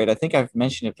Screen Trade. I think I've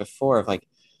mentioned it before. Of like,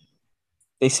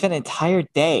 they spent an entire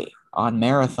day on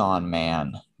Marathon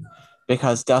Man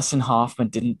because Dustin Hoffman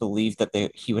didn't believe that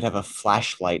he would have a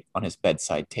flashlight on his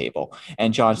bedside table.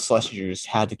 And John Schlesinger just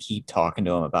had to keep talking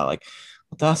to him about like,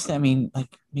 well, Dustin, I mean, like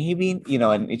maybe,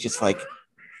 and it's just like,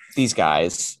 these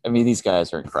guys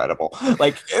are incredible.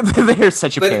 Like, they're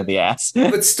such a pain in the ass.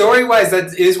 But story-wise,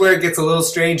 that is where it gets a little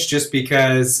strange just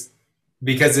because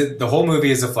the whole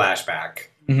movie is a flashback,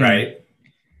 right?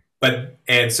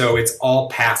 And so it's all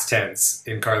past tense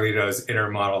in Carlito's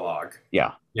inner monologue.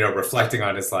 Yeah. Reflecting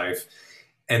on his life.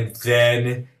 And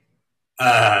then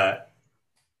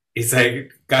he's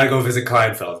like, gotta go visit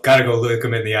Kleinfeld. Gotta go look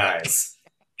him in the eyes.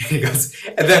 And he goes,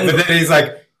 but then he's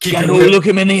like, look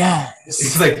him in the eyes.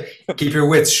 He's like, keep your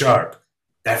wits sharp.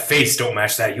 That face don't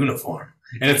match that uniform.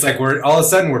 And it's like, we're all of a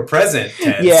sudden we're present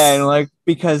tense. Yeah, and like,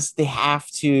 because they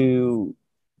have to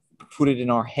put it in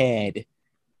our head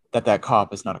that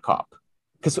cop is not a cop.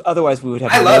 Because otherwise we would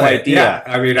have no idea. Yeah.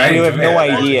 I mean, we would have no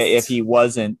idea if he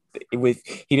wasn't.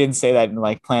 He didn't say that and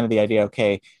like planted the idea.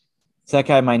 Okay, so that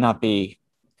guy might not be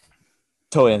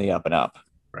totally in the up and up.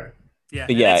 Right. Yeah.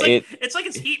 But it's like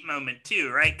his Heat moment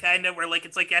too, right? Kind of where like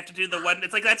it's like you have to do the one.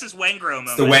 It's like that's his Wangro moment.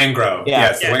 It's the Wangro.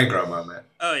 Yeah, it's the Wangro moment.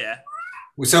 Oh yeah.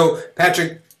 So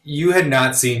Patrick, you had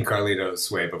not seen Carlito's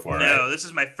Way before, right? No, this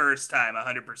is my first time,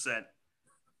 100%.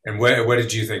 And what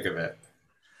did you think of it?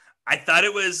 I thought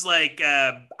it was like,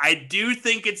 I do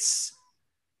think it's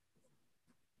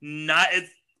not,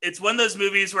 it's one of those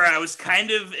movies where I was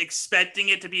kind of expecting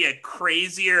it to be a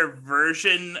crazier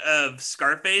version of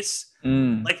Scarface.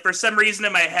 Like for some reason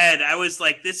in my head, I was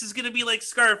like, this is going to be like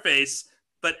Scarface,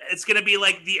 but it's going to be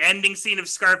like the ending scene of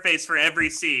Scarface for every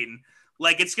scene.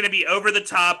 Like it's going to be over the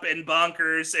top and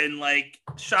bonkers, and like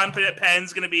Sean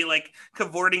Penn's going to be like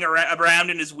cavorting around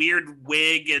in his weird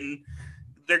wig, and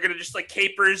they're going to just like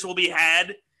capers will be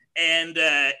had. And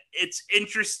it's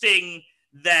interesting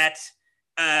that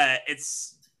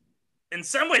it's in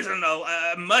some ways, I don't know,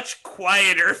 a much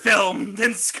quieter film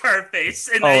than Scarface.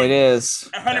 And it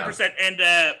is 100%.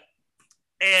 Yeah.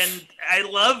 And I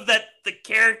love that the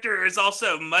character is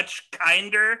also much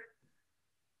kinder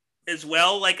as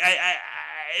well. Like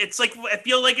it's like, I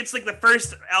feel like it's like the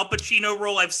first Al Pacino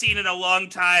role I've seen in a long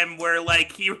time where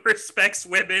like he respects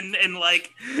women and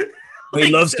like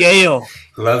he loves Gail.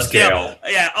 Loves Gail.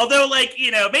 Yeah. Although like,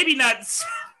 maybe not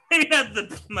maybe not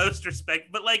the most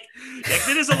respect, but like, yeah,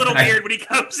 it is a little weird when he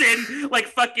comes in like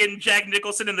fucking Jack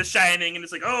Nicholson in The Shining, and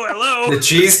it's like, oh, hello, the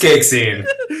cheesecake scene.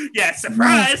 Yeah,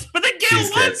 surprise! But then Gale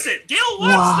wants it. Gale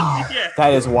wants it. Yeah.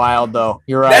 That is wild, though.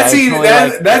 You're right.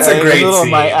 That's a great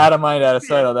scene. Out of mind, out of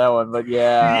sight on that one, but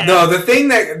yeah. No, the thing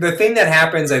that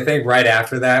happens, I think, right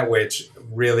after that, which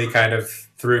really kind of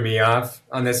threw me off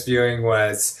on this viewing,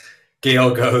 was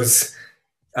Gale goes,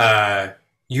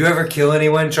 "You ever kill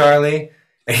anyone, Charlie?"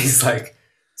 And he's like,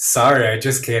 "Sorry, I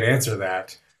just can't answer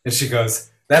that." And she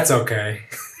goes, "That's okay."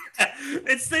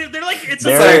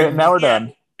 Now we're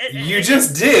done. You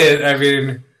just did. I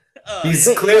mean, he's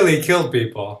clearly killed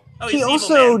people. Oh, he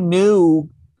also knew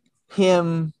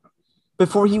him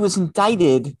before he was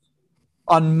indicted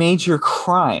on major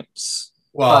crimes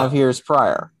 5 years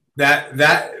prior.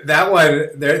 That one,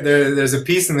 there's a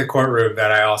piece in the courtroom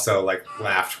that I also like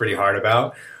laughed pretty hard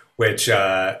about, which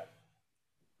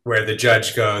where the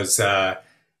judge goes,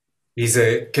 he's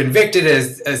a convicted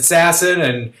assassin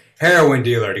and heroin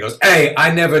dealer. And he goes, "Hey,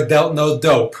 I never dealt no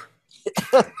dope."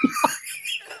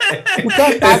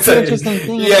 That's an interesting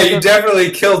thing. Yeah, you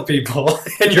definitely killed people,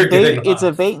 and you're getting off. It's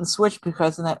a bait and switch,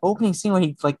 because in that opening scene where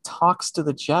he like talks to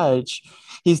the judge,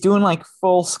 he's doing like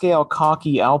full scale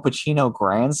cocky Al Pacino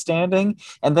grandstanding,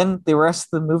 and then the rest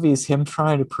of the movie is him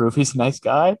trying to prove he's a nice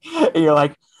guy. And you're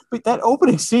like, but that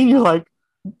opening scene, you're like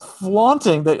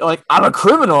flaunting that, like, I'm a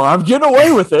criminal, I'm getting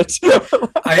away with it.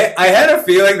 I had a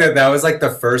feeling that was like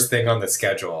the first thing on the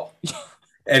schedule.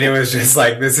 And it was just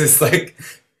like, this is like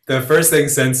the first thing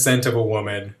since Scent of a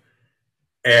Woman.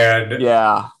 And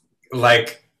yeah,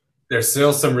 like there's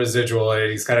still some residual, and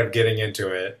he's kind of getting into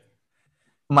it.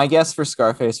 My guess for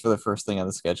Scarface for the first thing on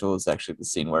the schedule is actually the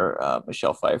scene where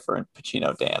Michelle Pfeiffer and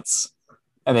Pacino dance.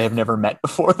 And they have never met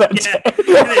before that day.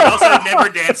 And they also have never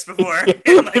danced before.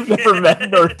 They've never met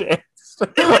nor danced.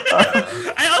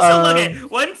 I also look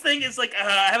at one thing is like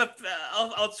I have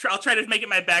I'll try to make it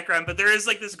my background, but there is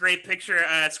like this great picture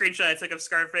screenshot I took of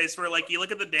Scarface where like you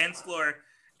look at the dance floor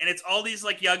and it's all these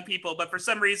like young people, but for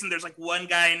some reason there's like one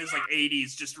guy in his like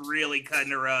 80s just really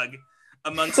cutting a rug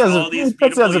amongst all these beautiful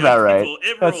that sounds young about right. people.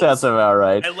 That sounds about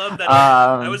right. I love that.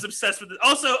 I was obsessed with it.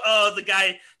 Also, the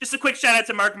guy. Just a quick shout out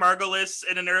to Mark Margolis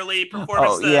in an early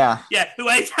performance. Oh yeah, who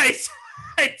I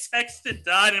texted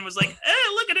Don and was like, "Hey,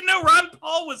 look, I didn't know Ron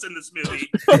Paul was in this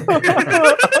movie."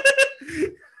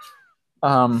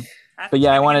 But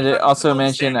yeah, I wanted to also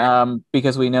mention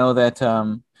because we know that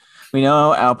we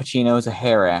know Al Pacino is a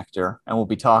hair actor, and we'll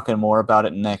be talking more about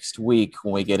it next week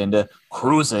when we get into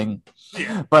Cruising.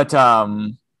 Yeah. But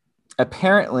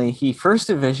apparently he first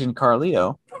envisioned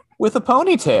Carlito with a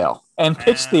ponytail and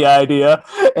pitched the idea,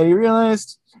 and he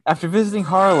realized after visiting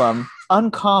Harlem,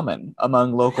 uncommon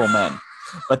among local men,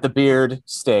 but the beard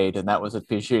stayed, and that was a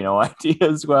Pacino idea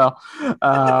as well.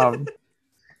 And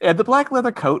the black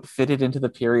leather coat fitted into the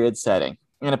period setting,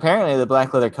 and apparently the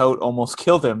black leather coat almost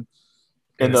killed him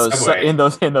in those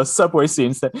subway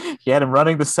scenes. That he had him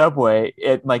running the subway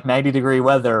at like 90-degree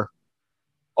weather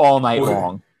all night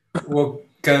long. Well,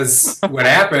 because what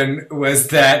happened was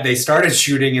that they started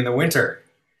shooting in the winter.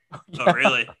 Oh,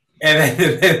 really? And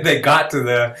then they got to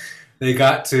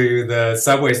the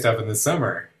subway stuff in the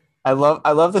summer. I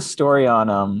love the story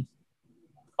on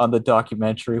the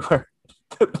documentary where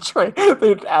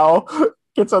the owl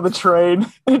gets on the train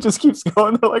and it just keeps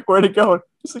going. They're like, "Where'd it go?"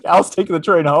 He's like, "Al's taking the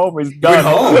train home. He's done.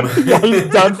 Home. Yeah, he's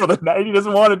done for the night. He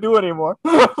doesn't want to do anymore."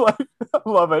 Like, I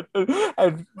love it.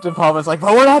 And De Palma's like,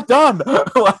 "But we're not done."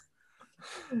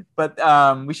 But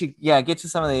we should get to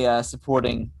some of the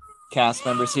supporting cast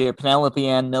members here. Penelope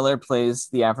Ann Miller plays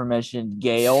the aforementioned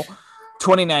Gale,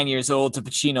 29 years old. To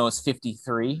Pacino is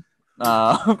 53.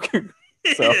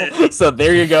 So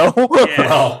there you go. Yeah.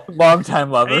 Well,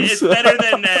 long-time lovers. It's better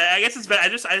than I guess it's better.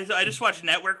 I just watched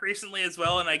Network recently as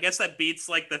well, and I guess that beats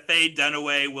like the Faye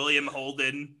Dunaway, William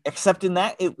Holden. Except in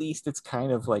that, at least it's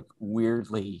kind of like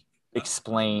weirdly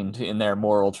explained in their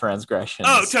moral transgressions.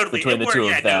 Oh, totally. Between the two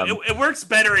of them. It works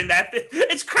better in that.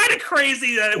 It's kind of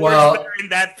crazy that it works better in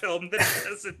that film than it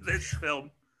does in this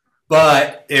film.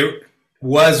 But it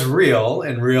was real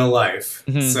in real life,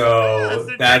 so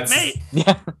that's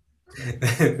yeah.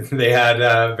 They had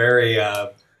a very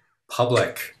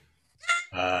public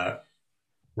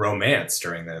romance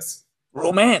during this.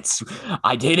 Romance.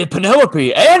 I dated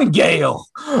Penelope and Gale.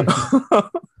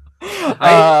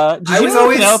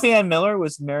 Penelope Ann Miller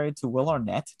was married to Will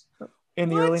Arnett in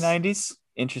the early 90s.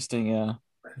 Interesting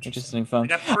fun.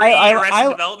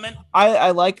 Development.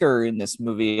 I like her in this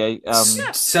movie.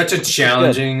 Such a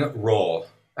challenging role.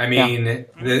 I mean,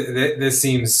 this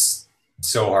seems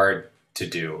so hard to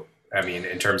do. I mean,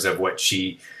 in terms of what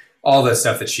she all the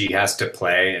stuff that she has to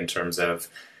play in terms of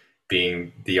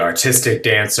being the artistic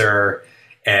dancer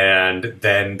and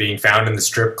then being found in the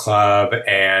strip club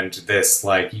and this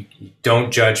like you don't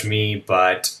judge me,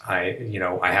 but I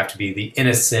have to be the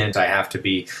innocent. I have to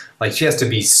be like she has to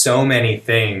be so many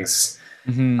things.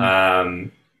 Mm-hmm.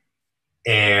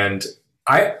 And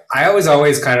I was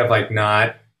always kind of like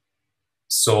not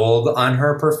sold on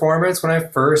her performance when I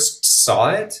first saw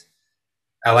it.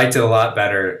 I liked it a lot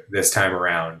better this time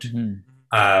around.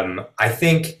 Mm-hmm. I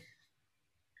think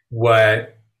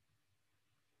what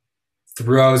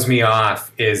throws me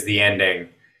off is the ending,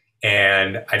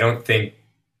 and I don't think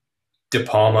De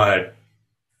Palma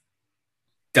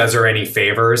does her any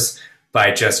favors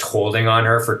by just holding on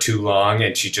her for too long,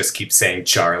 and she just keeps saying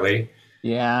Charlie.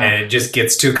 Yeah, and it just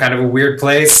gets to kind of a weird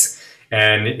place,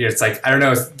 and it's like, I don't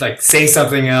know, like say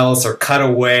something else or cut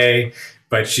away,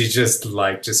 but she's just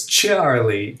like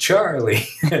Charlie,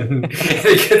 and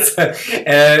it gets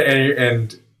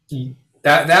and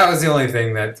that was the only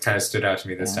thing that kind of stood out to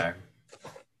me this time.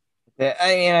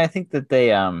 I think that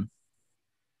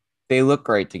they look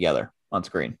great together on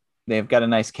screen. They've got a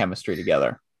nice chemistry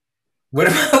together. What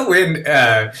about when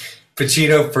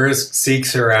Pacino first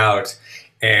seeks her out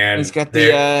and he's got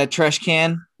the trash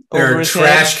can? There are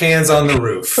trash cans on the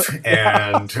roof.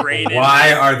 And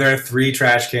why are there 3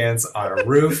 trash cans on a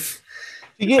roof?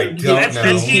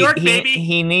 That's New York, baby.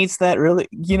 He needs that really,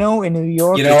 in New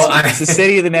York, it's the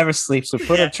city that never sleeps. So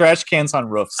put up trash cans on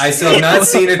roofs. I still have not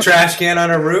seen a trash can on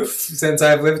a roof since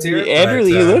I've lived here. Andrew,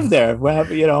 you live there. Well,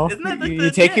 you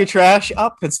take your trash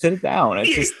up instead of down. It's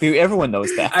just everyone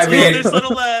knows that. I mean, there's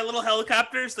little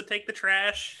helicopters that take the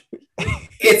trash.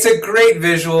 It's a great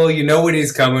visual. You know what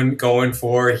he's going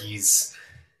for. He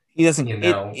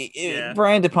doesn't.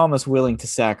 Brian De Palma's willing to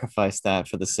sacrifice that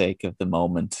for the sake of the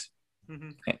moment.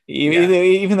 Mm-hmm.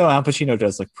 Even though Al Pacino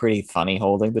does look pretty funny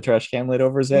holding the trash can lid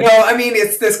over his head. No, I mean,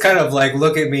 it's this kind of like,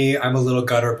 look at me, I'm a little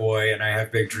gutter boy and I have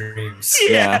big dreams.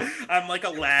 Yeah. I'm like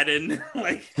Aladdin.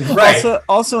 Right.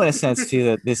 Also in a sense too,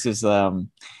 that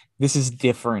this is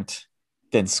different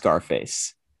than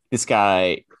Scarface. This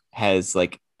guy has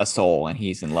like a soul and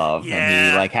he's in love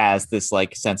and he like has this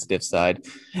like sensitive side.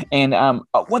 And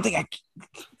one thing I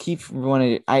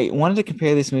wanted to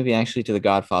compare this movie actually to The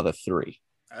Godfather 3.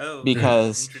 Oh,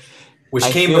 because which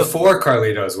came before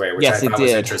Carlito's Way, which I thought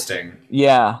was interesting.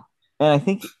 Yeah, and I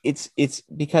think it's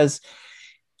because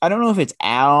I don't know if it's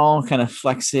Al kind of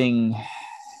flexing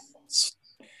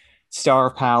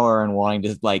star power and wanting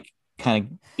to like kind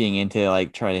of being into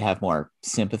like try to have more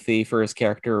sympathy for his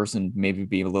characters and maybe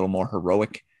be a little more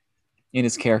heroic in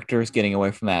his characters, getting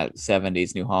away from that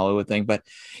 70s New Hollywood thing. But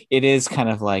it is kind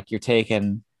of like you're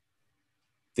taking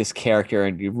this character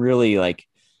and you really like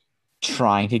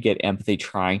trying to get empathy,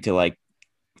 trying to like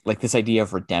this idea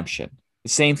of redemption. The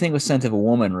same thing with Scent of a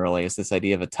Woman really is this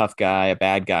idea of a tough guy, a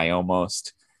bad guy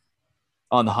almost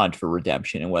on the hunt for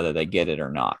redemption and whether they get it or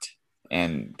not,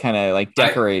 and kind of like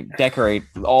decorate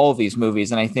all of these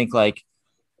movies. And I think like,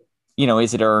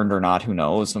 is it earned or not? Who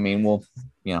knows? I mean,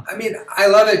 I mean, I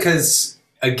love it because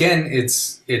again,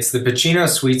 it's the Pacino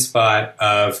sweet spot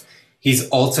of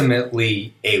he's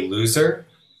ultimately a loser,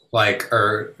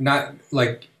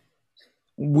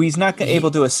 he's not able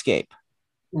to escape.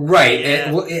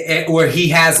 Right. Where he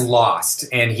has lost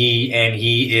and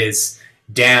he is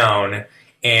down.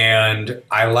 And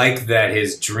I like that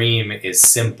his dream is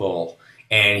simple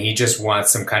and he just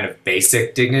wants some kind of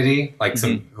basic dignity, like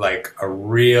some, like a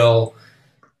real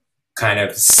kind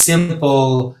of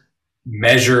simple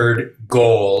measured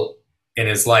goal in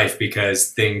his life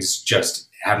because things just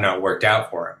have not worked out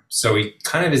for him. So he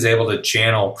kind of is able to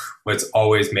channel what's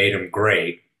always made him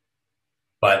great.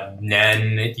 But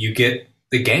then you get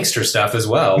the gangster stuff as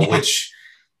well, which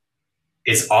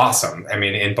is awesome. I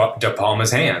mean, in De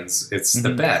Palma's hands, it's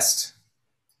the best.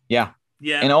 Yeah.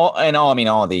 And all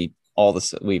the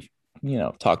we've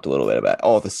talked a little bit about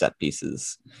all the set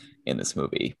pieces in this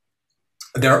movie.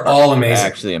 They're all amazing.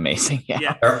 Actually amazing.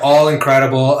 Yeah. They're all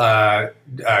incredible.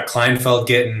 Kleinfeld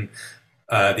getting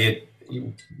the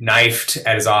knifed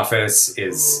at his office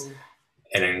is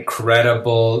an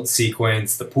incredible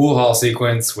sequence. The pool hall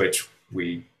sequence, which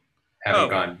we haven't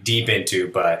gone deep into,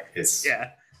 but it's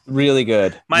really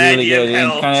good. Really good.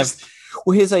 And kind of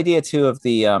his idea too of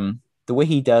the way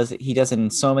he does it in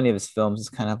so many of his films is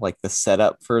kind of like the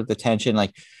setup for the tension.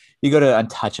 Like you go to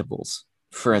Untouchables,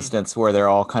 for instance, where they're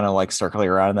all kind of like circling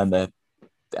around, and then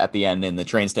at the end in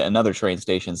the another train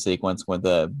station sequence where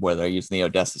they're using the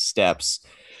Odessa steps.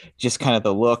 Just kind of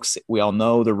the looks. We all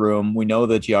know the room. We know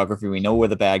the geography. We know where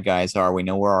the bad guys are. We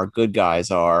know where our good guys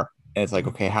are. And it's like,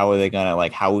 okay, how are they gonna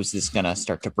how is this gonna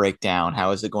start to break down?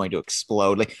 How is it going to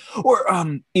explode? Or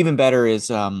even better is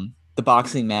the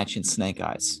boxing match in Snake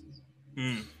Eyes.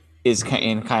 Is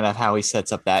in kind of how he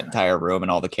sets up that entire room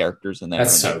and all the characters in there.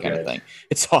 That's and so that kind good. of thing.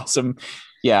 It's awesome.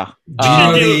 Yeah. Do you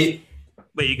know the?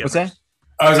 Wait, you go What's first.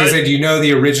 that? I was gonna say, do you know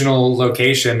the original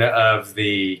location of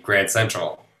the Grand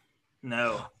Central?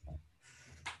 No.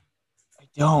 I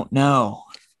don't know.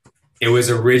 It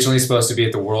was originally supposed to be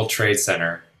at the World Trade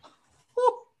Center,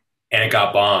 and it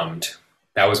got bombed.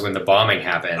 That was when the bombing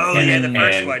happened. Oh, and, the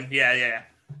first one. Yeah.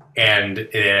 And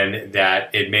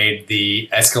that it made the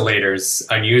escalators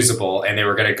unusable, and they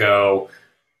were going to go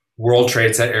World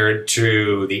Trade Center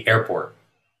to the airport.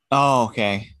 Oh,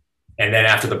 okay. And then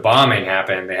after the bombing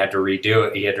happened, they had to redo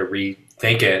it. He had to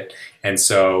rethink it. And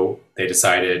so they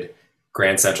decided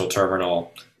Grand Central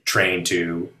Terminal, train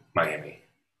to Miami.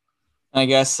 I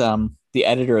guess the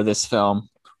editor of this film,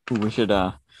 who we should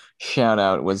shout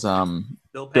out, was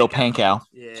Bill Pankow.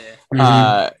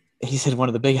 Yeah. He said one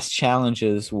of the biggest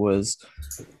challenges was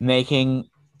making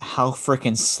how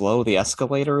freaking slow the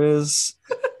escalator is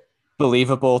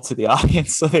believable to the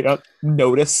audience, so they don't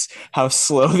notice how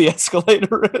slow the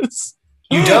escalator is.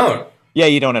 You don't. Yeah,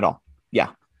 you don't at all.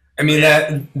 Yeah. I mean,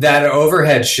 that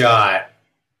overhead shot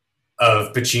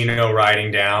of Pacino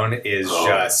riding down is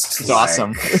just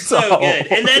awesome. It's so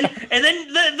good. And then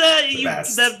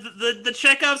the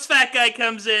Chekhov's fat guy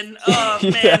comes in. Oh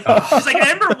man. It's like,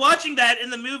 I remember watching that in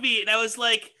the movie and I was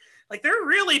like they're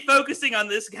really focusing on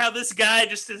this, how this guy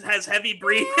just has heavy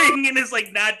breathing and is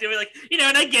not doing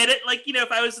and I get it.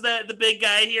 If I was the big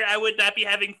guy here, I would not be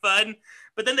having fun.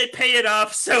 But then they pay it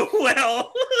off so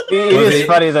well. It is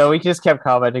funny though. We just kept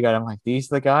commenting on it. I'm like, these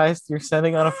the guys you're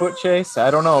sending on a foot chase?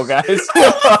 I don't know, guys.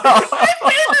 My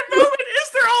favorite moment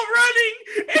is they're all running,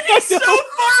 and he's so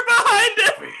far behind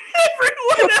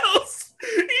everyone else.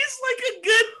 He's a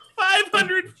good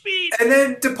 500 feet. And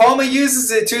then De Palma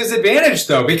uses it to his advantage,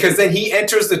 though, because then he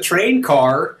enters the train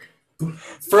car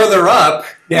further up,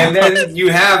 and then you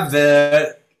have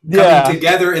the coming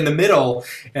together in the middle,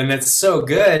 and it's so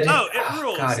good. Oh, it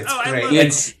rules. God, it's I great. love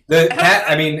It's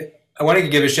I want to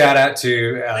give a shout out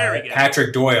to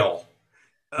Patrick Doyle.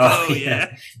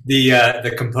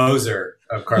 The composer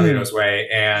of Carlito's Way,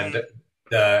 and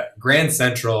the Grand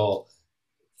Central,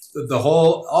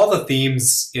 all the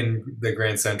themes in the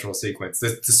Grand Central sequence.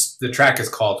 The track is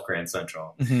called Grand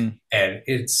Central, and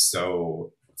it's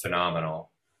so phenomenal.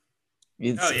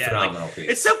 It's phenomenal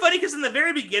piece. It's so funny because in the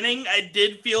very beginning, I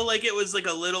did feel like it was a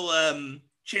little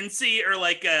chintzy or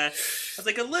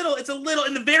it's a little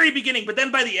in the very beginning, but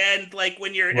then by the end,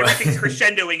 when everything's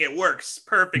crescendoing, it works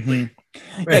perfectly.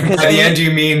 By the end, you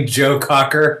mean Joe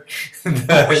Cocker?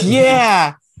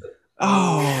 Yeah.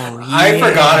 I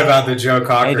forgot about the Joe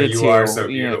Cocker. You are so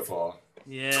beautiful.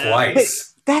 Yeah.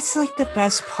 Twice. But that's the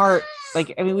best part.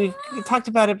 We talked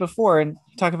about it before, and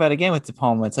talk about it again with De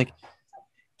Palma. It's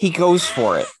he goes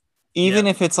for it, even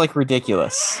if it's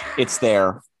ridiculous. It's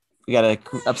there. We got a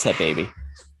upset baby.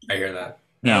 I hear that.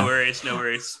 No worries.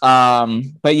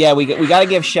 But yeah, we got to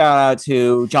give shout out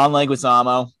to John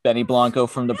Leguizamo, Benny Blanco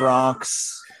from the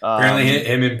Bronx. Apparently,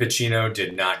 him and Pacino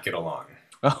did not get along.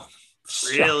 Oh,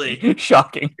 really?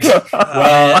 Shocking.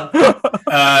 Well,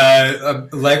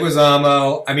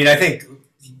 Leguizamo. I mean, I think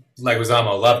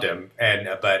Leguizamo loved him,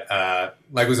 but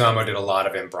Leguizamo did a lot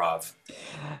of improv.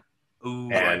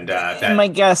 Ooh. And my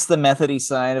guess, the methody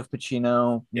side of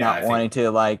Pacino not wanting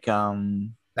to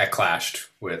that clashed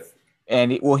with,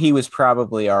 and he was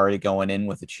probably already going in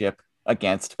with a chip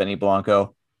against Benny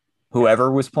Blanco.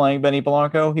 Whoever was playing Benny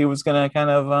Blanco, he was gonna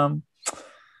kind of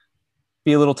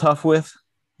be a little tough with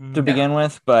to begin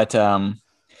with, but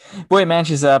boy, it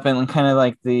matches up and kind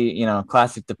of the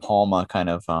classic De Palma kind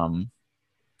of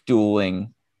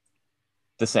dueling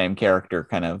the same character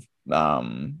kind of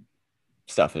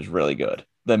stuff is really good.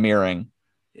 The mirroring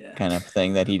kind of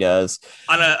thing that he does.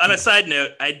 On a side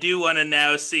note, I do want to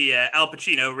now see Al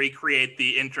Pacino recreate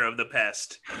the intro of The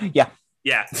Pest. Yeah.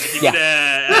 If you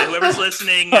could, whoever's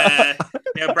listening,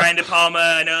 Brian De Palma.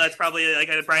 I know that's probably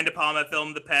a Brian De Palma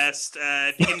film, The Pest.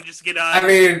 If you can just get on. I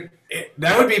mean,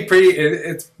 that would be pretty.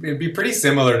 It'd be pretty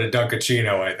similar to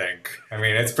Dunkachino, I think. I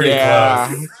mean, it's pretty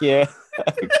close. Yeah.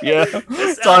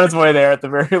 It's on its way there at the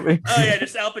very least. Oh yeah,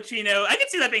 just Al Pacino. I could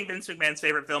see that being Vince McMahon's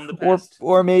favorite film, The Pest.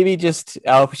 Or maybe just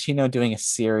Al Pacino doing a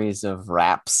series of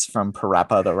raps from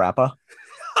Parappa the Rapper.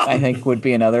 I think would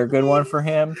be another good one for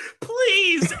him.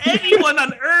 Please, anyone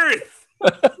on Earth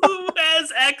who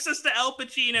has access to Al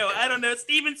Pacino, I don't know,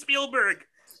 Steven Spielberg,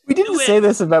 We didn't say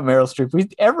this about Meryl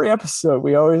Streep. Every episode,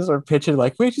 we always are pitching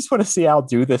like, we just want to see Al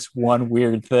do this one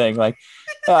weird thing. Like,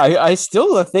 I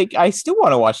still want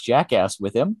to watch Jackass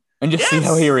with him and just see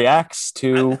how he reacts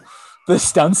to the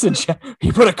stunts. And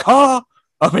he put a car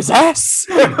up his ass.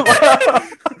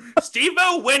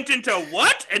 Steve-O went into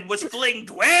what and was flinged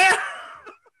where?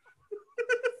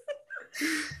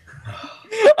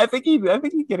 I think he'd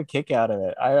get a kick out of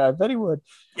it. I bet he would.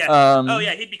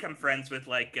 Yeah. He'd become friends with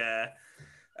like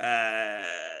Bam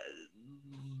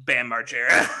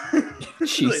Margera.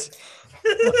 Jeez.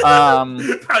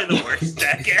 Probably the worst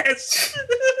Jackass.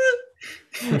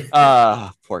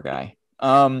 Poor guy.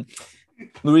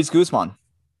 Luis Guzman.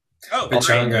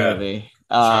 Pachanga.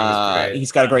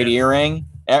 He's got a great earring.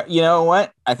 You know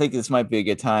what? I think this might be a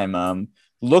good time.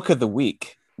 Look of the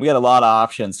week. We got a lot of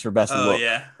options for best look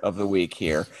of the week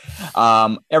here.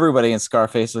 Everybody in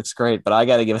Scarface looks great, but I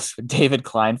got to give us David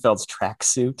Kleinfeld's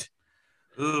tracksuit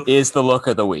is the look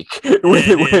of the week with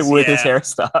his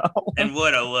hairstyle. And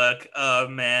what a look. Oh,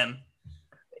 man.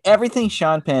 Everything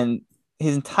Sean Penn,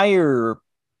 his entire,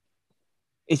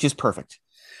 it's just perfect.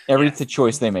 Every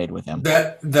choice they made with him.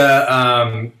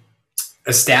 The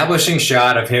establishing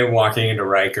shot of him walking into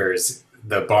Rikers,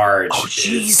 the barge,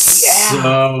 is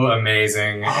so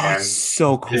amazing and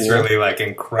so cool. It's really like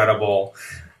incredible.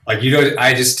 Like you don't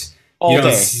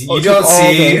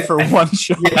see for one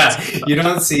shot. Yeah, you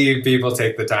don't see people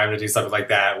take the time to do something like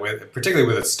that particularly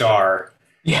with a star.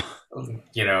 Yeah,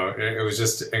 it was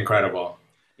just incredible.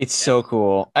 It's so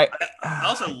cool. I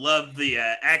also love the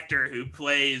actor who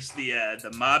plays the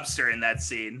mobster in that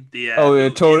scene.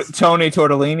 Tony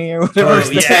Tortellini or whatever.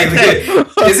 Is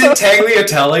it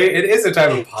Tagliatelle? It is a type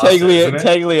of pasta.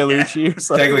 Taglialucci or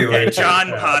something. Taglialucci.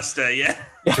 John Pasta. Yeah.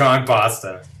 John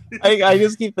Pasta. I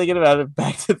just keep thinking about it.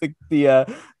 Back to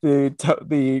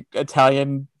the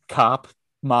Italian cop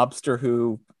mobster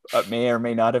who may or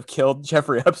may not have killed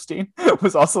Jeffrey Epstein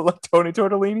was also like Tony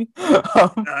Tortellini.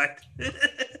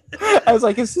 I was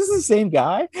like, is this the same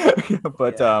guy?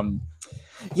 But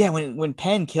when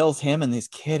Penn kills him and this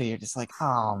kid, you're just like,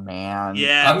 oh man.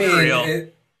 Yeah, I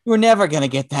mean, we're never gonna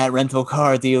get that rental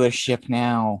car dealership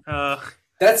now.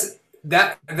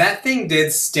 That thing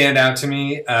did stand out to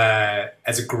me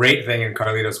as a great thing in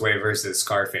Carlito's Way versus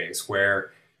Scarface,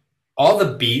 where all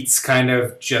the beats kind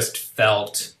of just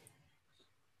felt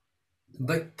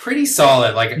like pretty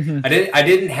solid. Like I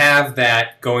didn't have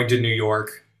that going to New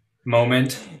York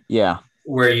moment. Yeah,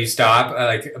 where you stop,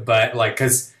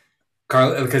 because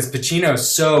Pacino's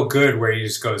so good, where he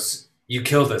just goes, "You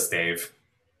killed us, Dave.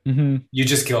 Mm-hmm. You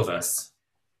just killed us."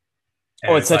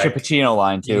 And it's such a Pacino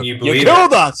line too. You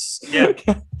killed us. Yeah.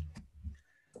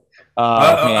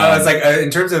 I was like, in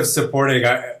terms of supporting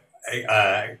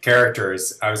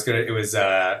characters, it was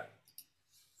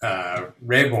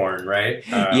Rebhorn, right?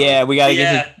 We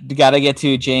gotta get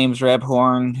to James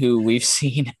Rebhorn, who we've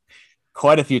seen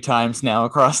quite a few times now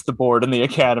across the board in the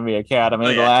Academy.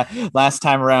 The last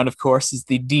time around, of course, is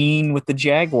the Dean with the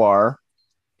Jaguar,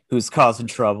 who's causing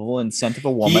trouble and scent of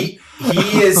a woman.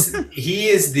 He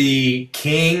is the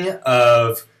king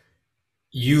of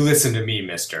 "You listen to me,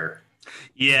 Mister."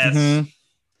 Yes. Mm-hmm.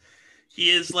 He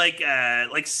is like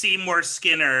Seymour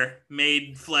Skinner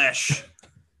made flesh.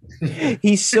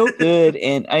 He's so good.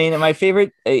 And I mean, my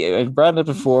favorite, I've brought it up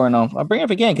before and I'll bring it up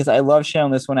again because I love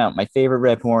shouting this one out. My favorite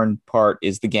Rebhorn part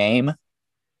is the game.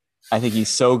 I think he's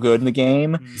so good in the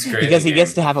game because he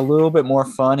gets to have a little bit more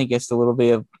fun. He gets a little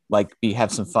bit of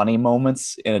have some funny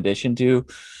moments in addition to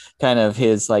kind of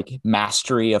his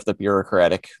mastery of the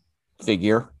bureaucratic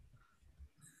figure.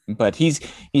 But he's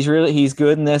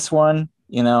good in this one.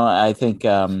 I think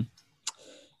I don't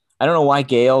know why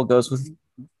Gail goes with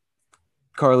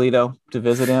Carlito to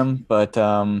visit him, but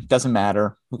doesn't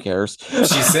matter. Who cares?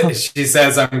 She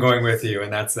says I'm going with you,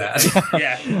 and that's that.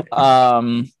 Yeah.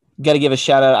 Got to give a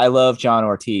shout out. I love John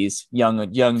Ortiz, younger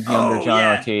John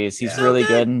Ortiz. He's really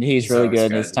good, and he's really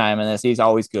good in his time in this. He's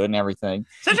always good in everything.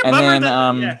 Such a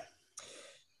bummer.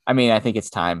 I mean, I think it's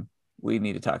time we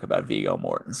need to talk about Viggo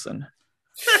Mortensen.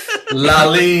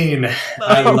 Lalin.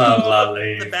 I love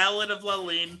Lalin. The Ballad of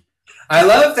Lalin. I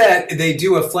love that they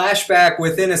do a flashback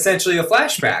within essentially a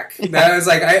flashback. That was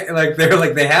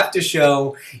they have to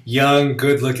show young,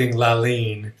 good-looking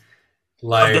Lalin,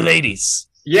 of the ladies.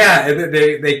 Yeah, and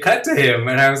they cut to him,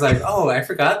 and I was like, oh, I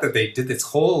forgot that they did this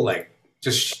whole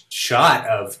just shot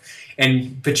of,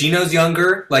 and Pacino's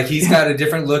younger, he's got a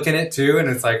different look in it too, and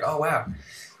it's like, oh wow.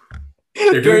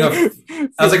 They're doing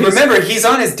I was like, remember, he's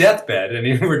on his deathbed,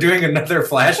 and we're doing another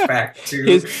flashback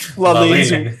to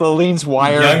Lalin's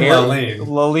wire. Young Lalin.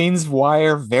 Lalin's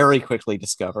wire very quickly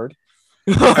discovered.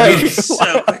 I mean,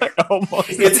 So Almost.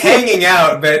 it's hanging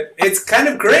out, but it's kind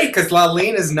of great because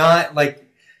Lalin is not like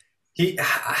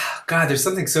God. There's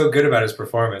something so good about his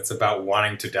performance about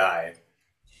wanting to die.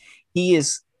 He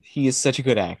is such a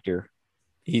good actor.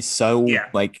 He's so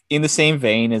like in the same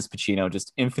vein as Pacino,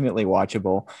 just infinitely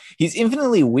watchable. He's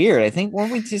infinitely weird. I think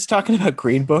weren't we just talking about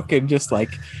Green Book and just like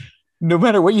no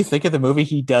matter what you think of the movie,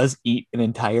 he does eat an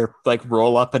entire like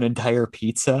roll up an entire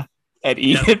pizza and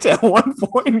eat it at one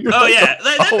point. You're like,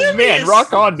 that man,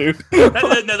 rock on, dude.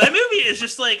 That movie is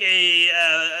just like a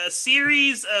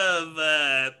series of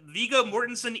Viggo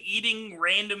Mortensen eating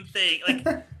random things.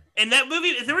 Like in that movie,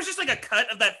 if there was just like a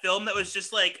cut of that film that was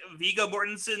just like Viggo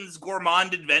Mortensen's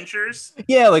gourmand adventures.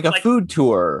 Yeah, like a food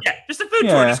tour. Yeah, just a food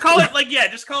tour. Just call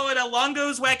it a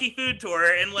Longo's wacky food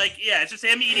tour, and like it's just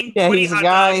him eating. Yeah, he's a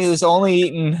guy who's only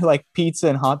eaten like pizza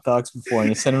and hot dogs before, and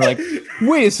you send him like,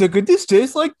 wait a second, this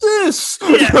tastes like this.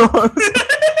 Yeah.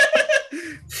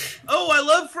 Oh, I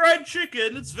love fried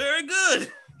chicken. It's very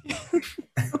good.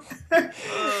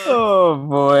 Oh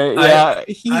boy, yeah,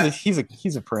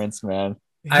 he's a prince, man.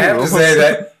 I have to say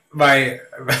that my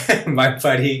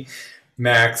buddy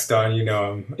Max, Don, you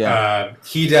know him. Yeah.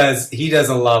 He does a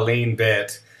Lalin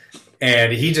bit,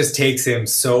 and he just takes him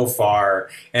so far.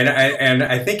 And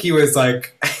I think he was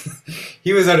like,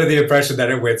 he was under the impression that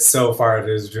it went so far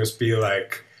to just be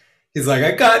like, he's like,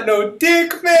 I got no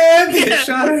dick, man. They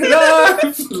shot it off.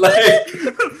 Like,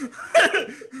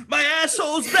 my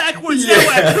asshole's backwards now.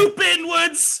 I poop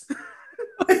inwards.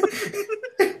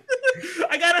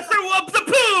 I gotta throw up the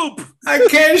poop. I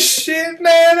can't shit,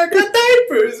 man. I got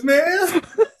diapers, man.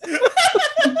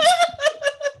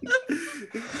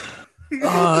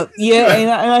 Yeah,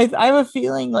 and I have a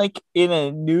feeling like in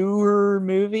a newer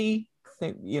movie,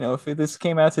 if this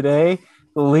came out today,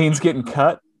 Lalin's getting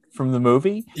cut from the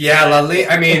movie. Yeah, Lalin.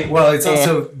 I mean, well, it's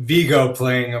also Viggo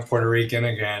playing a Puerto Rican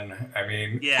again. I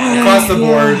mean, across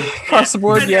the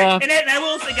board. Yeah. And I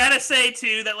will gotta say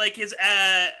too that like his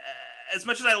as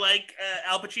much as I like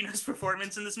Al Pacino's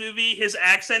performance in this movie, his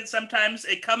accent sometimes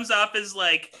it comes off as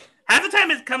like half the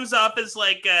time it comes off as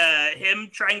like him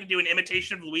trying to do an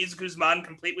imitation of Luis Guzman,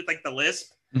 complete with like the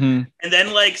lisp. Mm-hmm. And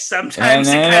then like sometimes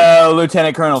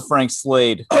Lieutenant Colonel Frank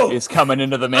Slade is coming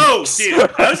into the mix. Oh,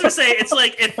 dude! I was gonna say it's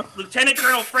like if Lieutenant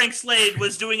Colonel Frank Slade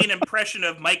was doing an impression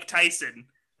of Mike Tyson.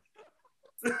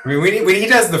 I mean, when he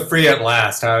does the free at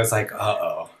last, I was like,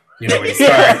 uh-oh. You know, when he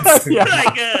starts.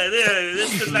 Like,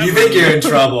 you think you're in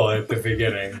trouble at the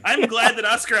beginning. I'm glad that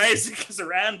Oscar Isaac is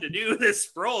around to do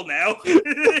this role now.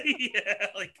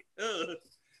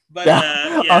 But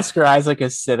Oscar Isaac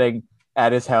is sitting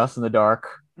at his house in the dark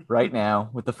right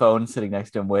now with the phone sitting next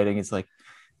to him waiting. He's like,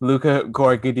 Luca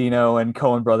Guadagnino and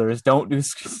Coen Brothers, don't do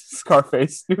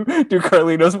Scarface. Do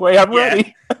Carlito's Way. I'm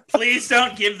ready. Please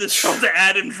don't give this role to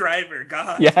Adam Driver.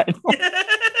 God. Yeah.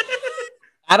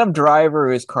 Adam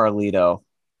Driver is Carlito.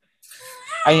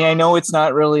 I know it's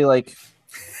not really like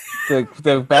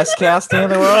the best casting in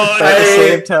the world at the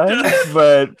same time,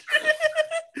 but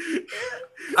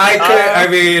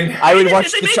I would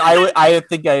watch this. I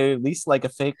think I at least like a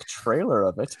fake trailer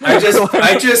of it.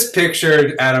 I just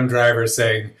pictured Adam Driver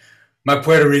saying, "My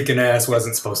Puerto Rican ass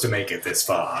wasn't supposed to make it this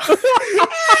far." To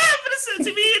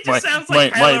me, it just sounds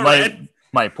like Kylo Ren.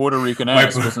 My Puerto Rican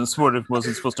ass wasn't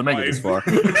supposed to make it this far.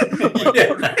 He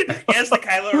has the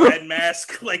Kylo Ren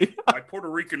mask, like my Puerto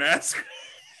Rican ass.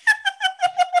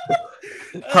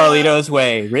 Carlito's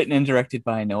Way, written and directed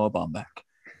by Noah Baumbach.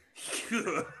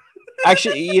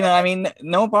 Actually,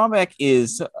 Noah Baumbach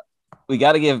is, we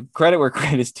got to give credit where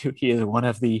credit is due. He is one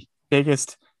of the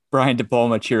biggest Brian De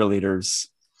Palma cheerleaders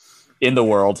in the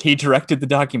world. He directed the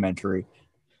documentary.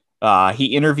 He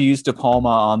interviews De Palma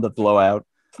on the Blowout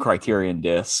Criterion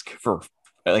disc for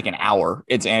like an hour.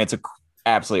 It's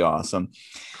absolutely awesome.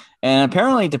 And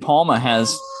apparently De Palma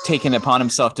has taken it upon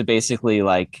himself to basically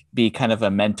like be kind of a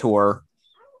mentor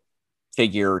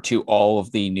figure to all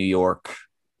of the New York,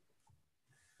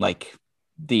 like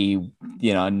not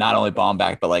only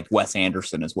Baumbach, but like Wes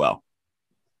Anderson as well.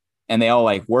 And they all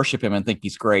like worship him and think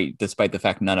he's great, despite the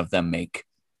fact none of them make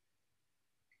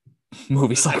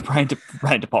movies like Brian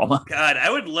De Palma. God, I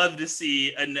would love to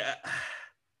see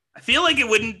I feel like it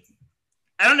wouldn't.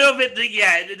 I don't know if it.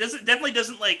 Yeah, it doesn't. Definitely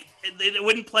doesn't like. It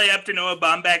wouldn't play up to Noah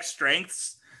Baumbach's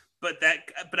strengths, but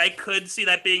I could see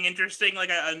that being interesting, like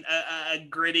a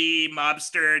gritty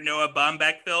mobster Noah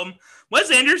Baumbach film.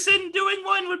 Wes Anderson doing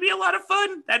one would be a lot of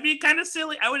fun. That'd be kind of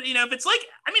silly. I would, if it's like.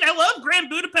 I mean, I love Grand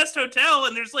Budapest Hotel,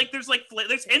 and there's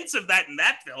hints of that in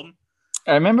that film.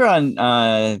 I remember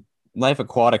on Life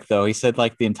Aquatic, though, he said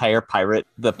like the entire pirate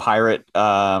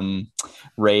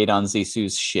raid on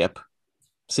Zissou's ship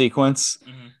sequence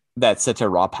that's such a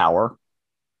raw power.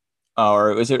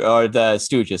 Or was it or the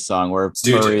Stooges song where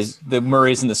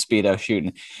Murray's in the Speedo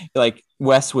shooting? Like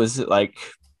Wes was like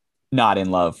not in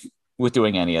love with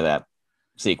doing any of that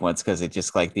sequence because it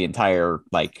just like the entire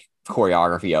like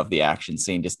choreography of the action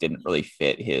scene just didn't really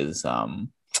fit his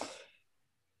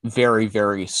very,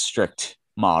 very strict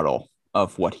model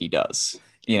of what he does.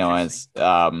 You know, as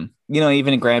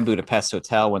even in Grand Budapest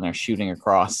Hotel when they're shooting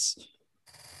across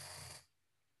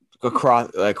the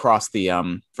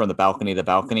from the balcony to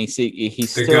balcony. See,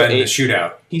 he's the still the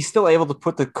shootout. He's still able to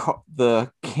put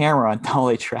the camera on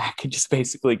dolly track and just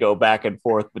basically go back and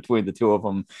forth between the two of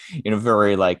them in a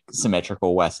very like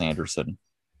symmetrical Wes Anderson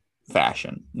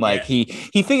fashion. Like he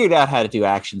figured out how to do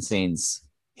action scenes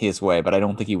his way, but I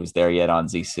don't think he was there yet on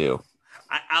Zissou.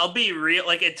 I'll be real.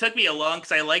 Like it took me a long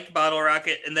because I liked Bottle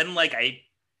Rocket, and then like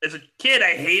as a kid,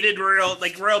 I hated Royal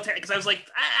because I was like,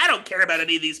 I don't care about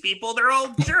any of these people. They're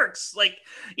all jerks. Like,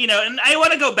 you know, and I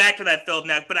want to go back to that film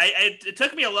now, but it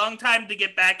took me a long time to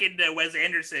get back into Wes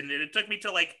Anderson. And it took me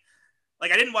to like I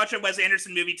didn't watch a Wes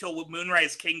Anderson movie till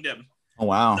Moonrise Kingdom. Oh,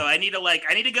 wow. So I need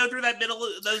to go through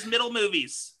those middle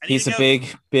movies. He's a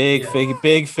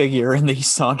big figure in the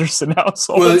Saunderson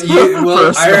household.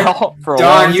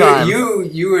 Don,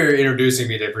 you were introducing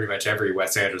me to pretty much every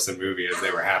Wes Anderson movie as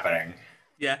they were happening.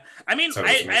 Yeah, I mean, So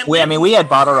we had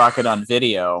Bottle Rocket on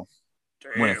video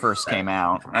when it first came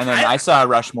out, and then I saw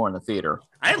Rushmore in the theater.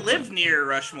 I live near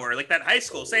Rushmore, like that high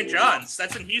school, St. John's.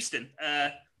 That's in Houston.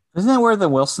 Isn't that where the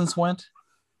Wilsons went?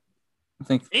 I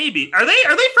think maybe. Are they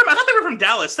from? I thought they were from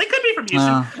Dallas. They could be from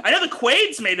Houston. I know the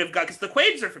Quaids may have got because the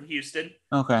Quaids are from Houston.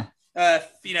 Okay.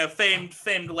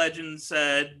 Famed legends,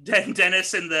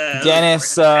 Dennis and the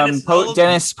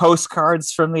Dennis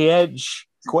postcards from the Edge.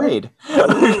 Quaid.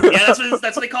 Yeah,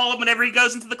 that's what they call him whenever he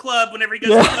goes into the club. Whenever he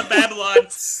goes into Club Babylon.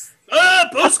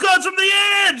 Postcards from the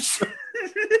Edge.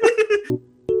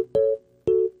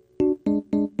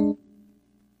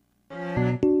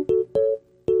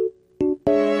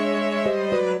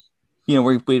 You know,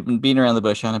 we've been beating around the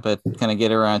bush on it, but kind of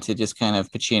get around to just kind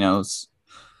of Pacino's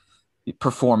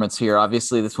performance here.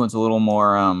 Obviously, this one's a little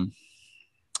more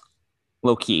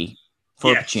low key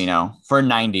for Pacino, for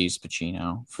 90s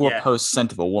Pacino, for post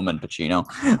Scent of a Woman Pacino,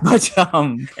 but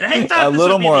and I thought a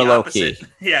little more low key.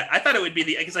 Yeah, I thought it would be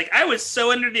because like I was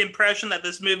so under the impression that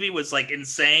this movie was like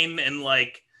insane and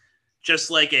like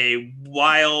just like a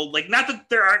wild, like not that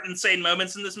there aren't insane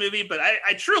moments in this movie, but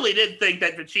I truly did think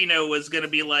that Pacino was going to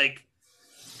be like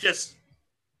just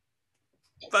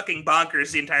fucking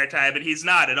bonkers the entire time, but he's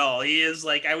not at all. He is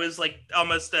like, I was like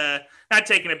almost not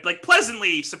taking it, like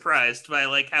pleasantly surprised by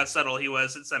like how subtle he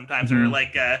was at sometimes, or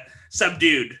like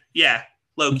subdued. Yeah,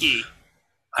 low key.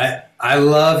 I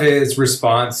love his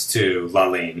response to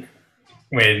Lalin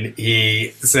when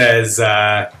he says,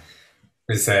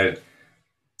 he said,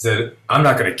 "I'm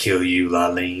not gonna kill you,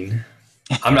 Lalin.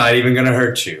 I'm not even gonna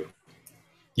hurt you.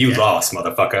 You lost,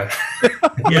 motherfucker."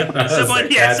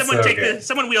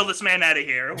 Someone wheel this man out of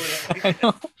here.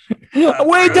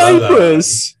 Wear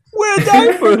diapers. Wear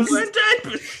diapers.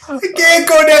 I can't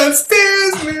go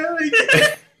downstairs, man.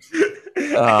 I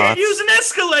can't use an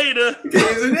escalator.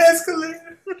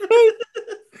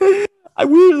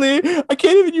 I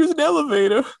can't even use an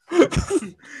elevator.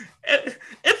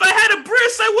 If I had a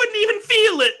bris, I wouldn't even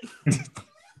feel it.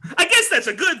 I guess that's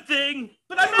a good thing,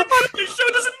 but I'm not sure, so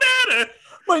it doesn't matter.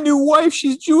 My new wife,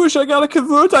 she's Jewish. I gotta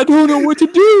convert. I don't know what to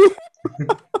do.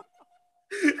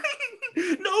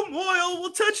 No moil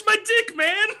will touch my dick,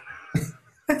 man.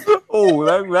 Oh,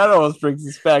 that almost brings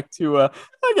us back to I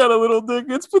got a little dick.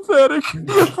 It's pathetic.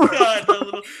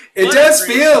 It does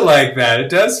feel like that. It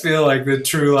does feel like the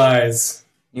True Lies.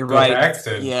 You're right.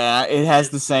 Yeah, it has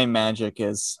the same magic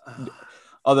as.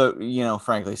 Although, you know,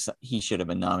 frankly, he should have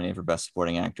been nominated for Best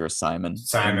Supporting Actor as Simon.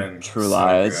 True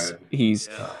Lies.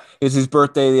 It was his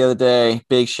birthday the other day.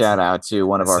 Big shout out to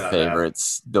one of our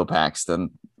favorites, Bill Paxton.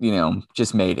 You know,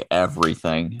 just made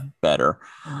everything better.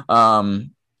 But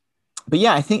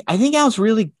yeah, I think Al's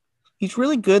he's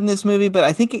really good in this movie. But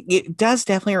I think it does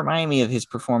definitely remind me of his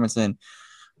performance in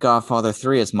Godfather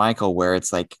 3 as Michael, where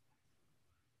it's like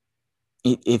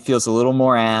it feels a little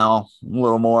more Al, a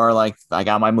little more like I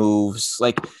got my moves.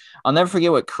 Like I'll never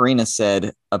forget what Karina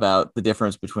said about the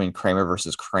difference between Kramer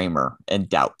versus Kramer and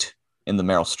Doubt in the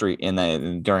Meryl Streep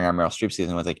during our Meryl Streep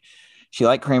season. Was like she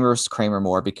liked Kramer versus Kramer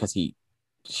more because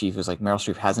she was like Meryl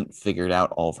Streep hasn't figured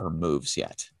out all of her moves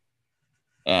yet,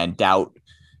 and Doubt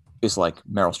is like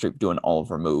Meryl Streep doing all of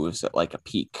her moves at like a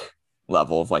peak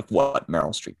level of like what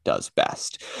Meryl Streep does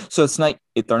best. So it's not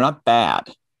they're not bad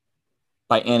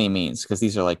by any means, because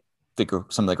these are like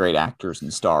some of the great actors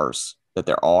and stars that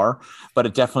there are, but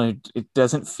it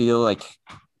doesn't feel like,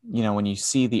 when you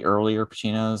see the earlier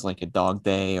Pacinos, like a Dog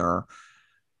Day or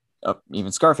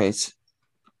even Scarface,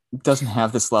 it doesn't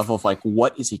have this level of like,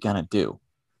 what is he gonna do?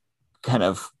 Kind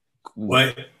of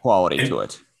quality to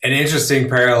it. An interesting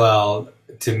parallel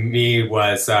to me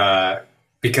was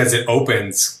because it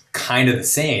opens kind of the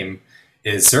same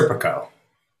is Serpico.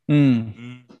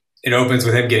 It opens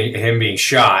with him being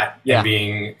shot and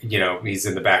being, he's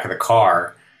in the back of the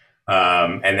car,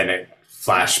 and then it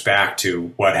flashed back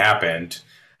to what happened.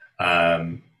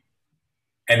 And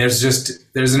there's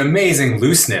an amazing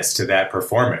looseness to that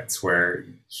performance where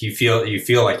you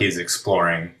feel like he's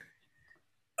exploring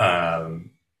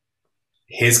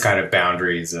his kind of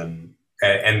boundaries, and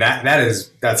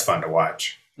that's fun to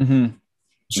watch. Mm-hmm.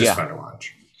 It's just fun to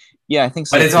watch. Yeah, I think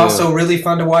so. But it's also really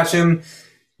fun to watch him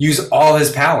use all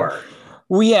his power.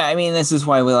 Well, yeah, I mean, this is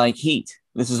why we like Heat.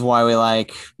 This is why we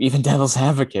like even Devil's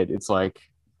Advocate. It's like,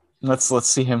 let's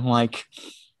see him like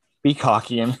be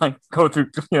cocky and like go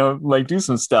through, like do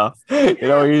some stuff.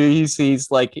 He's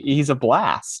a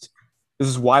blast. This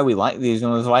is why we like these.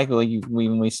 And it was like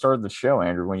when we started the show,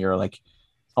 Andrew, when you're like,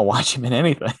 I'll watch him in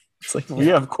anything. It's like,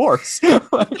 yeah, of course.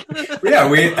 Yeah,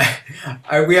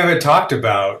 we haven't talked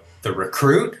about The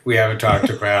Recruit. We haven't talked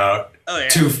about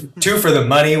Two for the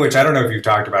Money, which I don't know if you've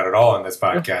talked about at all in this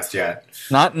podcast yet.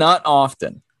 Not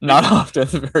often. Not often, at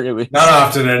the very least. Not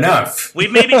often enough.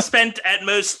 We've maybe spent at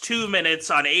most 2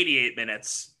 minutes on 88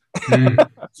 minutes.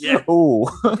 Yeah. Oh.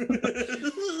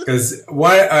 Because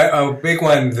a big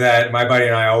one that my buddy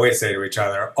and I always say to each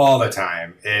other all the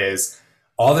time is,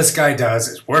 all this guy does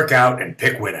is work out and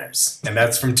pick winners. And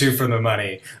that's from Two for the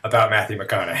Money about Matthew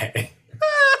McConaughey.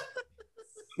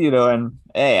 And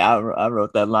hey, I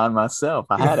wrote that line myself.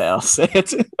 I had to say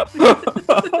it.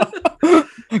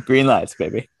 Green Lights,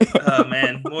 baby. Oh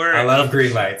man, I love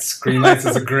Green Lights. Green Lights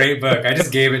is a great book. I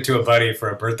just gave it to a buddy for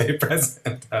a birthday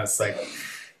present. I was like,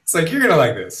 you're gonna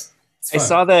like this. I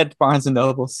saw that Barnes and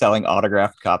Noble selling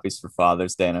autographed copies for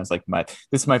Father's Day, and I was like,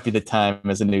 this might be the time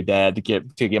as a new dad to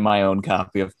get my own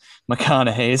copy of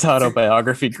McConaughey's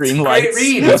autobiography, Green Lights.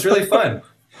 Great read. It's really fun.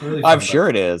 I'm sure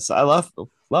it is. I love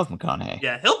McConaughey.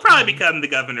 Yeah, he'll probably become the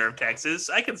governor of Texas.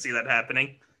 I can see that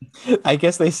happening. I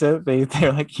guess they said they're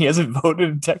like, he hasn't voted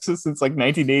in Texas since like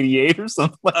 1988 or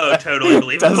something. Like that. Totally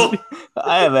believable.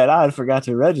 I forgot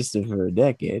to register for a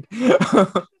decade.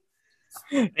 And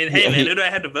hey, man, who do I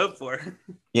have to vote for?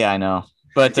 Yeah, I know.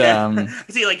 But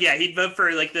see, he'd vote for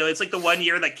it's like the 1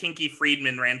 year that Kinky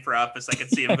Friedman ran for office. I could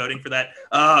see him voting for that.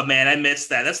 Oh man, I missed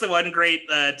that. That's the one great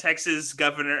Texas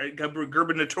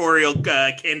gubernatorial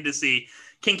candidacy.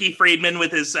 Kinky Friedman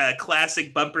with his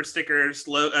classic bumper sticker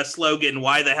slogan,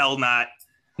 "Why the hell not?"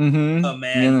 Mm-hmm. Oh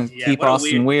man, keep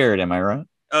Austin weird. Am I right?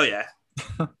 Oh yeah.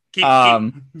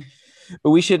 But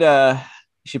we should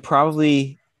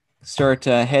probably start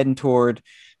heading toward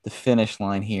the finish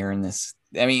line here in this.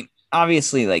 I mean,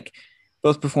 obviously, like,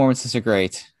 both performances are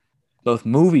great. Both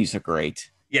movies are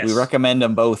great. Yes. We recommend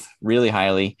them both really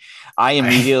highly. I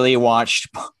immediately watched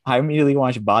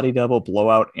Body Double,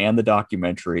 Blowout, and the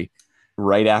documentary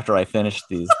right after I finished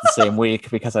these the same week,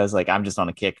 because I was like, I'm just on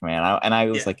a kick, man. I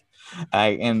was like, I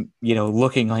am,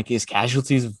 looking like, is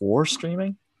Casualties of War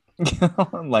streaming?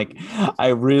 Like, I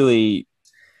really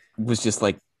was just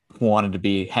like, wanted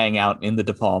to hang out in the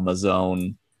De Palma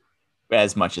zone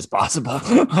as much as possible.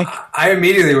 Like, I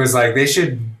immediately was like, they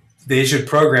should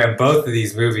program both of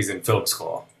these movies in film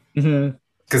school,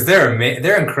 because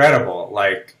they're incredible.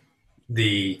 Like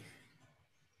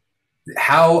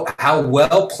how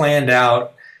well planned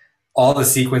out all the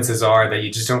sequences are, that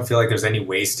you just don't feel like there's any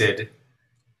wasted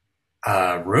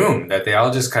room, that they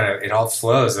all just it all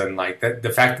flows, and like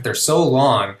the fact that they're so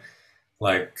long,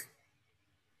 like,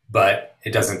 but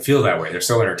it doesn't feel that way. They're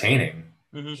so entertaining.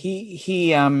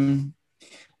 Mm-hmm.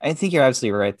 I think you're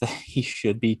absolutely right that he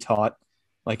should be taught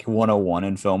like 101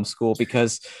 in film school,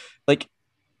 because like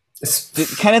the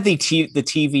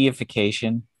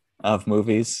TVification of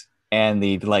movies and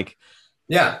the like,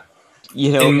 removing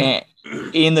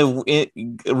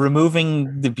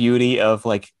the beauty of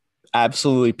like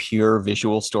absolutely pure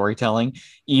visual storytelling,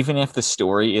 even if the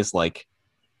story is like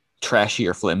trashy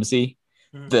or flimsy,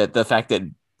 the fact that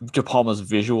De Palma's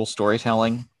visual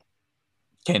storytelling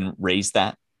can raise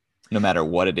that no matter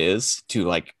what it is to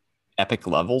like epic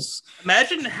levels.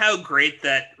 Imagine how great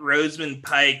that Rosamund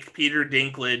Pike, Peter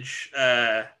Dinklage,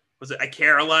 was it I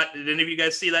Care a Lot? Did any of you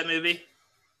guys see that movie?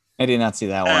 I did not see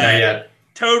that one. Not yet.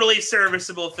 Totally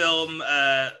serviceable film.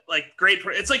 Like great.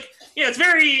 It's like, it's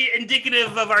very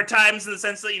indicative of our times in the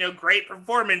sense that, great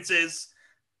performances,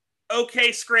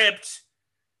 okay script,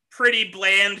 pretty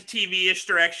bland TV-ish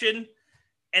direction.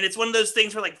 And it's one of those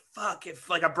things where, like, fuck, if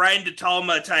like a Brian De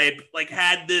Palma type like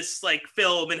had this like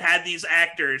film and had these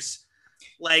actors,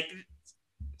 like.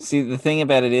 See, the thing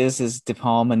about it is De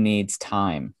Palma needs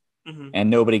time, and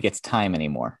nobody gets time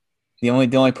anymore. The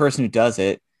only person who does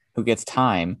it, who gets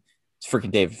time, is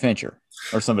freaking David Fincher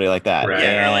or somebody like that. Right.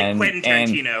 Yeah, or like Quentin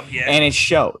Tarantino. And it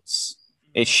shows.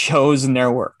 It shows in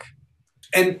their work.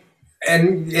 And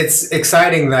it's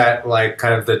exciting that like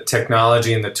kind of the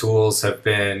technology and the tools have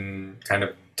been kind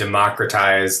of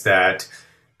democratized, that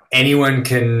anyone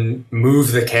can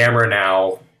move the camera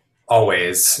now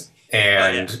always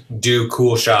and do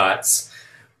cool shots,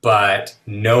 but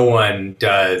no one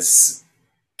does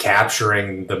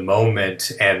capturing the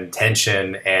moment and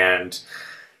tension and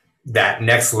that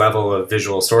next level of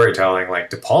visual storytelling like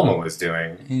De Palma was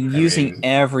doing. And using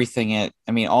everything.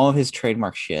 All of his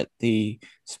trademark shit, the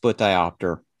split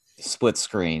diopter, the split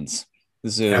screens, the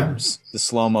zooms, the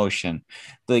slow motion,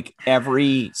 like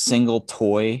every single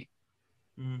toy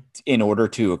in order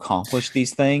to accomplish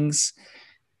these things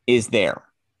is there.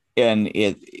 And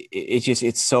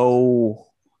it's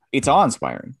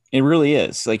awe-inspiring. It really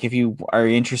is. Like, if you are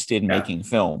interested in making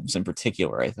films in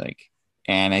particular, I think.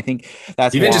 And I think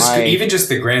that's even why just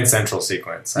the Grand Central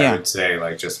sequence, I would say,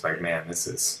 like, just like, man, this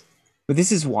is. But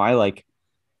this is why, like,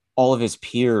 all of his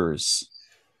peers,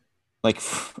 like,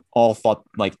 all thought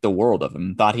like the world of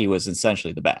him, thought he was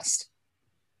essentially the best.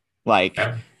 Like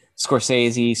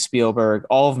Scorsese, Spielberg,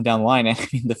 all of them down the line. And I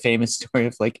mean, the famous story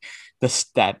of like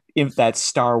that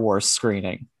Star Wars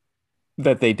screening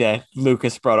that they did,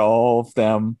 Lucas brought all of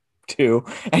them to,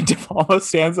 and De Palma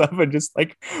stands up and just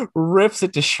like rips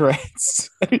it to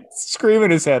shreds, screaming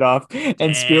his head off.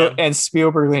 And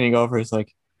Spielberg leaning over is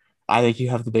like, I think you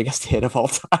have the biggest hit of all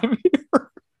time here.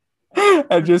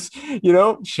 And just,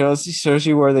 shows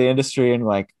you where the industry and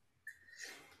like.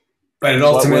 But it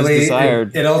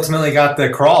ultimately got the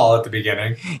crawl at the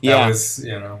beginning. Yeah. That was,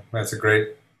 that's a great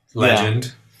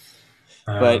legend.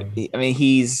 Yeah. But I mean,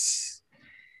 he's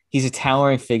a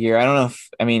towering figure. I don't know if,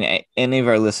 any of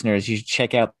our listeners, you should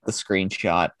check out the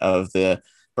screenshot of the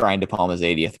Brian De Palma's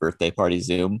 80th birthday party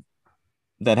Zoom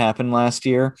that happened last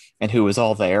year and who was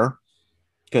all there.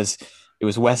 Because it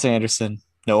was Wes Anderson,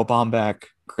 Noah Baumbach,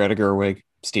 Greta Gerwig,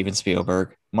 Steven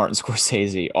Spielberg, Martin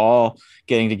Scorsese, all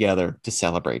getting together to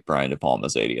celebrate Brian De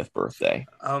Palma's 80th birthday.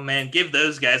 Oh man, give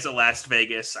those guys a Las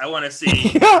Vegas. I want to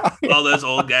see all those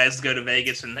old guys go to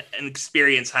Vegas and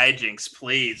experience hijinks,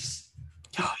 please.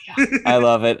 Oh yeah, I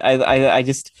love it. I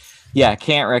just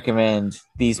can't recommend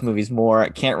these movies more. I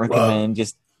can't recommend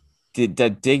just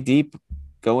dig deep,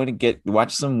 go in and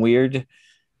watch some weird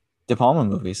De Palma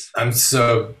movies. I'm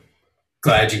so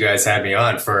glad you guys had me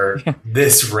on for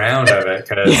this round of it,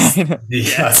 because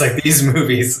it's like these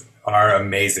movies are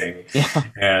amazing. Yeah.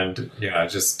 And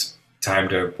just time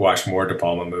to watch more De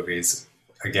Palma movies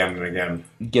again and again.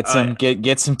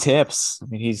 Get some tips. I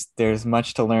mean, there's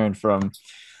much to learn from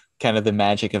kind of the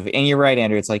magic of, and you're right,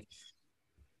 Andrew, it's like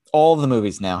all of the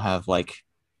movies now have like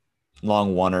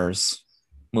long oneers,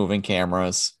 moving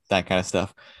cameras, that kind of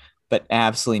stuff, but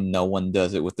absolutely no one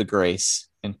does it with the grace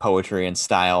and poetry and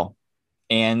style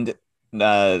and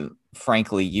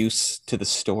frankly use to the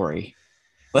story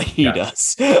like he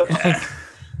does.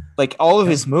 like all of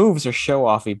his moves are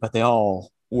show-offy, but they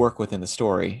all work within the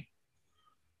story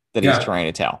that he's trying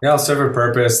to tell. They all serve a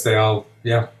purpose. They all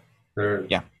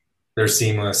they're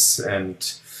seamless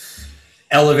and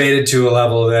elevated to a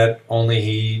level that only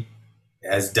he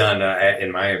has done,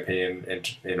 in my opinion,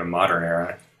 in a modern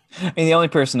era. I mean, the only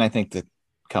person I think that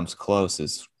comes close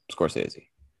is Scorsese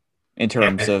in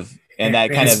terms of, and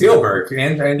that kind of Spielberg,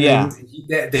 and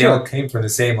they all came from the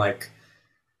same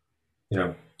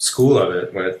school of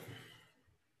it. But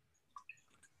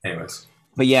anyways,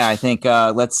 but yeah, I think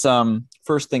let's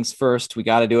first things first. We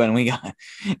got to do it, and we got,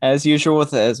 as usual,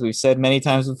 as we've said many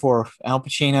times before, Al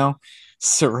Pacino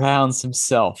surrounds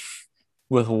himself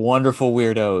with wonderful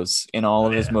weirdos in all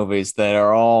of his movies that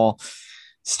are all,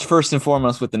 first and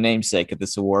foremost, with the namesake of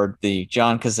this award, the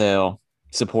John Cazale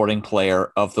Supporting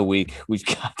Player of the Week. We've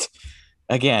got,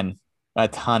 again, a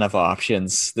ton of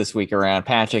options this week around.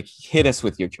 Patrick, hit us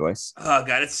with your choice. Oh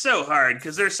god, it's so hard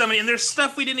because there's so many, and there's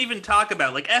stuff we didn't even talk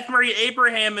about. Like F. Murray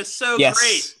Abraham is so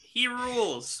great. He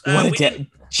rules.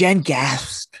 Jen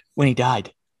gasped when he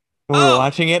died. When we were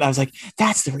watching it, I was like,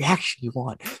 that's the reaction you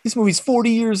want. This movie's 40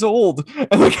 years old.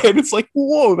 And it's like,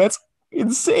 whoa, that's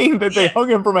insane that they hung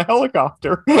him from a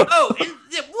helicopter.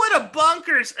 What a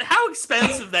bonkers. How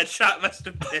expensive that shot must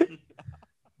have been.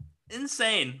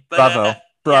 Insane. But,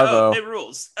 Bravo. It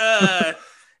rules.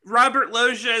 Robert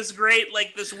Loggia is great,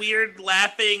 like this weird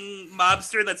laughing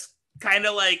mobster that's kind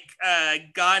of like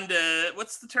gone to,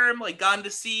 what's the term? Like gone to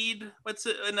seed? What's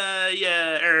it?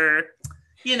 Or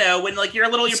when like you're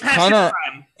past your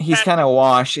prime. He's kind of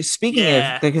washed. Speaking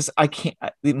of, because I can't.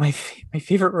 My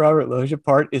favorite Robert Loggia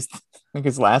part is like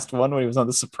his last one when he was on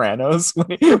The Sopranos,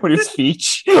 when he was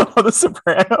Feach on The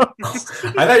Sopranos.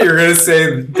 I thought you were gonna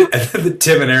say the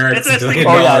Tim and Eric.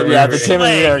 The Tim and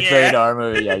Eric $1 million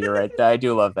movie. Yeah, you're right. I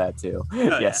do love that too.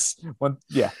 Yes,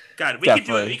 God,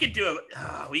 we could do a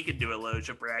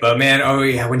Loggia bracket. But man,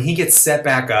 when he gets set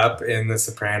back up in The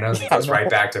Sopranos and goes right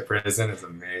back to prison, it's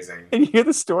amazing. And you hear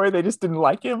the story, they just didn't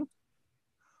like him.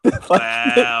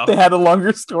 Wow. They had a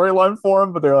longer storyline for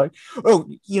him, but they're like, oh,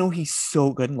 he's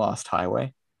so good in Lost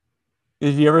Highway.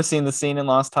 Have you ever seen the scene in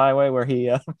Lost Highway where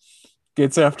he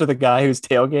gets after the guy who's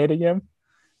tailgating him?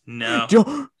 No.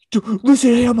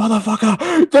 Listen here,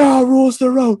 motherfucker. There are rules to the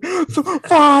road.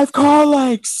 5 car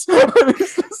lengths.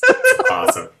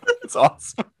 Awesome. It's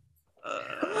awesome.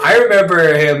 I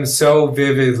remember him so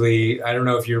vividly. I don't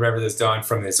know if you remember this, Don,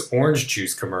 from this orange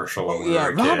juice commercial.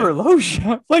 Robert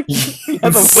Loggia. Like,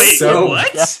 wait, so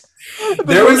what? Yeah.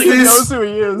 There was this. Knows who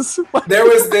he is. There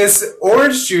was this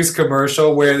orange juice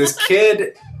commercial where this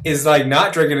kid is like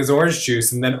not drinking his orange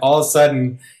juice, and then all of a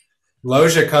sudden,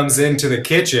 Loggia comes into the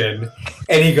kitchen,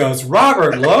 and he goes,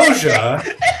 "Robert Loggia."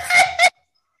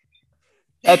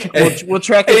 We'll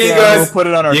track it down. We'll put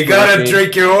it on our. You gotta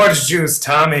drink your orange juice,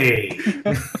 Tommy.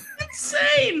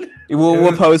 Insane.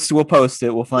 We'll post it.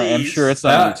 We'll find. I'm sure it's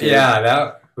on YouTube. Yeah,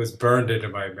 that was burned into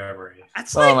my memory.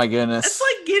 Oh my goodness! That's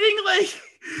like getting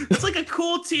it's like a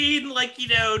cool teen,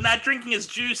 not drinking his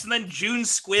juice, and then June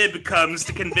Squibb comes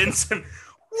to convince him.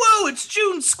 Whoa, it's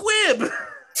June Squibb.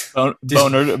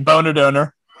 Boner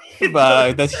donor.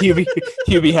 That's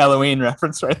Hubie Halloween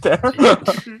reference right there.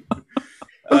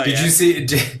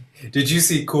 Did you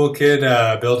see Cool Kid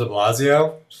Bill de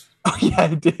Blasio? Oh yeah,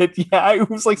 I did. Yeah, it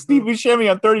was like Steve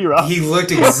Buscemi on 30 Rock. He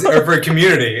looked for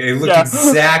Community. It looked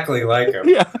exactly like him.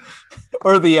 Yeah.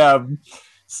 Or the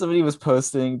somebody was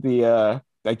posting the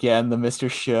Mr.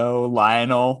 Show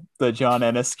Lionel, the John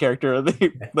Ennis character,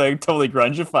 the totally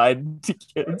grungified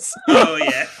kids. Oh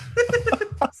yeah.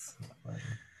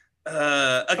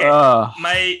 Okay.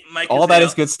 My all that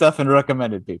is good stuff and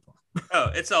recommended, people.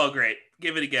 Oh, it's all great.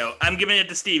 Give it a go. I'm giving it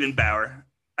to Steven Bauer.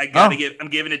 I'm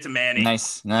giving it to Manny.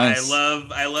 Nice.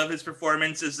 I love his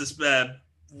performance as this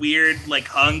weird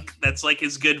hunk that's like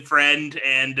his good friend,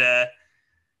 and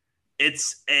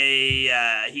he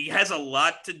has a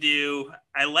lot to do.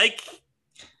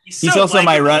 He's also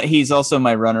my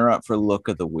runner-up for look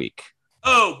of the week.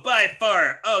 Oh, by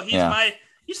far. Oh, you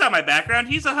saw my background.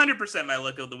 He's 100% my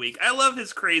look of the week. I love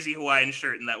his crazy Hawaiian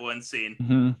shirt in that one scene.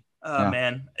 Mm-hmm. Oh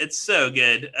man, it's so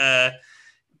good.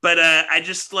 But I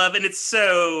just love, and it's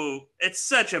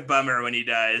such a bummer when he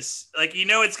dies.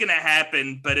 It's gonna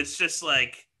happen, but it's just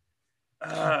De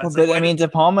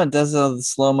Palma does the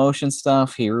slow motion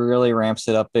stuff. He really ramps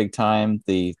it up big time.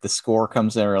 The score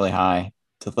comes in really high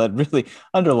to really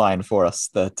underline for us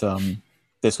that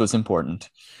this was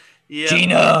important. Yeah.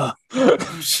 Gina,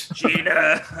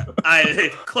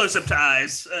 close up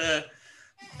ties.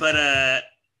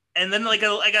 And then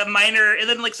a minor, and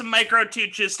then some micro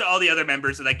touches to all the other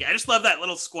members of that gang. I just love that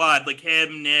little squad, like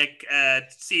him, Nick,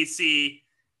 CC,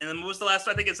 and then what was the last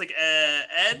one? I think it's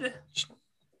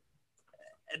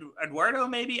Eduardo,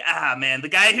 maybe. Ah, man, the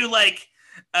guy who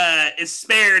is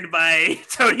spared by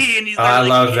Tony, and he's. I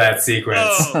love that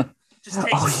sequence. Just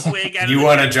takes a swig out. You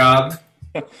want a job?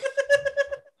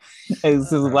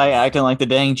 This is acting like the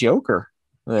dang Joker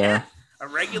there. Yeah, a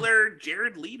regular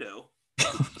Jared Leto.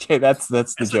 Okay, that's the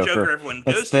Joker. Everyone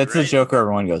goes to, that's the Joker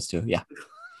everyone goes to. Yeah.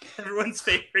 Everyone's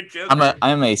favorite Joker.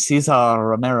 I'm a Cesar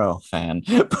Romero fan.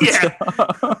 Yeah.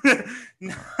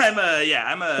 I'm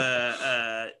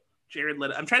a Jared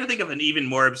Leto. I'm trying to think of an even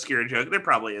more obscure joke. There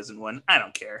probably isn't one. I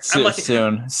don't care.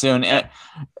 Soon.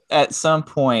 At some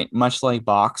point, much like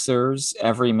boxers,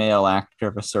 every male actor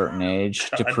of a certain age,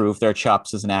 to prove their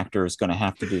chops as an actor, is going to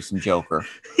have to do some Joker.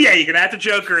 Yeah, you're going to have to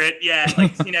Joker it. Yeah,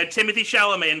 Timothy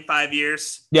Chalamet in 5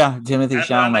 years. Yeah, Timothy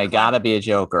Chalamet got to be a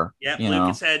Joker. Yep,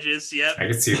 Lucas Hedges. Yep. I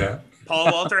can see that.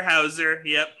 Paul Walter Hauser.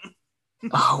 Yep.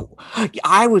 Oh,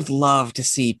 I would love to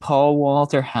see Paul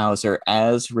Walter Hauser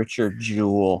as Richard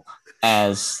Jewell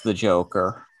as the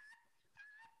Joker.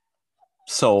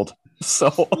 Sold.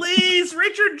 Please,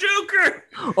 Richard Joker.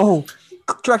 Oh,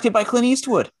 directed by Clint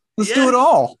Eastwood. Let's do it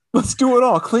all.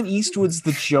 Clint Eastwood's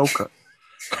the Joker.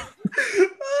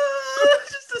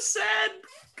 Just a sad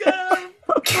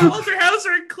Walter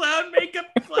Hauser in clown makeup,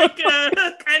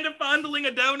 kind of fondling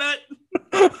a donut.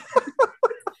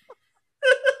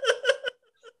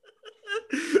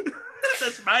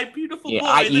 my beautiful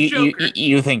boy, the Joker.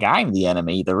 You think I'm the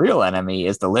enemy. The real enemy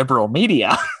is the liberal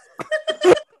media.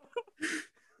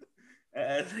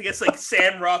 I guess like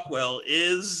Sam Rockwell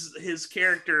is his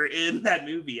character in that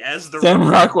movie as the Sam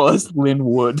Rockwell is Lynn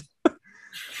Wood.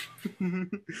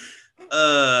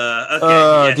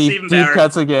 Okay. Deep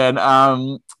cuts again.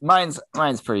 Mine's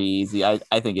pretty easy. I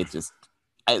think it's just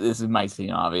this might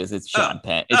seem obvious. It's Sean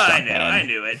Penn. It's Sean Penn. I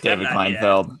knew it. David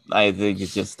Kleinfeld. I think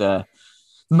it's just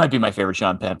might be my favorite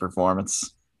Sean Penn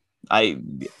performance.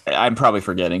 I'm probably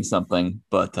forgetting something,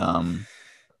 but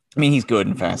I mean, he's good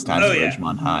in Fast Times at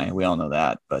Ridgemont High. We all know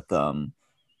that, but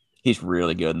he's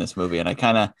really good in this movie, and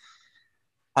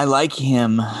I like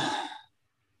him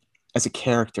as a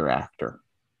character actor.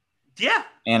 Yeah,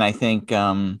 and I think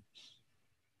who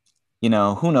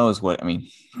knows what? I mean,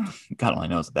 God only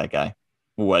knows that guy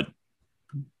what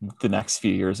the next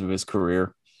few years of his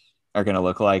career are going to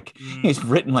look like. He's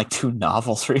written like 2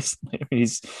 novels recently.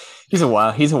 He's a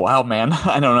wild man.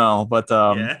 I don't know, but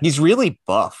he's really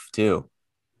buff too.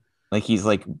 Like he's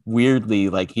like weirdly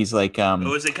like he's like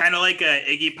was it kind of like a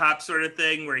Iggy Pop sort of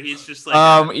thing where he's just like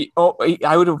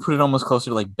I would have put it almost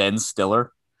closer to like Ben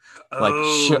Stiller.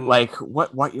 Like why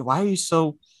are you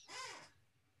so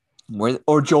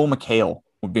or Joel McHale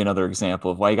would be another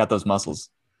example of why you got those muscles.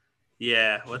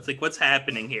 Yeah, what's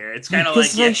happening here? It's kind of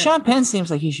like Sean Penn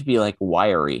seems like he should be like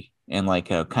wiry and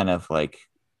like a kind of like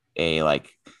a like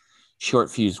short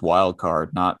fused wild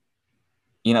card, not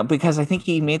because I think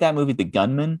he made that movie The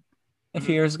Gunman a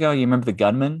few years ago. You remember The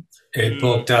Gunman? It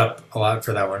bulked up a lot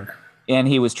for that one. And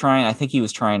he was trying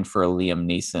for a Liam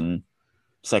Neeson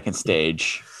second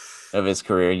stage of his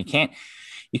career. You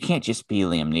can't just be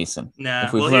Liam Neeson. Nah,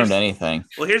 if we've learned anything.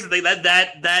 Well, here's the thing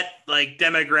that like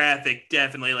demographic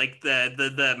definitely like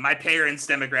the my parents'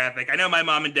 demographic. I know my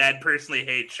mom and dad personally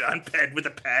hate Sean Penn with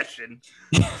a passion,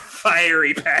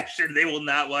 fiery passion. They will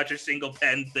not watch a single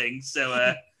Penn thing.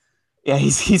 So yeah,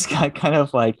 he's got kind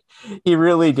of like he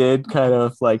really did kind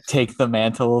of like take the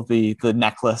mantle, the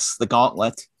necklace, the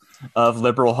gauntlet of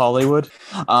liberal Hollywood.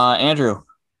 Andrew,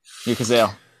 you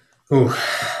Cazale. Ooh,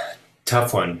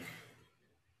 tough one.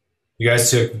 You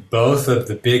guys took both of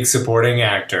the big supporting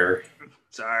actor.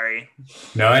 Sorry.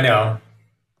 No, I know.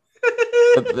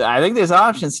 I think there's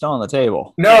options still on the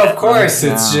table. No, of course.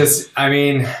 It's just, I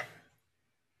mean,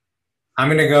 I'm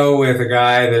going to go with a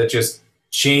guy that just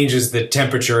changes the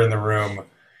temperature in the room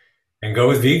and go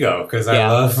with Vigo because I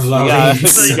love Lalin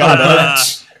so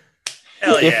much.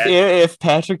 Hell yeah. If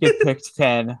Patrick had picked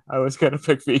Penn, I was going to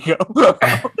pick Vigo.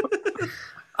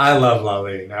 I love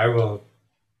Lalin.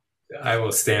 I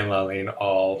will stand Lalin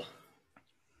all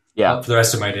for the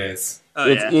rest of my days.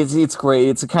 It's great.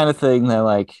 It's the kind of thing that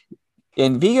like,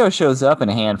 and Vigo shows up in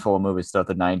a handful of movies throughout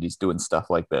the 90s doing stuff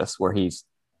like this, where he's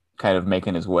kind of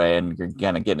making his way and you're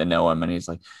kind of getting to know him, and he's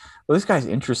like, well, this guy's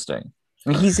interesting. I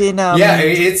mean, he's in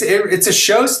it's a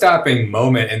show-stopping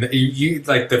moment, and you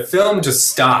like the film just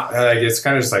stopped. Like it's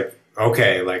kind of just like,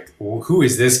 okay, like who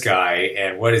is this guy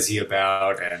and what is he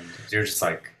about? And you're just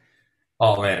like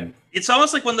all in. It's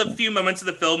almost like one of the few moments of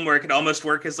the film where it could almost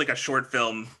work as like a short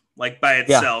film, like by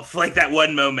itself. Like that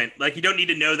one moment. Like you don't need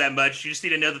to know that much. You just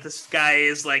need to know that this guy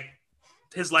is like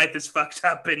his life is fucked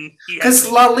up, and because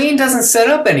Lalin doesn't set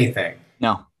up anything.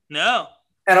 No,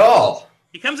 at all.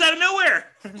 He comes out of nowhere.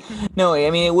 No, I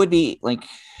mean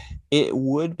it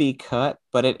would be cut,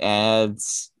 but it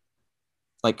adds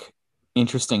like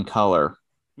interesting color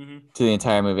to the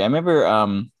entire movie. I remember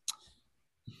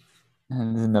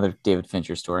another David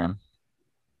Fincher story,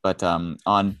 but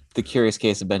on The Curious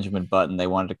Case of Benjamin Button, they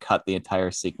wanted to cut the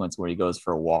entire sequence where he goes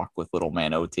for a walk with little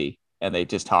man OT, and they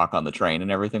just talk on the train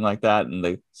and everything like that. And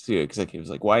the studio executive was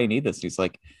like, "Why do you need this?" And he's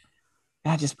like,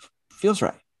 "Yeah, it just feels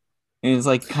right." And he's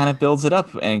like, kind of builds it up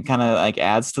and kind of like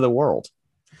adds to the world.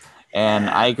 And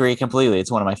I agree completely. It's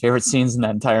one of my favorite scenes in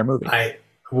that entire movie.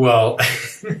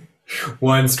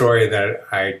 One story that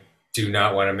I do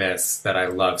not want to miss that I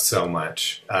love so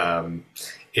much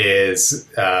is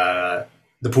the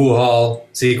pool hall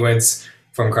sequence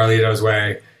from Carlito's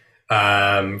Way.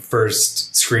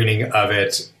 First screening of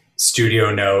it,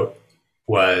 studio note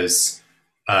was,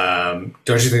 don't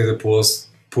you think the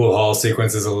pool hall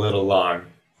sequence is a little long?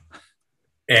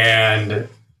 And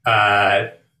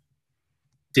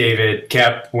David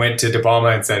went to De Palma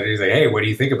and said, he's like, "Hey, what do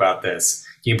you think about this?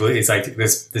 He's like,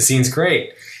 the scene's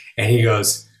great." And he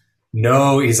goes,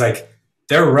 "No," he's like,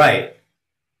 "They're right.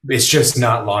 It's just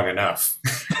not long enough."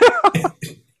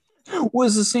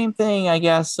 Was the same thing, I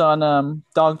guess, on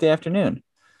Dog Day Afternoon.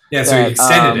 Yeah, so he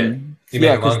extended it. He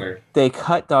made it longer. They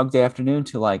cut Dog Day Afternoon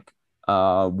to like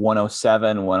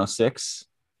 107, 106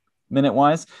 minute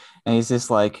wise. And he's just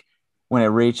like, when it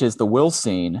reaches the will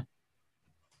scene,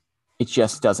 it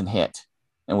just doesn't hit.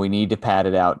 And we need to pad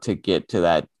it out to get to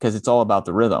that because it's all about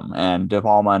the rhythm. And De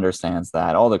Palma understands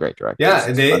that. All the great directors.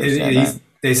 Yeah,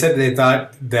 they said they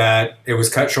thought that it was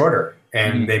cut shorter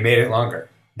and they made it longer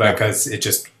because it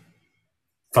just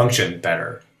functioned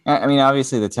better. I mean,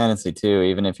 obviously the tendency too,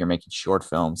 even if you're making short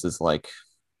films, is like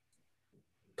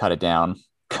cut it down,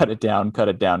 cut it down, cut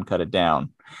it down, cut it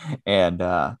down. And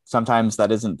sometimes that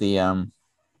isn't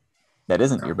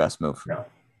your best move. No.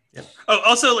 Yep. Oh,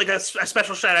 also like a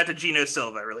special shout out to Gino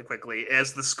Silva really quickly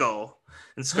as the Skull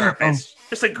in Scarface.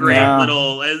 Just a great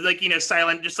little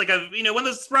silent, just like one of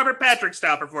those Robert Patrick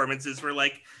style performances where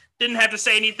like didn't have to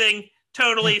say anything,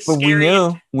 totally scary.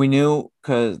 But we knew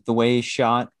because the way he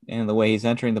shot and the way he's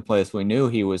entering the place, we knew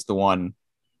he was the one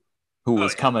who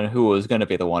was coming, who was going to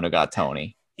be the one who got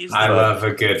Tony. I love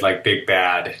a good like big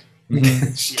bad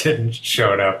getting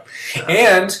showed up.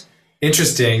 And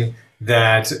interesting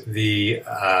that the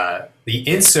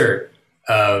insert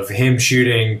of him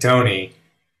shooting Tony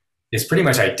is pretty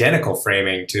much identical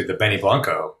framing to the Benny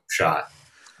Blanco shot.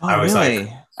 Oh, I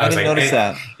didn't notice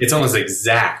that. It's almost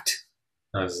exact.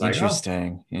 I was like,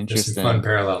 interesting. There's some fun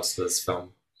parallels to this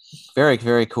film. Very,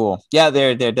 very cool. Yeah,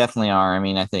 there definitely are. I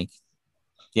mean, I think,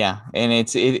 yeah, and and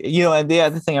the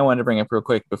other thing I wanted to bring up real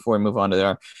quick before we move on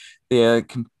to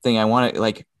the thing I wanted,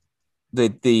 like the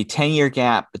 10-year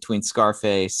gap between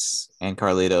Scarface and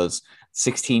Carlito's,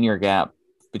 16-year gap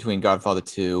between Godfather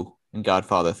 2 and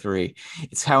Godfather 3.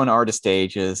 It's how an artist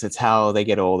ages. It's how they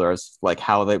get older. It's like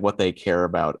what they care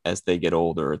about as they get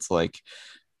older. It's like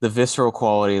the visceral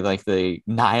quality, like the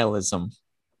nihilism,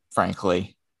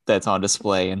 frankly, that's on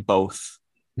display in both.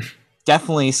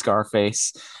 Definitely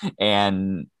Scarface,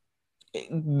 and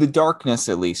the darkness,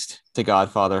 at least, to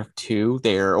Godfather 2.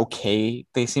 They're okay.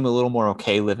 They seem a little more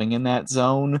okay living in that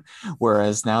zone,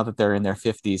 whereas now that they're in their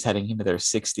 50s, heading into their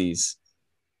 60s,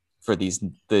 for these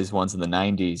ones in the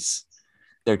 90s,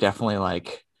 they're definitely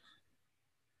like,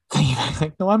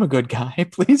 no, I'm a good guy,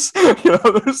 please.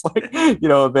 There's like,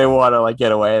 they want to like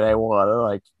get away. They want to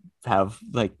like have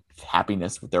like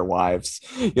happiness with their wives.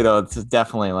 It's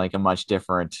definitely like a much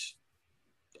different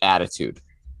attitude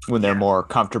when they're more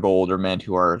comfortable older men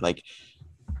who are like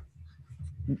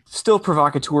still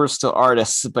provocateurs, still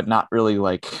artists, but not really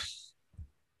like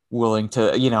willing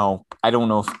to, I don't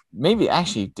know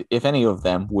if any of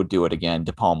them would do it again.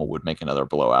 De Palma would make another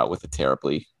blowout with a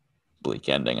terribly bleak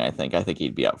ending. I think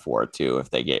he'd be up for it too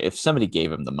if somebody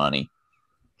gave him the money.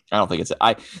 I don't think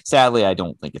sadly I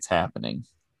don't think it's happening.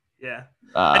 Yeah.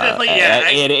 At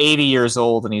 80 years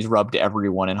old and he's rubbed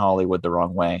everyone in Hollywood the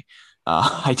wrong way.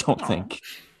 I don't think.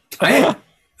 I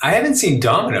haven't seen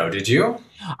Domino. Did you?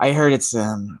 I heard it's.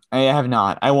 I have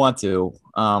not. I want to.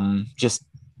 Just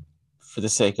for the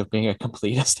sake of being a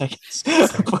completist, I guess.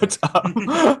 But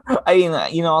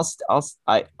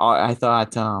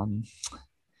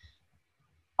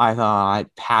I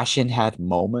thought Passion had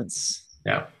moments.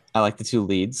 Yeah. I like the two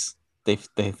leads. They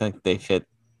think they fit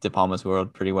De Palma's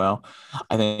world pretty well.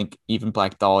 I think even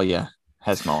Black Dahlia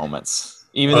has moments.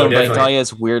 Even though Black Dahlia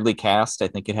is weirdly cast, I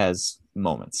think it has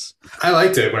moments. I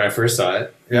liked it when I first saw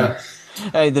it. Yeah.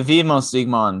 The Viedma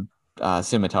Stigmon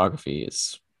cinematography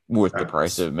is worth the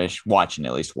price of watching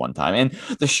at least one time. And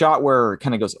the shot where it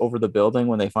kind of goes over the building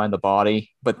when they find the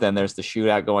body, but then there's the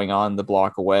shootout going on the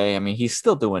block away. I mean, he's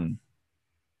still doing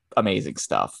amazing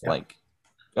stuff. Yeah. Like,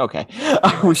 okay,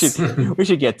 we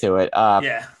should get to it.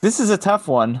 This is a tough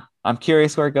one. I'm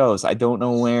curious where it goes. I don't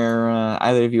know where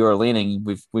either of you are leaning.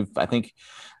 I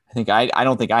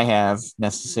don't think I have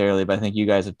necessarily, but I think you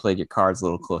guys have played your cards a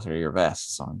little closer to your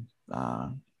vests. So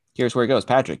here's where it goes.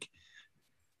 Patrick,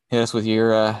 hit us with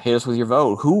your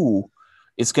vote. Who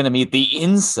is going to meet the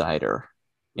insider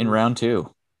in round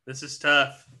 2? This is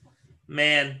tough,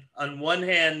 man. On one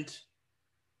hand,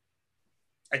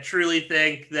 I truly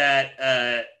think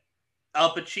that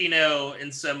Al Pacino,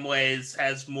 in some ways,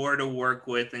 has more to work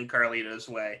with in Carlito's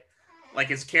way. Like,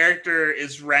 his character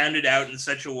is rounded out in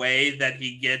such a way that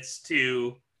he gets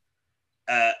to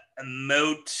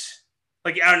emote.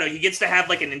 Like, I don't know, he gets to have,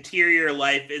 like, an interior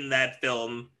life in that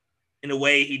film in a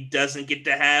way he doesn't get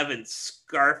to have in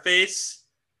Scarface.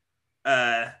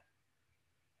 You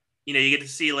get to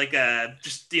see, like, a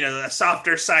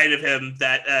softer side of him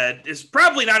that is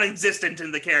probably non-existent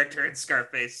in the character in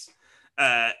Scarface.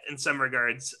 In some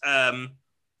regards.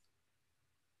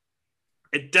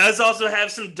 It does also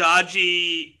have some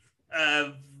dodgy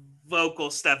vocal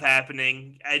stuff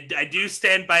happening. I do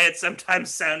stand by it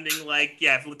sometimes sounding like,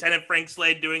 Lieutenant Frank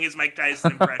Slade doing his Mike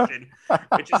Tyson impression,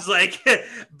 which is like,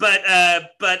 but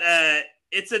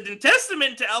it's a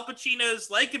testament to Al Pacino's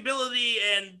likability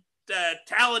and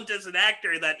talent as an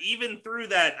actor that even through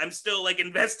that, I'm still like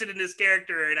invested in his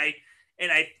character, and I,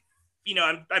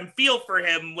 I'm feel for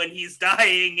him when he's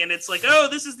dying, and it's like, oh,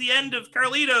 this is the end of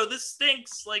Carlito. This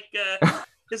stinks. Like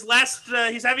his last,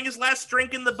 he's having his last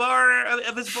drink in the bar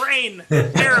of his brain.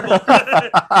 Terrible.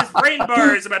 His brain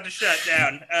bar is about to shut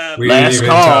down. We didn't even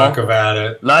talk about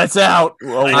it. Lights out.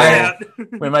 Lights out.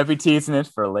 We might be teasing it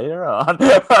for later on.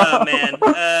 Oh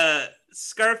man.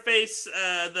 Scarface,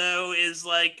 though, is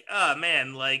like, oh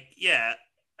man, like, yeah,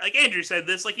 like Andrew said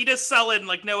this, like he does Sullen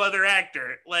like no other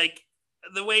actor. Like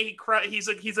the way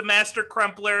he's a master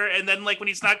crumpler, and then like when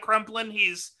he's not crumpling,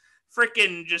 he's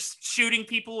freaking just shooting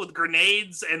people with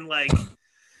grenades and like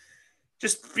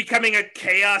just becoming a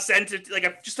chaos entity,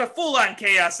 like just a full-on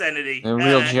chaos entity. A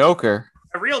real Joker.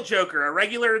 A real Joker, a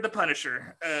regular The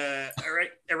Punisher, a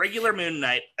regular Moon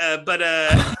Knight, but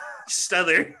just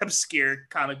other obscure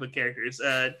comic book characters.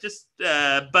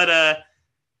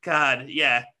 God,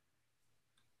 yeah.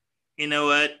 You know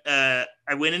what? I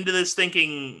went into this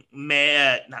thinking,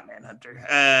 not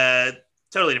Manhunter.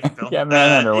 Totally different film. Yeah,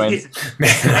 Manhunter wins.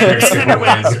 Manhunter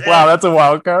wins. Wow, that's a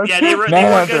wild card. Yeah, the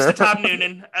award goes to Tom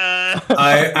Noonan.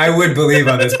 I would believe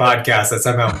on this podcast that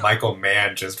somehow Michael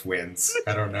Mann just wins.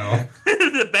 I don't know.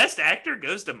 The best actor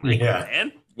goes to Michael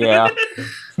Mann. Yeah.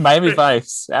 Miami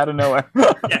Vice, out of nowhere.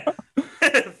 Yeah.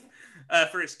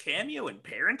 For his cameo in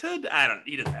Parenthood?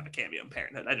 He doesn't have a cameo in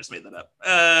Parenthood. I just made that up.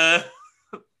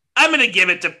 I'm going to give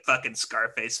it to fucking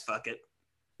Scarface. Fuck it.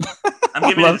 I'm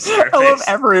giving it to Scarface.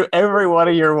 I love every one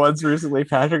of your ones recently,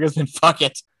 Patrick, has been fuck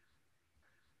it.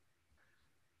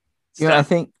 Yeah, I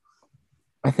think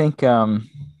what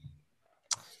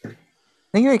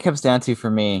it comes down to for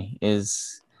me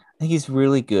is I think he's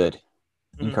really good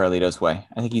in Carlito's Way.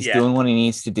 I think he's doing what he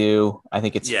needs to do. I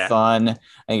think it's fun. I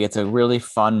think it's a really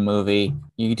fun movie.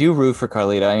 You do root for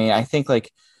Carlito. I mean, I think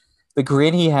like the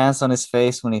grin he has on his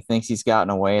face when he thinks he's gotten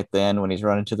away at the end, when he's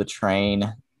running to the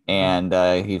train and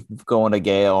he's going to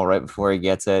Gale right before he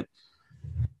gets it.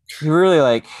 You really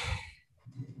like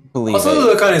believe also it. The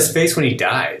look on his face when he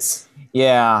dies.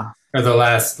 Yeah. Or the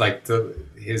last, like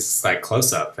his like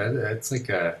close up. It's like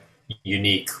a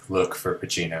unique look for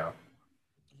Pacino.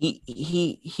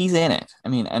 He's in it. I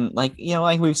mean, and like, you know,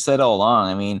 like we've said all along,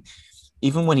 I mean,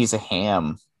 even when he's a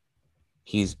ham,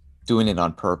 he's doing it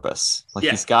on purpose. Like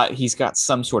he's got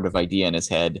some sort of idea in his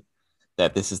head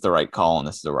that this is the right call and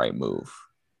this is the right move.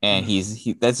 And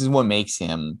this is what makes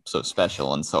him so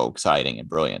special and so exciting and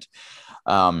brilliant.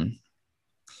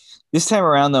 This time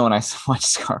around, though, when I watched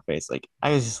Scarface, like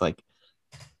I was just like,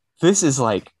 this is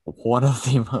like one of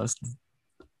the most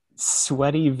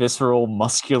sweaty, visceral,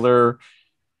 muscular,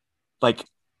 like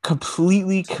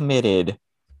completely committed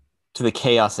to the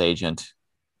Chaos Agent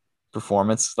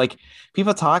performance. Like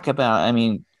people talk about, I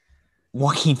mean,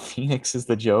 Joaquin Phoenix is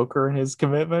the Joker and his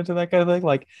commitment to that kind of thing.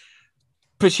 Like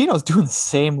Pacino's doing the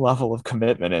same level of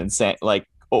commitment and saying like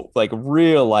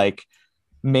real like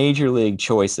major league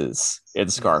choices in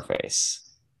Scarface.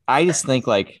 I just think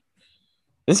like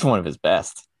this is one of his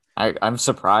best. I'm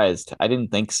surprised. I didn't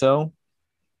think so.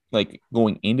 Like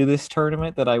going into this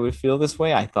tournament that I would feel this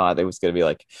way. I thought it was going to be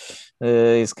like,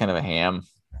 he's kind of a ham,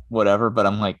 whatever. But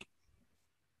I'm like,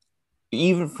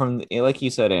 even from, like you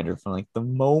said, Andrew, from like the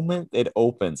moment it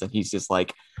opens and he's just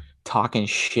like talking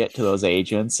shit to those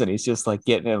agents and he's just like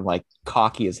getting him like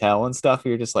cocky as hell and stuff.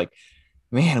 You're just like,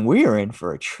 man, we are in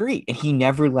for a treat. And he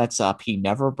never lets up. He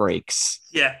never breaks.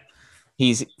 Yeah.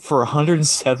 He's for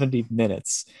 170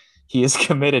 minutes. He is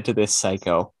committed to this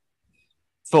psycho.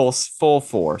 Full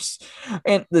force.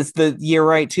 And you're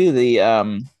right too.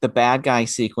 The bad guy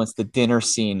sequence, the dinner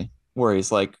scene where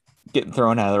he's like getting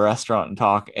thrown out of the restaurant and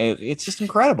talk. It's just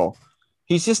incredible.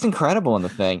 He's just incredible in the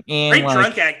thing. And great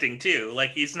drunk acting too.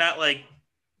 Like he's not like,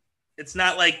 it's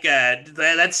not like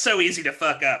that's so easy to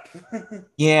fuck up.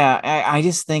 Yeah, I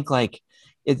just think like,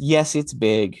 yes, it's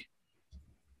big,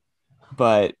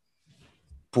 but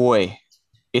boy,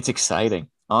 it's exciting.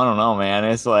 I don't know, man.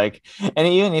 It's like, and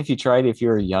even if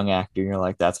you're a young actor, you're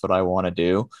like, that's what I want to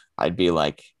do. I'd be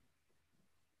like,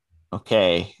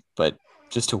 okay, but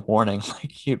just a warning,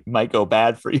 like it might go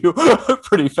bad for you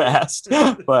pretty fast.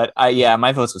 But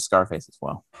my vote's with Scarface as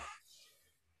well.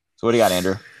 So what do you got,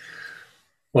 Andrew?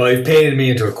 Well, you've painted me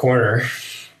into a corner,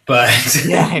 but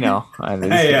yeah, I know.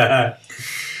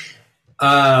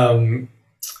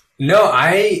 No,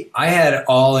 I had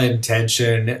all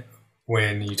intention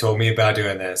when you told me about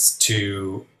doing this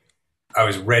I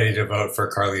was ready to vote for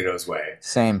Carlito's Way.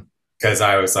 Same. Because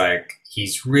I was like,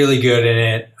 he's really good in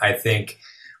it, I think.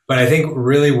 But I think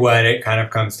really what it kind of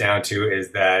comes down to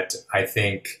is that I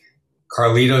think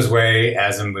Carlito's Way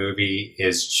as a movie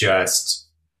is just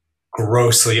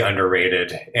grossly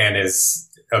underrated and is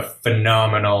a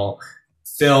phenomenal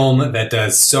film that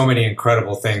does so many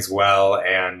incredible things well.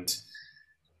 And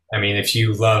I mean, if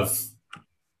you love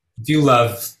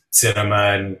cinema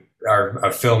and are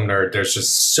a film nerd, there's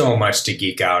just so much to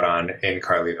geek out on in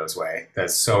Carlito's Way.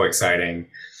 That's so exciting.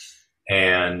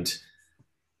 And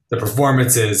the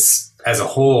performances as a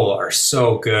whole are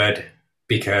so good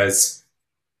because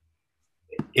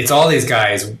it's all these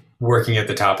guys working at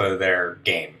the top of their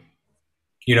game.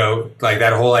 You know, like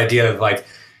that whole idea of like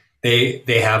they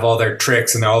have all their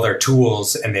tricks and all their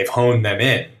tools and they've honed them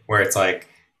in, where it's like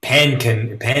Penn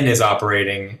is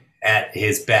operating at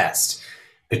his best.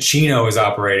 Pacino is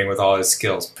operating with all his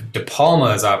skills. De Palma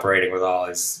is operating with all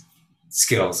his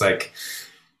skills. Like,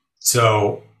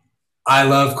 so I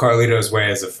love Carlito's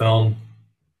Way as a film.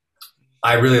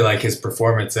 I really like his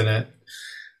performance in it.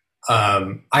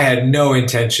 I had no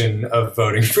intention of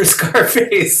voting for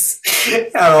Scarface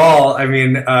at all. I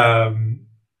mean,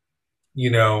 you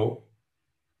know,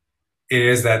 it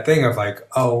is that thing of like,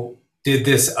 oh, did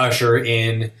this usher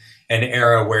in an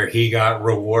era where he got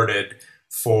rewarded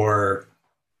for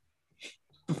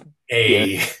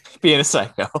being a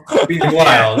psycho, being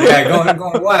wild, yeah,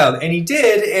 going wild, and he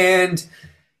did, and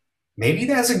maybe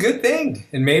that's a good thing,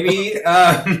 and maybe,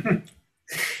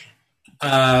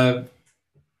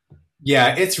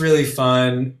 yeah, it's really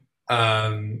fun.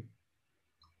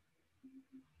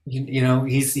 You know,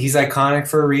 he's iconic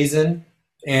for a reason,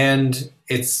 and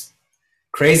it's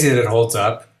crazy that it holds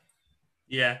up.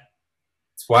 Yeah,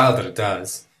 it's wild that it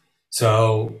does.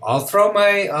 So I'll throw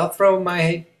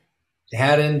my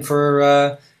hat in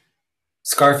for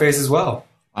Scarface as well.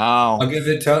 Wow. I'll give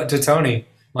it to Tony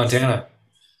Montana.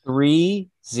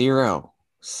 3-0.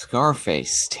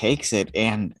 Scarface takes it,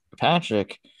 and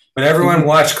Patrick. But everyone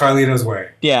watch Carlito's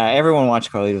Way. Yeah, everyone watch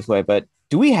Carlito's Way. But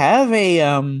do we have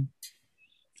a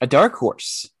dark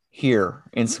horse here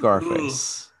in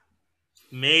Scarface?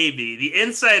 Ooh, maybe. The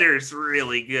Insider's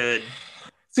really good.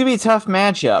 It's gonna be a tough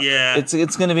matchup. Yeah,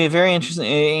 it's gonna be very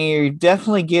interesting. You're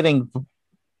definitely getting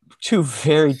two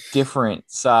very different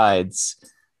sides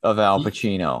of Al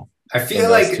Pacino. I feel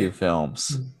like two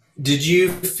films. Did you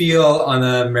feel on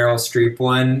the Meryl Streep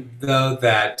one though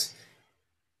that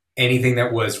anything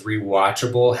that was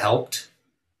rewatchable helped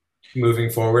moving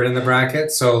forward in the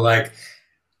bracket? So like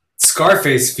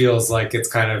Scarface feels like it's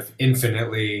kind of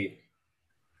infinitely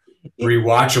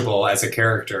rewatchable as a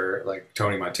character, like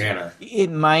Tony Montana.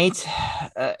 It might,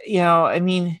 you know. I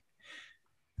mean,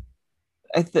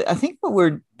 I think what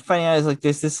we're finding out is like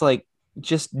there's this like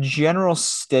just general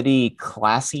steady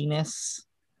classiness,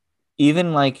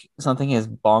 even like something as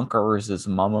bonkers as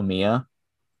Mamma Mia.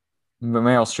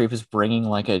 Meryl Streep is bringing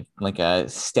like a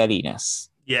steadiness,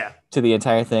 yeah, to the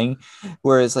entire thing,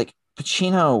 whereas like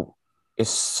Pacino is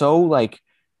so like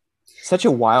such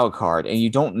a wild card, and you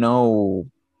don't know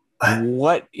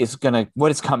what is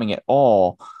coming at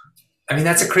all. I mean,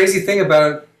 that's a crazy thing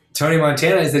about Tony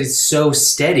Montana is that he's so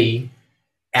steady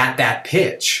at that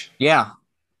pitch. Yeah.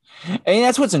 I mean,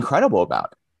 that's what's incredible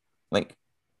about it. Like,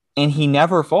 and he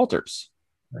never falters.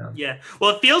 Yeah.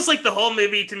 Well, it feels like the whole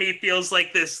movie to me feels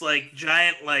like this like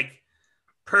giant, like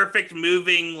perfect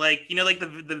moving, like, you know, like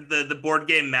the board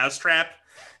game Mousetrap.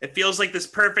 It feels like this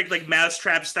perfect, like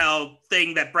Mousetrap style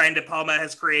thing that Brian De Palma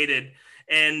has created.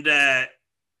 And,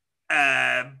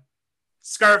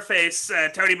 Scarface,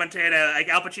 Tony Montana, like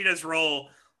Al Pacino's role,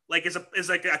 like is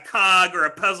like a cog or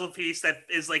a puzzle piece that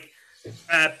is like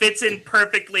fits in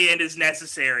perfectly and is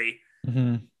necessary.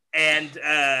 Mm-hmm. And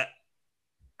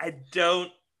I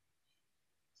don't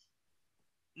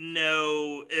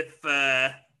know if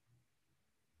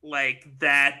like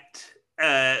that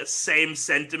same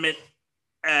sentiment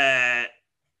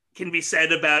can be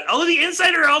said about, although the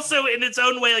Insider also in its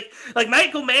own way, like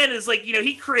Michael Mann is like, you know,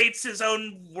 he creates his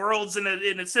own worlds in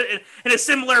a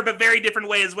similar but very different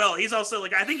way as well. He's also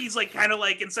like, I think he's like kind of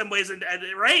like in some ways,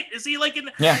 right? Is he like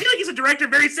yeah. I feel like he's a director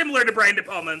very similar to Brian De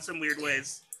Palma in some weird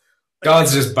ways.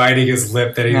 Don's just biting his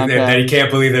lip that he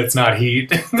can't believe that it's not heat.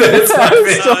 That it's not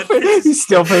he's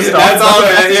still pissed off. That's all.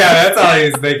 Yeah, that's all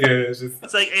he's thinking.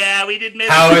 It's like, yeah, we did miss.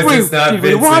 How is this not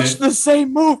Vincent? We watched the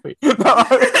same movie.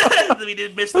 We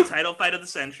did miss the title fight of the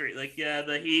century. Like, yeah,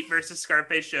 the Heat versus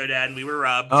Scarface showdown. We were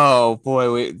robbed. Oh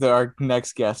boy, our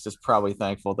next guest is probably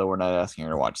thankful that we're not asking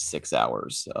her to watch 6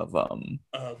 hours of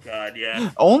Oh god,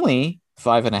 yeah. Only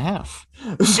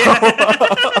 5.5. So,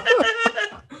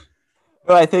 Yeah.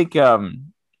 but I think yeah,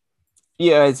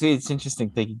 it's interesting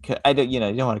thinking. I don't, you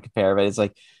don't want to compare, but it's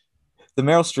like the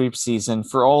Meryl Streep season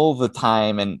for all the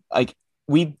time, and like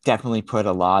we definitely put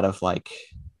a lot of like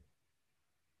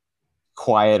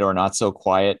quiet or not so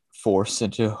quiet force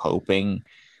into hoping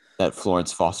that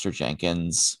Florence Foster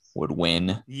Jenkins would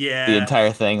win Yeah. the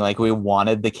entire thing. Like, we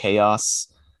wanted the chaos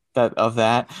of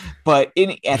that. But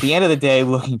at the end of the day,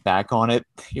 looking back on it,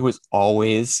 it was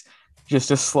always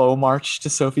just a slow march to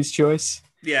Sophie's Choice.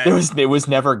 Yeah. It was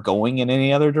never going in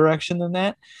any other direction than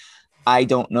that. I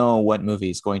don't know what movie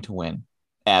is going to win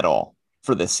at all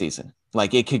for this season.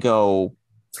 Like, it could go.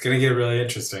 It's going to get really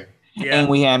interesting. Yeah. And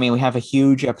we have a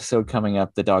huge episode coming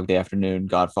up, the Dog Day Afternoon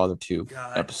Godfather 2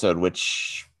 episode,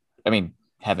 which, I mean,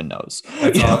 heaven knows.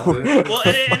 That's well,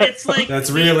 and it's like that's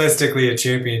realistically a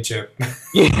championship.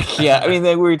 yeah. I mean,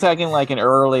 we were talking like an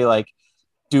early like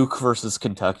Duke versus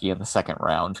Kentucky in the second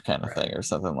round kind of thing, or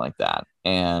something like that.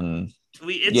 And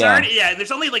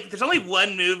there's only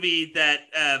one movie that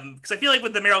because I feel like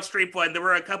with the Meryl Streep one, there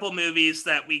were a couple movies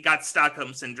that we got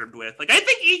Stockholm syndrome with. Like, I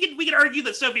think we could argue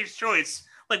that Sophie's Choice.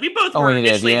 Like, we both were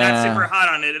initially not super hot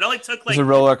on it. It only took like a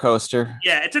roller coaster.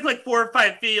 Yeah, it took like 4 or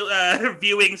 5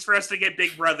 viewings for us to get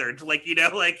Big Brother to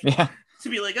to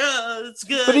be like, oh, it's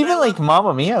good. But even like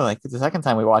Mamma Mia, like the second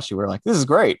time we watched it, we were like, this is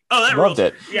great. Oh, that loved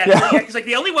it. Yeah, because like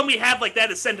the only one we have like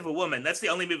that is Scent of a Woman. That's the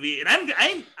only movie, and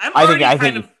I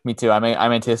think me too. I'm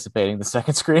anticipating the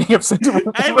second screening of Scent of a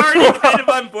Woman. I'm already kind of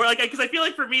on board, like, because I feel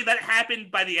like for me that happened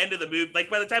by the end of the movie.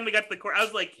 Like, by the time we got to the court, I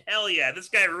was like, hell yeah, this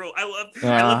guy ruled. I love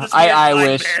this. I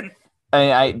wish.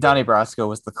 Donnie Brasco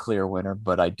was the clear winner,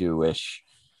 but I do wish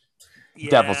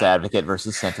Devil's Advocate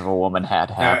versus Scent of a Woman had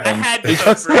happened. I had to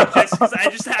vote for it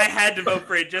I had to vote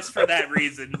for it just for that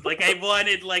reason. Like, I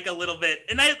wanted like a little bit,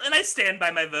 and I stand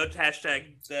by my vote.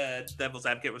 # Devil's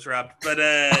Advocate was robbed, but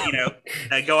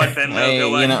go on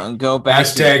Venmo. Go back.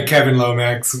 # Kevin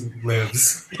Lomax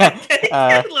lives.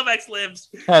 Kevin Lomax lives.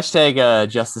 #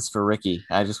 Justice for Ricky.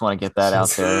 I just want to get that out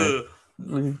there.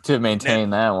 To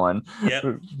maintain that one.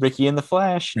 Yep. Ricky in the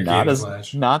Flash, not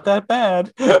that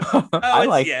bad. I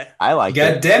like you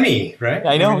got Demi, right?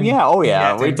 I know.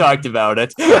 We talked about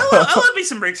it. I love me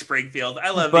some Rick Springfield. I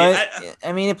love it.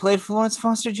 I mean, it played Florence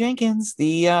Foster Jenkins,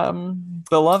 the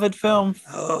beloved film.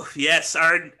 Oh yes,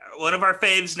 one of our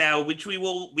faves now, which we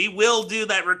will do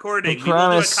that recording. We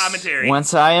will do a commentary.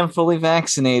 Once I am fully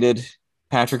vaccinated,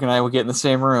 Patrick and I will get in the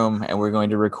same room and we're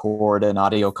going to record an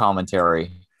audio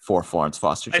commentary for Florence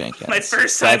Foster Jenkins. My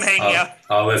first time hanging out.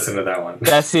 I'll listen to that one.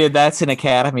 That's it. That's an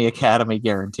Academy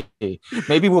guarantee.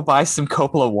 Maybe we'll buy some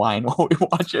Coppola wine while we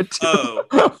watch it too.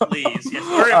 Oh, please.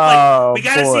 Yes. We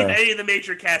gotta see any of the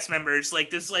major cast members. Like,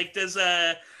 does Steve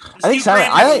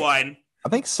Brandon wine? I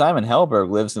think Simon Helberg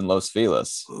lives in Los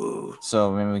Feliz. Ooh.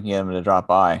 So maybe we can get him to drop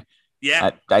by. Yeah.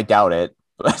 I doubt it.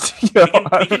 But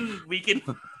we can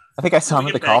I think I saw him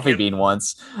at the Coffee Bean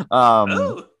once.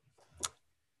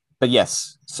 But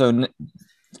yes, so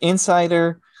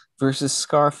Insider versus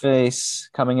Scarface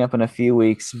coming up in a few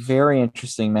weeks. Very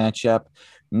interesting matchup.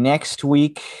 Next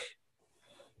week,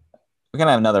 we're going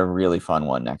to have another really fun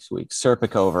one next week.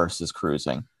 Serpico versus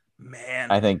Cruising. Man.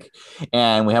 I think.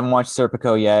 And we haven't watched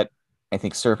Serpico yet. I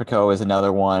think Serpico is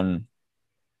another one.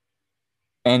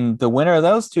 And the winner of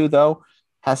those two, though,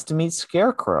 has to meet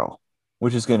Scarecrow,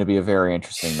 which is going to be a very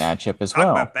interesting matchup as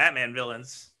well. Talk about Batman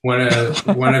villains. One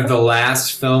of the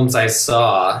last films I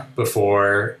saw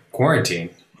before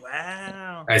quarantine.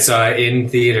 Wow. I saw it in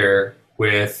theater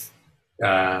with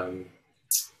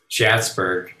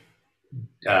Schatzberg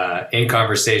in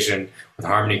conversation with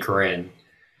Harmony Korine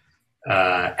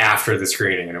after the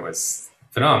screening, and it was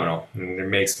phenomenal. And it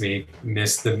makes me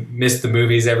miss the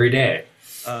movies every day.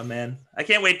 Oh man, I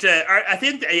can't wait to. I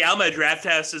think the Alma Draft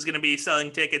House is going to be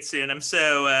selling tickets soon. I'm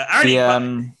so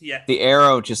The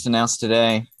Arrow just announced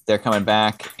today they're coming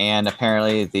back, and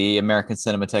apparently the American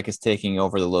Cinematheque is taking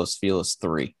over the Los Feliz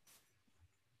 3,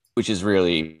 which is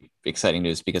really exciting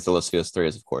news because the Los Feliz 3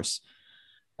 is, of course,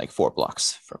 like 4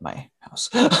 blocks from my house.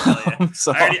 Yeah.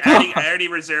 So I already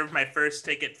reserved my first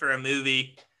ticket for a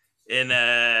movie. I'm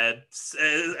going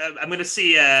to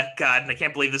see, God, and I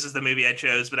can't believe this is the movie I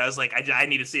chose, but I was like, I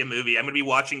need to see a movie. I'm going to be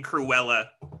watching Cruella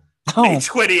May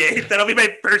 28th. That'll be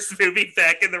my first movie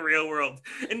back in the real world.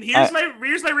 And here's my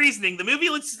reasoning. The movie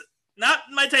looks not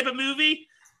my type of movie.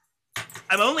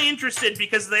 I'm only interested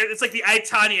because it's like the I,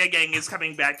 Tonya gang is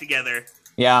coming back together.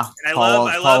 Yeah, and Paul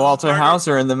Walter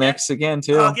Hauser in the mix again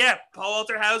too. Oh yeah, Paul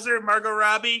Walter Hauser, Margot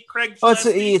Robbie, Craig. Oh,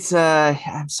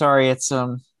 I'm sorry, it's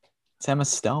Emma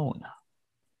Stone.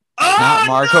 Oh, not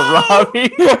Margot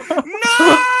Robbie.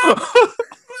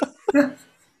 No!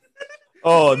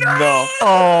 Oh no!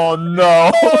 Oh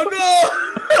no!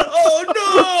 Oh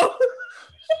no!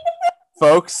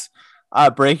 Folks,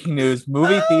 breaking news: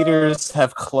 movie theaters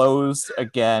have closed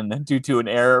again due to an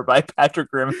error by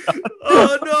Patrick Grimton.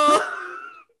 Oh no!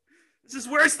 This is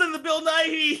worse than the Bill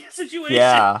Nighy situation.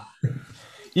 Yeah.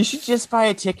 You should just buy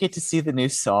a ticket to see the new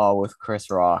Saw with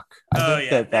Chris Rock. I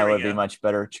think that would be a much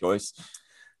better choice.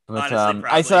 But Honestly,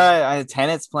 I saw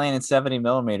Tenet's playing in 70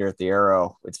 millimeter at the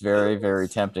Arrow. It's very, very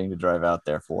tempting to drive out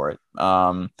there for it.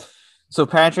 So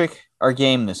Patrick, our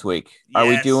game this week. Are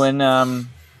we doing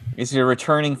is it a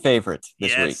returning favorite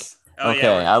this week? Oh, okay,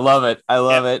 I love it. I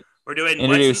love it. We're doing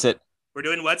We're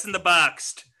doing What's in the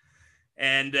Boxed.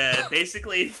 And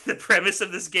basically the premise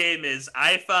of this game is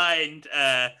I find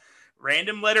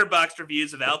random letterboxd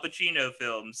reviews of Al Pacino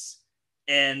films.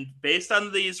 And based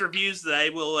on these reviews that I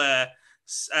will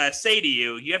say to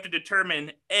you, you have to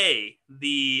determine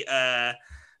the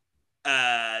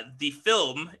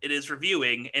film it is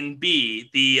reviewing, and B,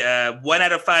 the 1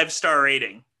 out of 5 star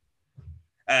rating.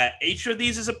 Each of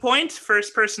these is a point.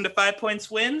 First person to 5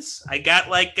 points wins. I got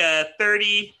like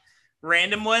 30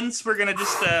 random ones. We're gonna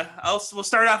just we'll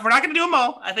start off. We're not gonna do them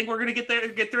all. I think we're gonna get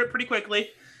through it pretty quickly.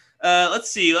 Let's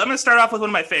see. I'm gonna start off with one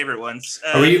of my favorite ones.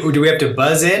 Do we have to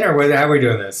buzz in, or how are we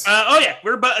doing this?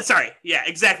 Sorry. Yeah,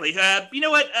 exactly. You know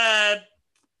what?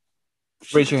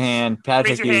 Raise your hand,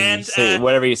 Patrick. Say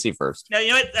whatever you see first. No,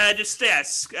 you know what? Just say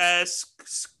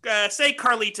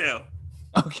Carlito.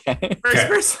 Okay.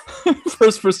 First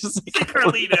person to say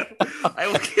Carlito. I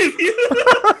will give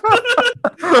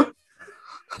you.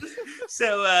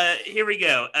 So here we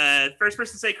go. First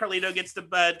person to say Carlito gets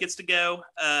to go.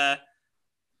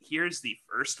 Here's the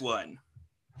first one.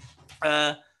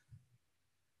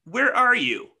 Where are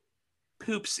you,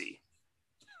 Poopsie?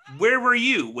 Where were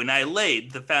you when I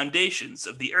laid the foundations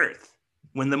of the earth?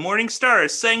 When the morning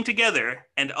stars sang together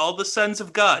and all the sons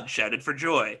of God shouted for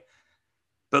joy?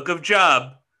 Book of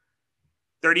Job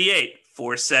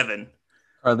 38:4-7.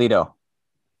 Carlito.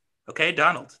 Okay,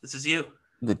 Donald, this is you.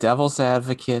 The Devil's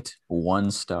Advocate,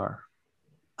 1 star.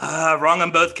 Wrong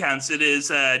on both counts. It is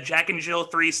Jack and Jill,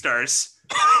 3 stars.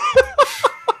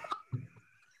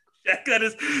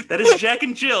 That is Jack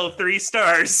and Jill, 3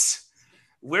 stars.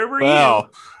 Where were you?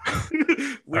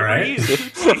 Where were you?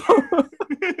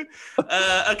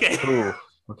 Okay. Ooh,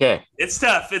 okay. It's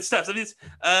tough. So these,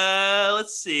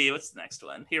 let's see. What's the next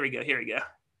one? Here we go.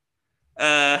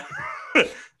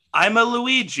 I'm a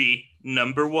Luigi,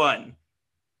 number 1.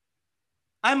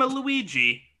 I'm a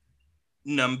Luigi,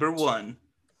 number 1.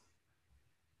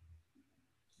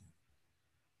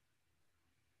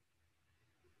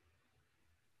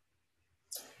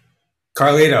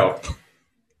 Carlito.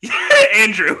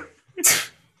 Andrew.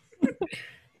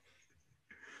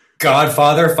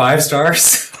 Godfather, 5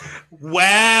 stars.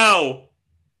 Wow.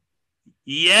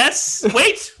 Yes.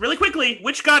 Wait, really quickly.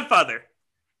 Which Godfather?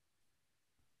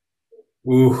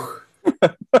 Ooh.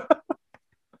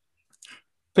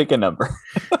 Pick a number.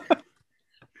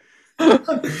 I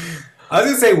was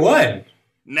gonna say 1.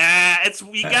 Nah, it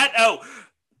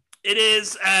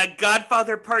is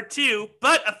Godfather Part 2,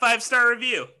 but a 5-star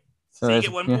review. So you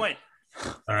get 1 point.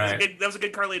 All right. That was a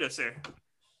good Carlito, sir.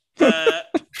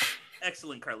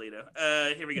 Excellent, Carlito.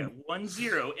 Here we go.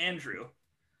 1-0, Andrew.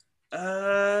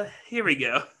 Here we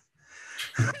go.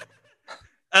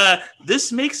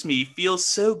 This makes me feel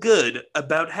so good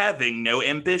about having no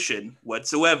ambition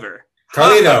whatsoever.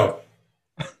 Carlito.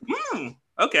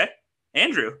 Okay.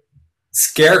 Andrew.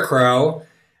 Scarecrow,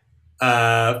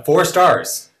 4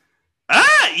 stars.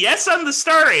 Yes on the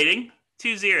star rating,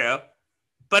 2-0.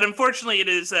 But unfortunately, it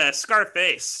is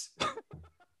Scarface.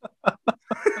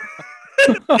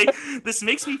 This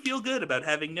makes me feel good about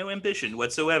having no ambition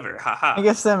whatsoever. Haha. I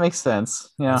guess that makes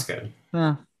sense. Yeah. That's good.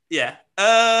 Yeah.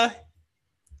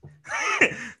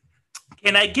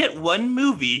 Can I get one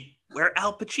movie where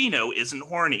Al Pacino isn't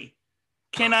horny?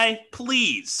 Can I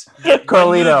please get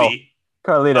Carlito. one movie?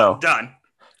 Carlito. Done.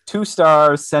 2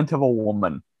 stars, Scent of a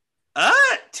Woman.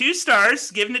 2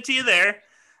 stars. Giving it to you there.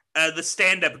 The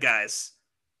stand-up guys.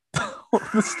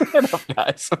 The stand-up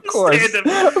guys, of course.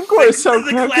 Stand-up. Of course.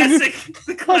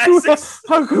 The classics.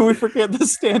 How could we forget the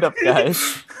stand-up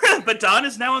guys? But Don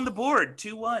is now on the board,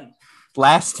 2-1.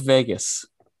 Las Vegas.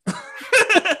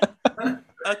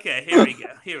 Okay, here we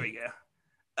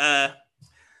go.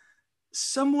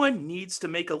 Someone needs to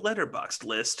make a letterboxd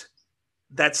list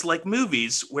that's like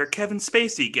movies where Kevin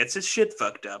Spacey gets his shit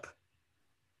fucked up.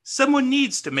 Someone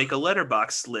needs to make a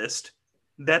letterboxd list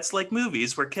that's like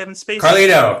movies where Kevin Spacey...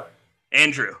 Carlito.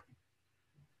 Andrew.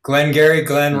 Glengarry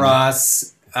Glen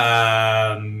Ross.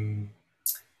 We'll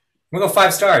go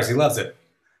 5 stars. He loves it.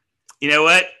 You know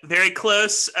what? Very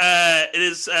close. It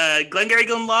is Glengarry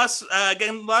Glen Ross,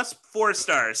 4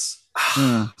 stars.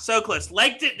 So close.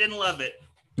 Liked it, didn't love it.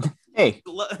 Hey.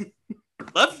 Loved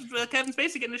Kevin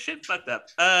Spacey getting his shit fucked up.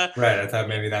 Right, I thought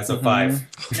maybe that's a 5.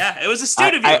 Yeah, it was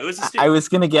astute of you. I was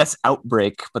going to guess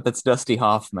Outbreak, but that's Dusty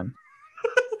Hoffman.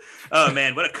 Oh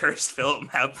man, what a cursed film!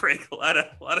 Outbreak, a lot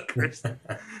of cursed.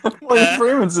 Morgan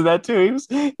Freeman's in that too.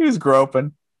 He was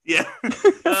groping. Yeah.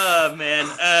 Oh man.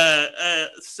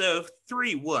 So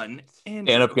 3-1. Stand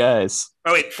up, guys.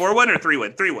 Oh wait, 4-1 or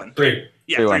 3-1? 3-1. 3.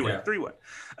 Yeah, 3-1. 3-1.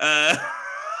 I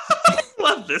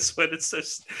love this one. It's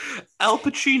just Al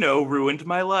Pacino ruined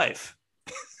my life.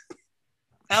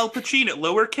 Al Pacino,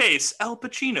 lowercase. Al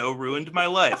Pacino ruined my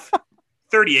life.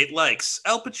 38 likes.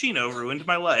 Al Pacino ruined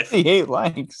my life. 38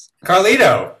 likes.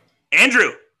 Carlito.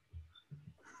 Andrew.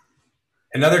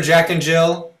 Another Jack and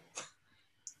Jill.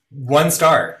 1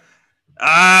 star.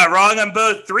 Wrong on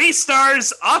both. 3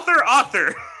 stars.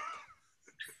 Author.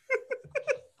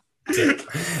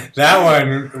 That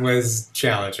one was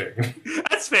challenging.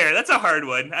 That's fair. That's a hard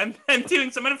one. I'm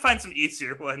gonna find some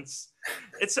easier ones.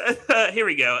 It's here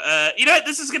we go. You know what?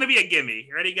 This is gonna be a gimme.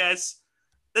 Ready, guys?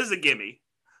 This is a gimme.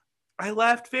 I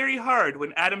laughed very hard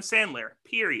when Adam Sandler,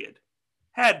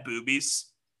 had boobies.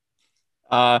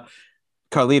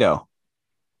 Carlito.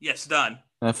 Yes, done.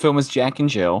 The film is Jack and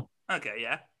Jill. Okay,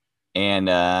 yeah. And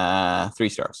 3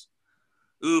 stars.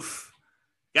 Oof.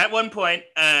 Got 1 point.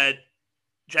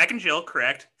 Jack and Jill,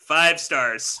 correct. 5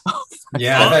 stars.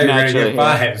 Yeah, I thought you were gonna get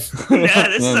 5. Yeah,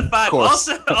 this is a 5.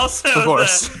 Also, of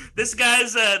course. This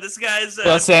guy's.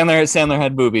 Sandler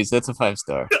had boobies. That's a 5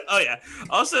 star. Oh yeah.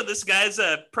 Also, this guy's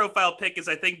profile pic is,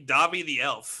 I think, Dobby the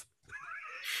Elf.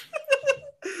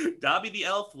 Dobby the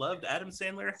Elf loved Adam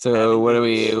Sandler. So what are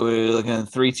we looking at?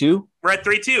 3-2? We're at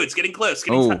 3-2. It's getting close.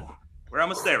 We're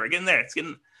almost there. We're getting there. It's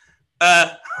getting.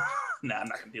 No, I'm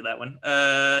not gonna do that one.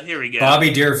 Here we go.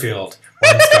 Bobby Deerfield.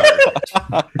 1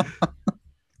 star.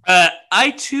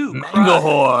 I too.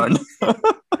 Manglehorn.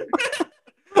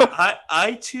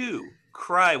 I too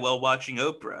cry while watching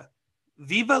Oprah.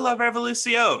 Viva la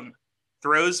Revolucion.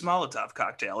 Throws Molotov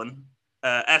cocktail and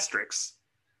asterisks.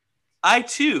 I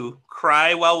too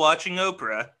cry while watching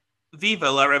Oprah.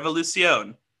 Viva la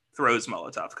Revolucion. Throws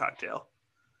Molotov cocktail.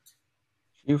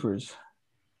 Shivers.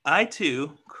 I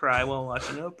too cry while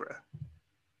watching Oprah.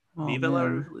 Viva la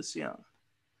Revolucion.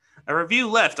 A review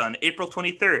left on April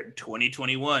 23rd,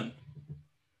 2021.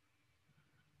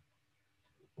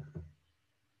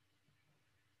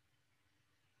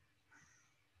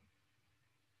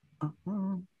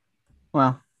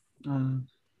 Well,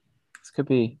 this could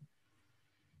be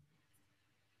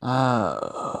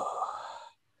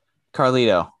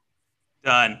Carlito.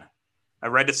 Done. A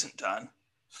reticent done.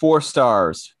 4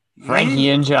 stars. Frankie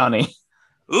and Johnny.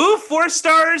 Ooh, 4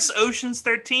 stars. Ocean's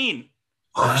 13.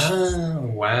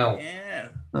 Oh, wow. Yeah.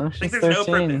 Ocean's I think there's 13.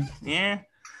 no purpose. Yeah.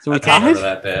 So we Okay. tied?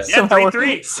 That bit. Yeah,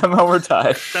 3-3. Somehow we're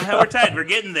tied. Somehow we're tied. We're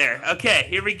getting there. Okay,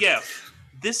 here we go.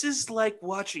 This is like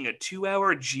watching a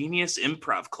 2-hour genius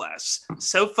improv class.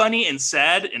 So funny and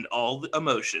sad and all the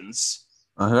emotions.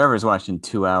 Well, whoever's watching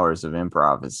 2 hours of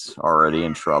improv is already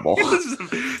in trouble.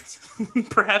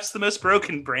 Perhaps the most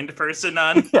broken-brained person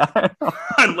on Yeah,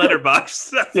 on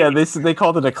Letterboxd. yeah. They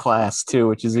called it a class too,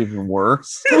 which is even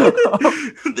worse.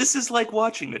 This is like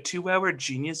watching a 2-hour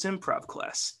genius improv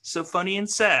class. So funny and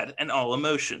sad and all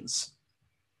emotions.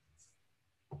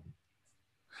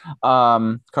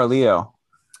 Carlito.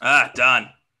 Done.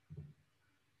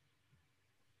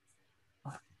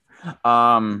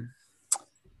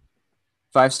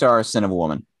 5 stars. Sin of a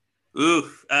Woman. Ooh,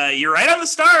 you're right on the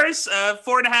stars.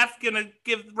 4.5. Gonna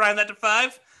give Ryan that to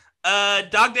 5.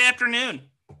 Dog Day Afternoon.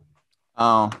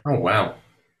 Oh wow.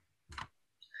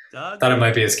 Dog Thought it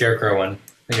might be a Scarecrow one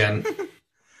again.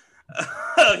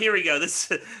 Oh, here we go.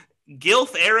 This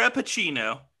Gilf era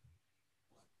Pacino.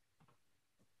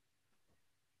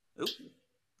 Oop.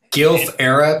 Gilf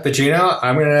era Pacino.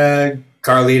 I'm gonna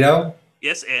Carlito.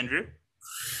 Yes, Andrew.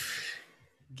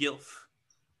 Gilf.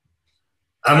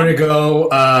 I'm gonna go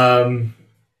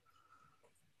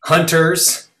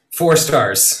Hunters. 4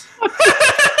 stars.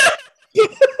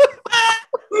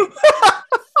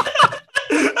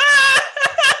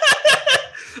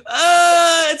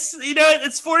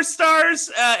 It's 4 stars.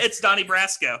 It's Donnie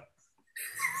Brasco.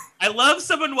 I love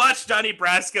someone watched Donnie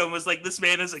Brasco and was like, "This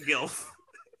man is a gilf."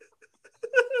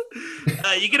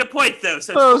 You get a point though.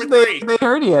 So it's 4-3. They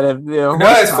heard he had a. No,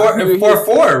 it's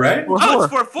 4-4, right? Oh,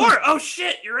 it's 4-4. Oh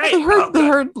shit, you're right.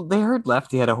 They heard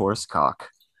Lefty had a horse cock,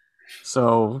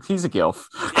 so he's a gilf.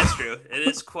 That's true.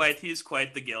 He's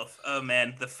quite the gilf. Oh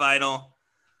man, the final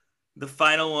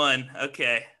one.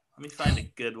 Okay, let me find a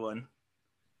good one.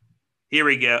 Here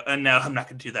we go. No, I'm not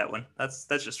gonna do that one. That's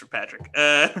just for Patrick.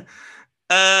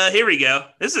 Here we go.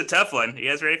 This is a tough one. You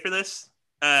guys ready for this?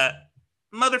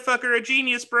 Motherfucker, a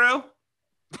genius, bro.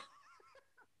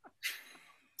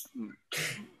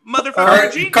 Motherfucker,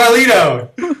 a genius. Carlito.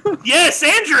 Yes,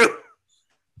 Andrew.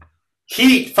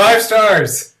 Heat. 5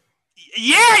 stars.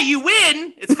 Yeah, you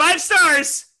win. It's 5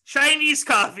 stars. Chinese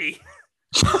coffee.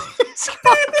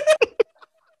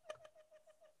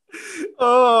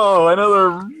 Oh,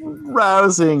 another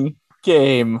rousing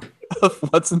game of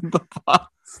what's in the box.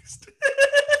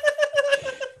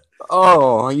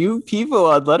 Oh, you people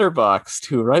on Letterboxd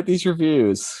who write these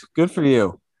reviews. Good for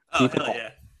you. Oh, hell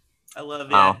yeah. I love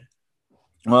it. Wow.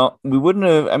 Well, we wouldn't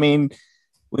have, I mean,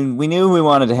 we knew we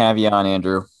wanted to have you on,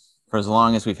 Andrew, for as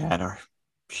long as we've had our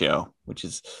show, which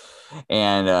is,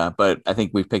 and, but I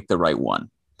think we've picked the right one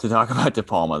to talk about De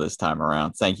Palma this time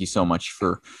around. Thank you so much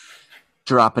for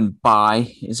dropping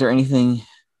by. Is there anything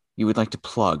you would like to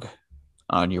plug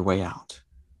on your way out?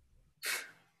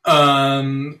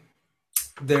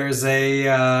 There's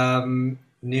a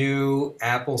new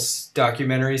Apple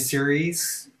documentary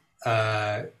series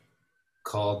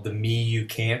called The Me You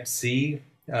Can't See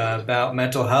about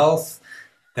mental health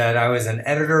that I was an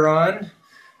editor on.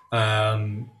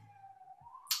 That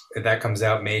comes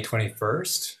out May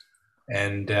 21st.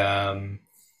 And a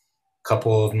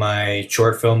couple of my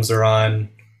short films are on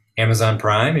Amazon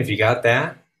Prime, if you got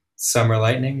that. Summer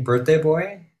Lightning, Birthday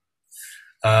Boy.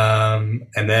 And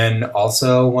then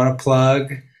also want to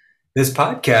plug this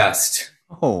podcast.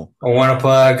 Oh, I want to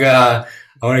plug, I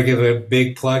want to give a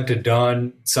big plug to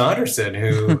Don Saunderson,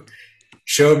 who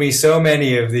showed me so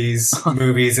many of these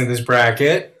movies in this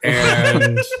bracket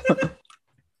and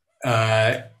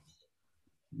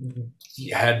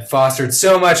had fostered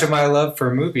so much of my love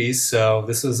for movies. So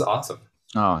this was awesome.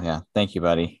 Oh, yeah. Thank you,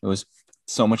 buddy. It was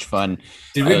so much fun.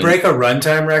 Did we break a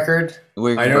runtime record?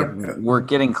 We're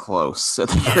getting close at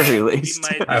the very least.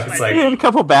 I was like, a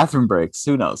couple bathroom breaks.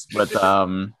 Who knows? But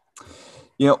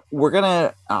we're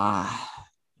gonna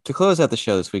to close out the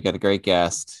show this week. Got a great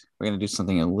guest. We're gonna do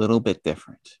something a little bit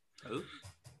different.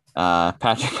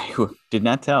 Patrick did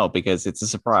not tell because it's a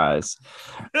surprise.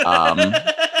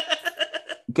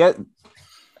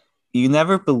 You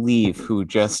never believe who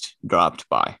just dropped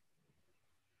by.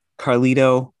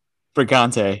 Carlito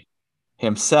Brigante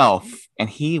himself, and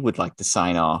he would like to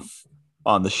sign off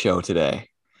on the show today.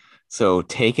 So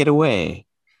take it away,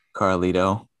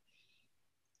 Carlito.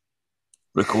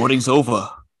 Recording's over.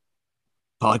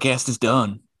 Podcast is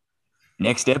done.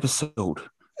 Next episode.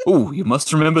 Oh, you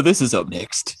must remember this is up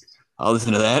next. I'll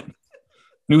listen to that.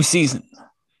 New season.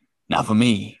 Not for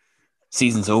me.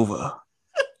 Season's over.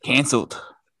 Canceled.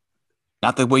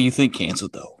 Not the way you think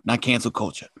canceled, though. Not cancel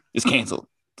culture. It's canceled.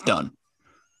 It's done.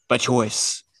 By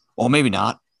choice. Or maybe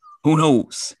not. Who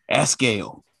knows? Ask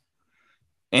Gail.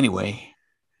 Anyway.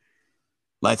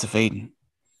 Lights are fading.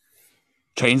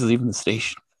 Train's leaving the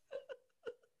station.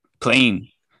 Plane.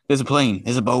 There's a plane.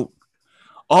 There's a boat.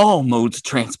 All modes of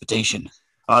transportation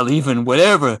are leaving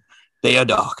wherever they are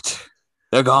docked.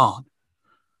 They're gone.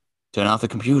 Turn off the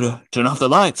computer. Turn off the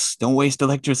lights. Don't waste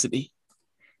electricity.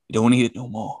 You don't need it no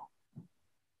more.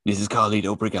 This is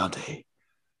Carlito Brigante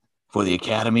for the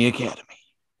Academy.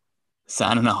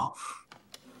 Signing off.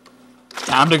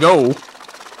 Time to go.